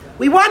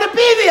 We want to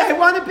be there. I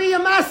want to be a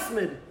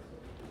masmid.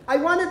 I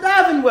want to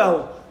daven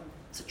well.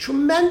 It's a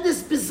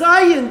tremendous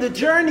bizayin. The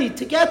journey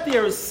to get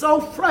there is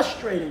so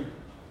frustrating.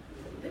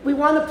 We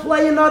want to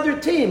play another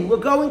team. We're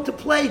going to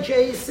play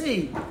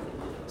JC.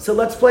 So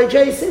let's play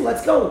JC.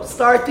 Let's go.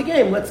 Start the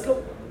game. Let's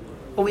go.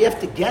 Oh, we have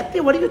to get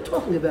there? What are you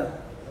talking about?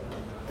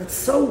 That's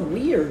so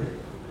weird.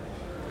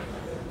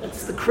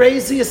 That's the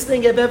craziest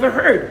thing I've ever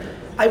heard.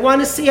 I want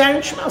to see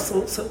Aaron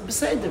Shmuel. So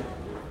beside him.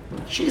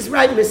 She's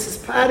right.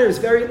 Mrs. Potter is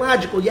very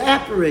logical. You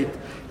operate.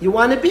 You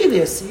want to be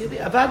there. See the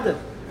Avada.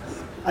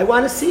 I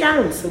want to see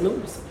Aaron.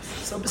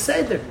 So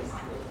beside her.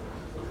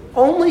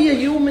 Only a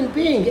human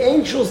being.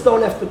 Angels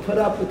don't have to put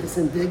up with this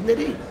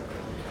indignity.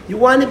 You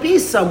want to be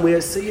somewhere,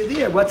 so you're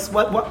there. What?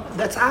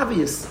 That's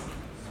obvious.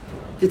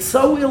 It's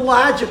so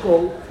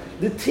illogical.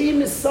 The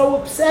team is so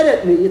upset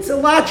at me. It's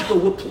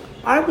illogical.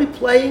 Aren't we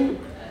playing?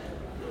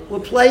 We're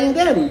playing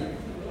them.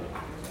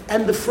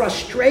 And the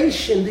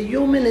frustration, the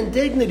human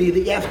indignity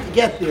that you have to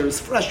get there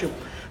is frustrating.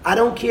 I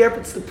don't care if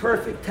it's the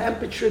perfect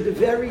temperature, the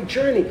very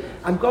journey.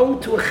 I'm going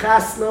to a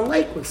chasna in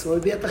Lakewood, so I'll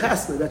be at the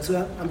chasna. That's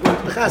why I'm going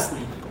to the chasna.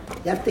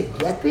 You have to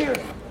get there.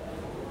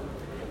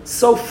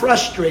 So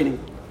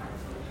frustrating.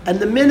 And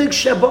the minig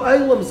sheba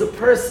olam is a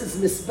person's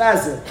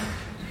misbazeh.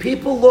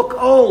 People look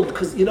old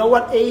because you know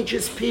what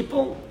ages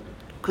people?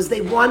 Because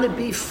they want to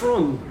be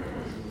frum.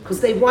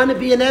 Because they want to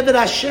be an Eved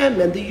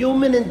Hashem. And the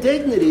human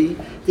indignity,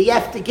 they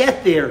have to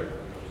get there.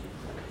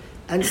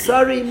 And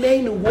Sari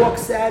Meinu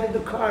walks out of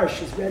the car.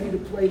 She's ready to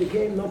play the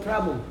game, no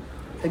problem.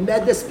 And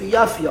Medes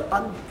Biyafia,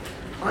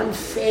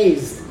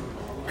 unfazed.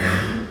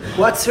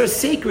 What's her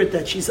secret?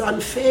 That she's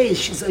unfazed.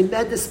 She's a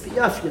Medes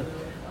Biyafia,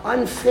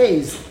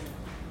 unfazed.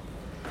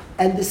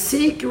 And the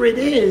secret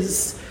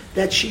is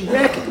that she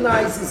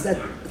recognizes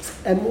that it's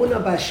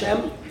Emunah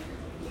B'Hashem.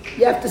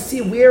 You have to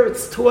see where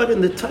it's taught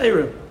in the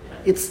Torah.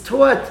 It's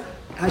taught,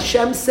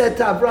 Hashem said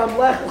to Abraham,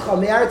 Lech lecha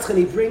me'aretzecha, and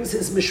he brings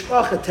his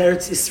mishpacha to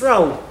Eretz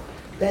Yisrael.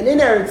 Then in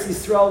Eretz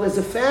Yisrael there's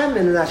a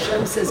famine, and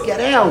Hashem says, get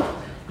out.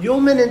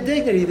 Human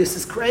indignity, this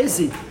is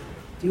crazy.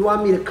 Do you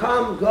want me to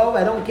come, go?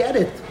 I don't get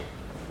it.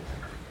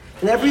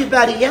 And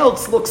everybody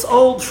else looks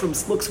old,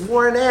 looks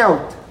worn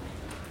out.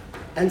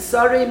 And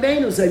Sarah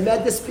Imenu's, I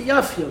met this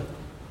biyafya.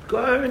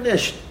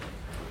 Garnished.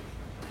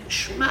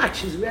 Shmak,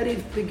 she's ready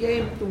for the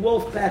game, the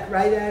wolf pack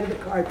right out of the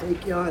car,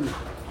 take you on.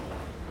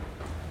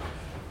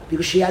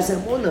 Because she has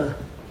emunah.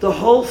 The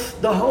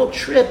whole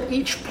trip,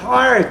 each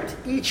part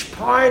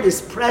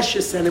is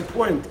precious and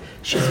important.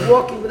 She's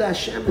walking with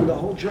Hashem in the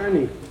whole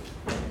journey.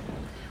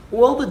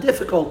 All the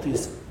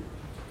difficulties.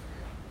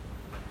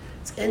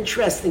 It's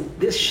interesting.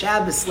 This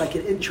Shabbos is like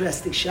an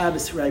interesting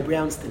Shabbos for Ray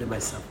Brownstein and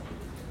myself.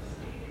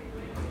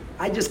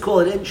 I just call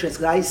it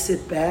interesting. I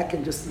sit back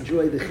and just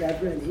enjoy the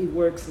chevra, and he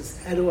works his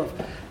head off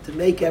to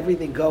make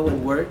everything go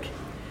and work.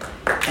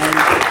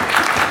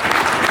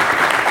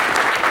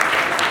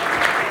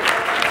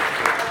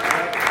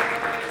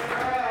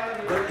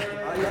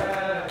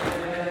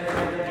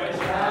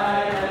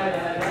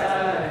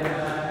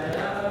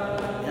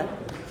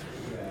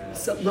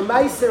 So the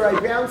Meiser, Ray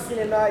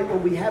Brownstein and I, well,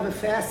 we have a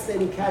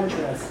fascinating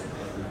contrast.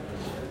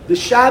 The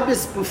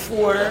Shabbos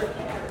before,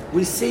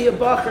 we see a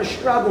bacher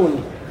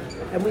struggling.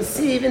 And we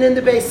see even in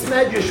the Beis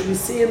Medrash, we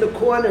see in the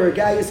corner a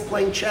guy who's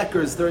playing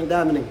checkers during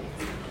davening.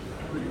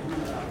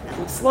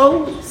 And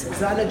slowly,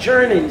 he's on a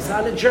journey,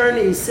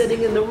 he's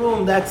sitting in the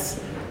room,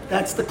 that's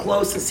the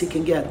closest he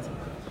can get.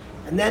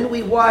 And then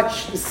we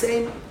watch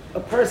a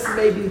person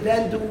maybe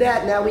then doing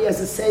that, now he has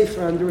a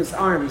sefer under his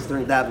arms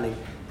during davening.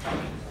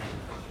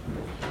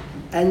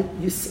 And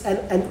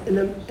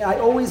I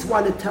always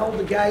want to tell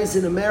the guys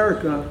in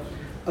America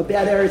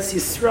about Eretz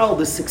Yisrael,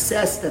 the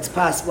success that's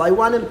possible. I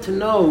want them to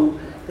know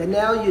that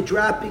now you're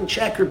dropping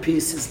checker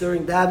pieces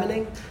during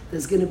davening.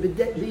 There's going to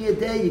be a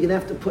day you're going to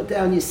have to put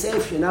down your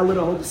sefer. You're not allowed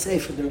to hold a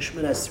sefer during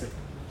Shemoneh Esrei.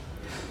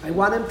 I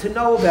want them to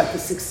know about the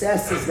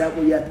successes that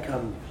will yet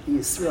come in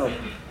Yisrael.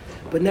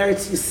 But in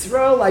Eretz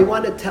Yisrael, I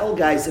want to tell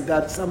guys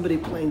about somebody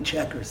playing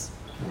checkers.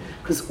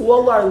 Because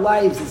all our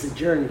lives is a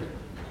journey.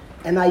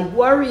 And I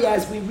worry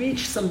as we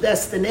reach some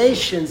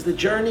destinations, the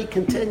journey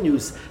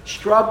continues.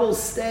 Struggles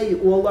stay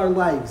all our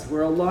lives.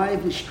 We're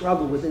alive with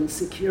struggle, with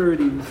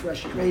insecurity, with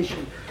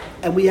frustration.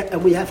 And we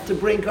have to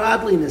bring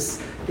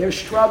godliness. There's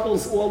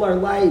struggles all our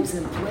lives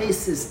and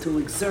places to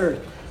exert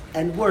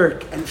and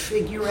work and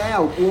figure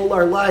out all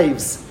our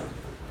lives.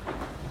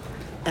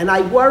 And I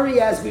worry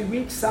as we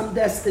reach some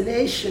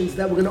destinations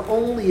that we're going to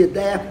only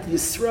adapt to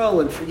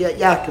Yisrael and forget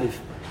Yaakov.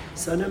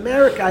 So in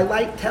America, I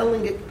like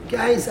telling it,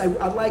 guys, I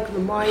like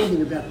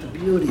reminding about the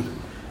beauty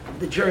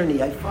the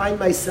journey. I find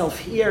myself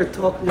here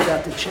talking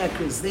about the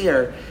checkers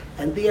there,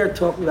 and there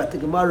talking about the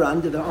Gemara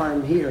under the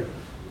arm here.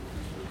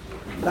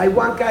 But I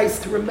want guys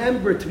to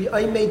remember to be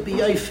Aymed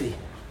B'Yofi,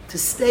 to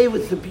stay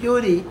with the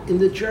beauty in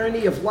the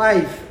journey of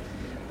life.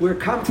 We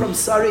come from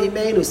Sarah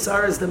Imenu,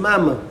 Sarah is the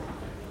mama.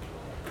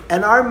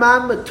 And our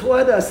mama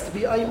taught us to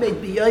be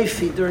Aymed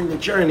B'Yofi during the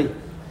journey.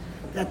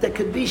 That there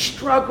could be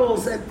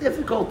struggles and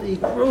difficulty,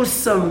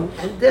 gruesome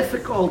and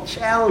difficult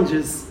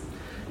challenges.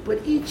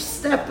 But each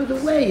step of the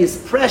way is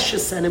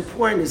precious and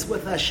important, is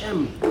with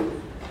Hashem.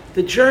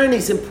 The journey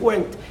is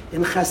important.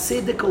 In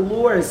Hasidic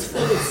lore is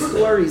full of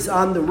stories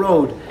on the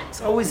road.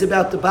 It's always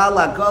about the Baal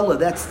HaGola,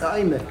 that's the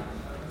Aymek.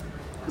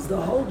 Because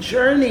the whole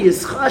journey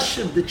is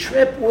chashuv, the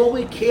trip, all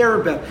we care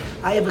about.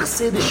 I have a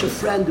Chassidish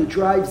friend who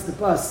drives the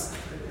bus.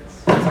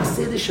 A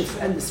Chassidish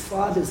friend, his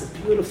father's a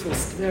beautiful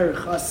Skver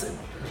Chassid.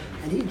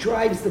 And he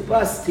drives the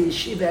bus to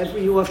Yeshiva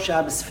every off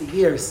Shabbos for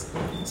years.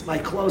 It's my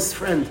close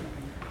friend.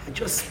 I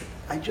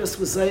just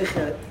was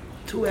Zeicha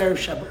 2 Erev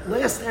Shabbos.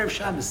 Last Erev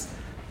Shabbos,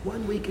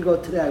 1 week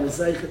ago today, I was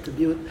Zeicha to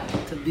be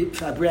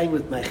Fabrang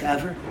with my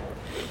chaver.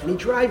 And he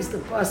drives the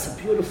bus,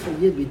 a beautiful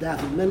Yid, we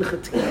daven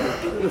Mincha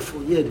together, a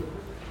beautiful Yid.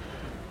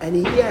 And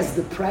he has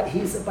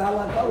he's a Baal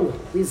HaGola.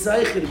 He's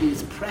Zeicha to be,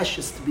 it's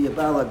precious to be a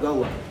Baal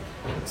HaGola.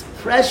 It's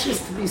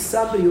precious to be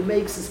somebody who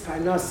makes his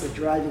parnasa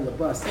driving a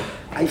bus.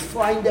 I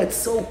find that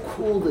so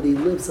cool that he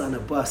lives on a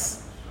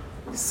bus.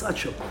 He's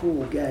such a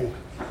cool guy.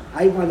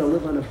 I want to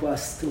live on a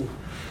bus too.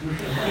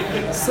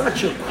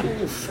 Such a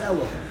cool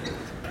fellow.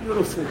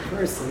 Beautiful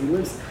person. He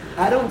lives.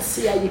 I don't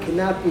see how you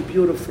cannot be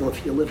beautiful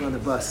if you live on a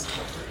bus.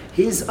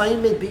 He's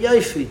Aymed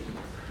B'Yofi.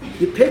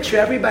 You picture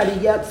everybody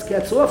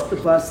gets off the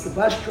bus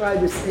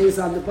driver stays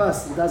on the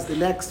bus and does the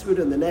next route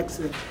and the next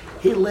route.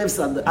 He lives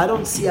on I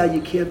don't see how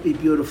you can't be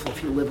beautiful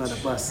if you live on a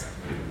bus.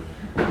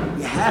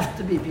 You have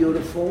to be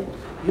beautiful.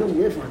 You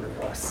live on a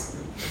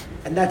bus.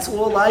 And that's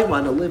all I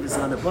want to live is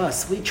on a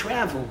bus. We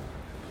travel.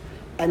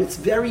 And it's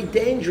very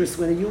dangerous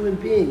when a human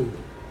being,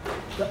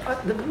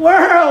 the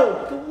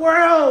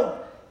world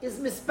is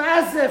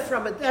misbazeh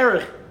from a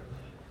derech.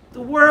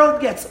 The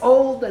world gets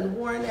old and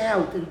worn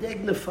out and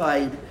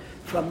dignified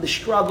from the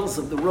struggles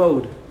of the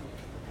road.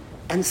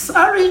 And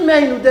sorry,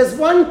 Meinu, there's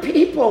one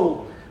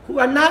people who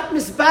are not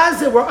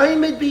misbazeh, we're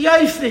Aymed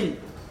B'Yofi.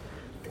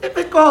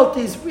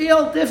 Difficulties,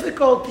 real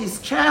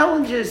difficulties,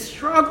 challenges,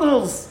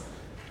 struggles.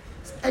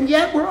 And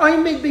yet we're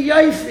Aymed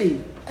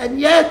B'Yofi. And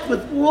yet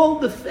with all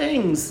the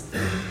things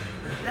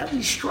that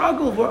we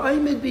struggle, we're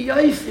Aymed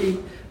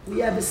B'Yofi. We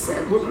have a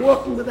set, we're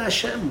walking with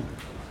Hashem.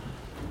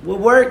 We're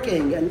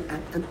working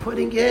and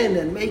putting in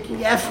and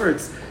making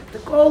efforts. The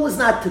goal is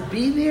not to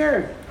be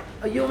there.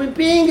 A human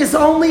being is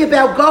only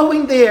about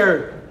going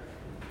there.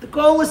 The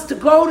goal is to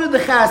go to the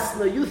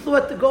chasna. You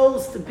thought the goal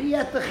is to be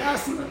at the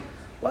chasna.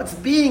 What's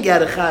being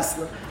at a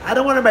chasna? I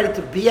don't want anybody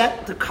to be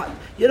at the.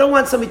 You don't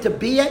want somebody to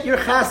be at your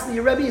chasna.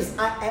 Your Rebbe is.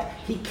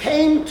 He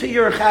came to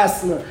your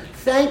chasna.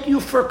 Thank you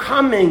for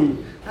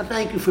coming. And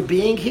thank you for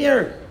being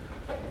here.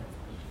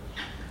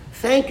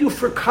 Thank you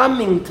for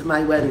coming to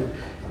my wedding.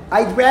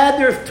 I'd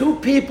rather if 2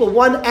 people,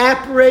 one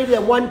apparated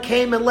and one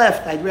came and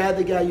left. I'd rather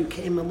the guy who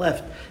came and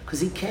left because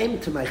he came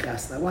to my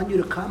chasna. I want you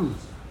to come.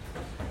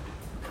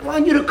 I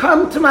want you to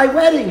come to my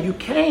wedding. You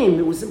came.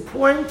 It was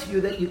important to you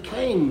that you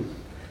came.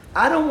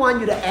 I don't want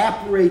you to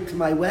apparate to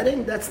my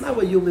wedding. That's not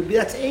what human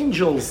beings. That's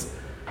angels.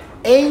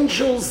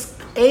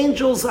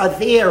 Angels are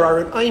there, are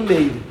an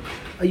Aymed.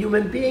 A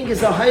human being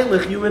is a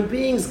heilig. Human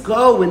beings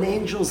go and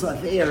angels are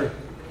there.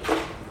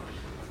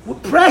 We're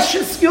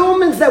precious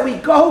humans that we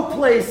go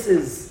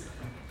places.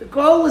 The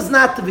goal is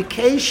not the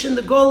vacation.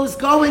 The goal is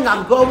going.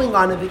 I'm going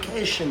on a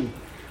vacation.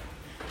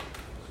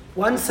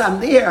 Once I'm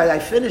there, I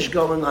finish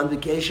going on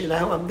vacation.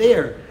 Now I'm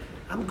there.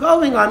 I'm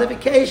going on a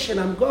vacation.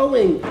 I'm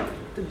going.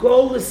 The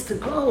goal is to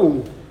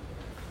go.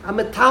 I'm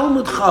a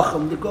Talmud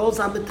Chacham. The goal is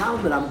I'm a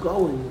Talmud. I'm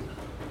going.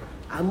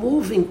 I'm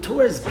moving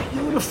towards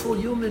beautiful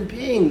human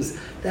beings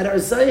that are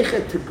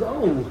Zeicha to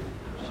go.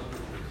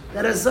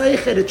 That are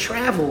Zeicha to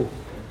travel.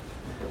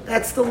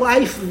 That's the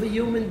life of a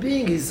human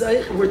being.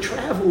 We're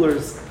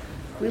travelers.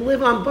 We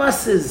live on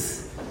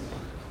buses.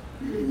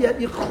 Yet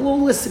you're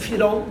clueless if you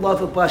don't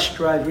love a bus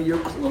driver. You're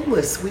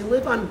clueless. We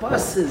live on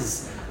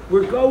buses.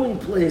 We're going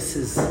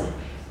places.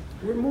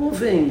 We're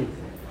moving.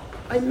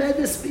 I met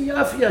this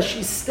B'Yafia.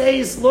 She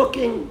stays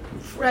looking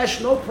fresh,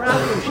 no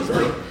problem. She's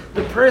like,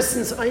 the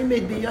person's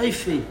Aymed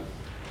B'Yofi.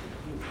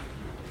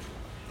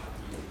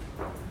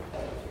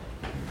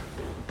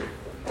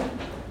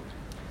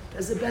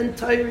 There's a Ben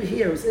Torah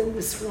here. He's in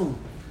this room.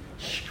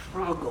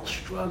 Struggle.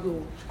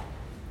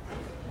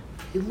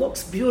 He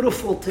looks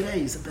beautiful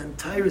today. He's a Ben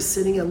Torah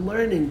sitting and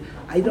learning.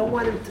 I don't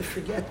want him to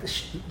forget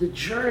the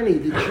journey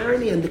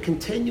and the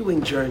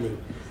continuing journey.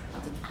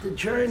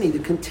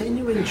 The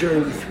continuing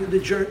journey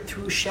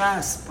through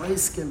Shas,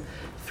 Paiskim,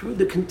 through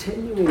the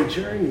continuing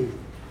journey.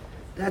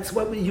 That's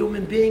what a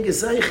human being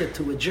is Zeicha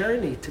to, a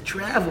journey, to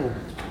travel,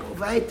 to go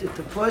weiter,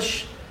 to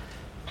push,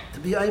 to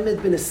be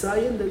Aymed Ben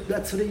Esayin.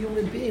 That's what a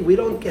human being. We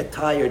don't get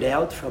tired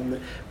out from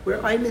we're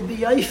Aymed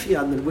B'Yofi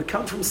on them. We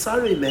come from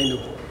Sari Menu.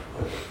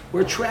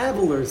 We're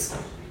travelers.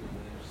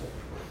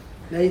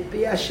 May it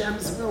be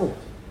Hashem's will.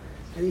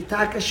 And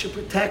Itaka should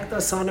protect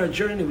us on our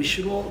journey. We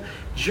should all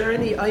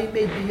journey,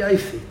 Aymed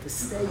B'Yaifi, to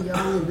stay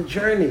young in the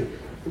journey,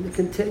 in the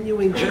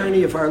continuing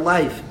journey of our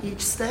life. Each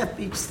step,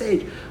 each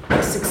stage.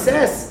 Our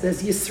success,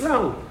 there's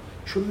Yisro.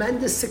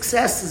 Tremendous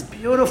successes,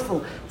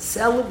 beautiful.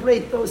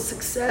 Celebrate those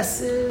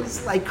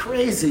successes like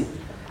crazy.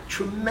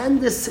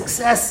 Tremendous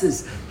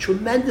successes,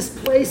 tremendous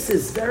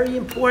places, very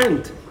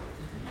important.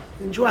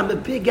 Enjoy. I'm a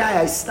big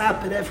guy. I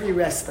stop at every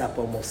rest stop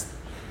almost.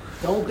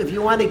 Don't, if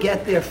you want to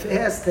get there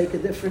fast, take a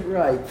different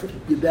ride.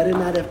 You better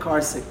not have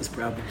car sickness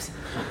problems.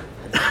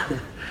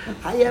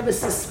 I have a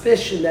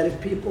suspicion that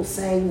if people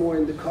sang more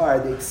in the car,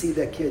 they'd see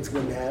that kids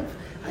wouldn't have.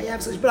 I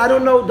have such, but I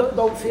don't know.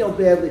 Don't feel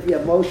badly if you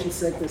have motion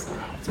sickness.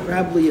 It's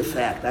probably a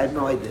fact. I have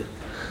no idea.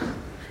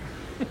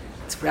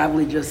 It's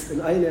probably just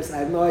an illness. I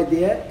have no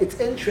idea. It's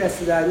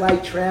interesting. I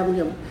like traveling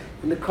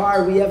in the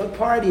car. We have a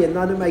party, and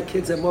none of my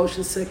kids have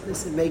motion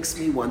sickness. It makes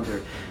me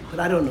wonder, but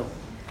I don't know.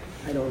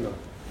 I don't know.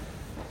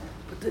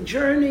 The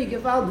journey,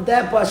 Gewalt,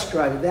 that bus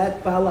driver,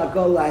 that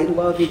Balagola, I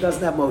love, he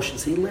doesn't have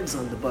motions. He lives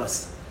on the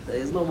bus.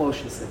 There's no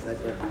motion sickness.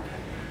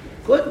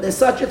 Good, there's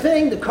such a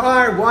thing. The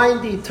car,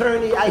 windy,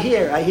 turny. I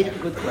hear.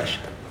 Good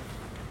question.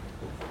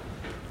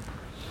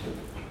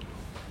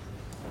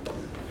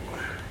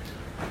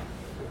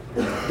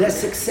 The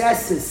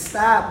successes,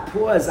 stop,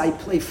 pause. I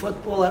play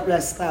football at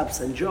rest stops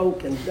and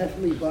joke and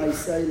definitely buy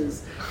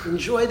ciders.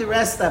 Enjoy the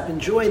rest stop,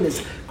 enjoy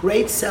this.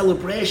 Great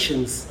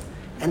celebrations.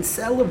 And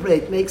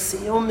celebrate, make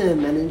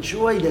siyumim, and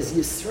enjoy as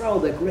Yisrael,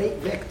 the great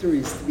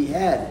victories to be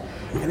had.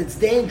 And it's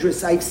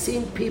dangerous. I've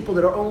seen people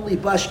that are only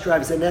bus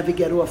drivers that never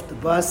get off the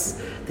bus.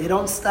 They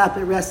don't stop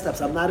at rest stops.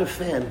 I'm not a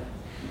fan.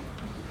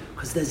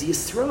 Because there's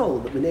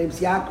Yisrael. The name's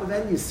Yaakov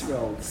and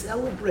Yisrael.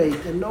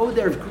 Celebrate and know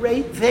their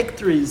great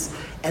victories.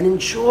 And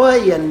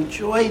enjoy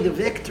the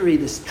victory,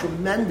 this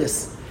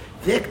tremendous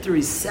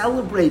victories.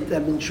 Celebrate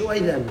them, enjoy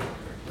them.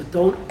 But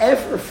don't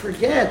ever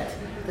forget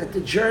that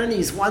the journey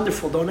is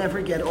wonderful. Don't ever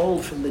get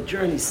old from the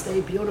journey. Stay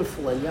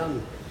beautiful and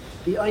young.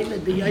 Be Aymed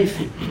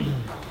B'Yaifi.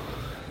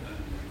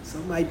 So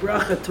my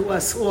bracha to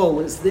us all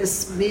is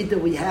this midah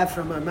we have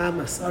from our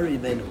mama, sorry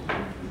Menu.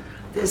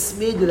 This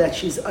midah that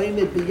she's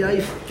Aymed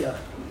B'Yaifi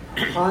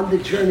on the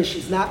journey.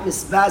 She's not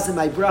misbazim.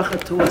 My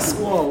bracha to us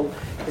all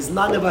is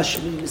none of us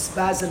should be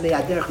misbazim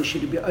me'aderech. We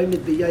should be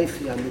Aymed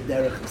B'Yaifi on the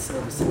derech of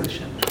service of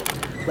Hashem.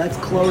 Let's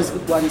close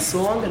with one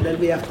song and then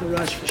we have to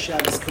rush for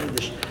Shabbos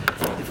Kodesh.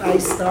 If I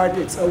start,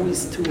 it's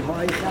always too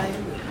high.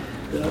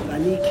 The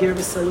Ani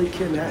Kirvus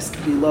Elikim has to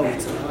be low.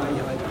 It's a high.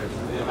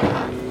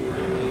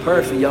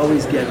 Perfect. You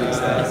always get this.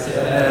 I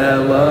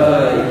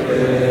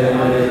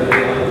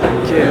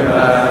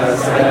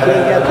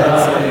can't get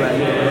that song right.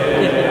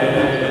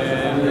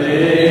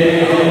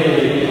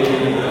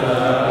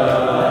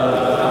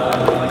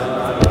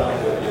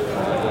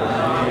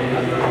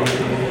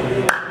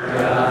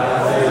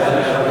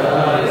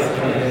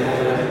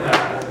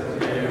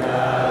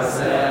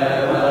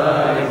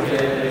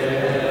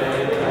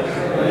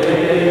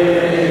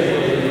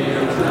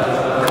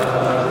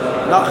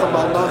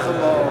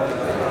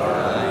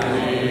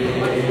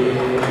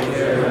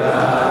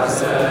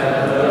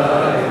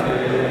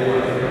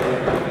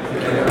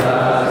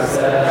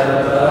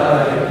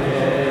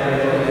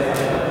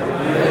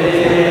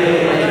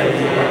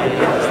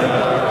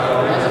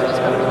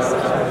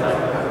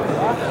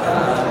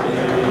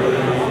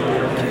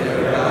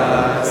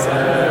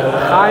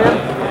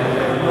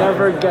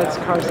 Gets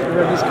car,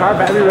 Rebbe's car,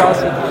 but everywhere else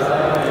he does.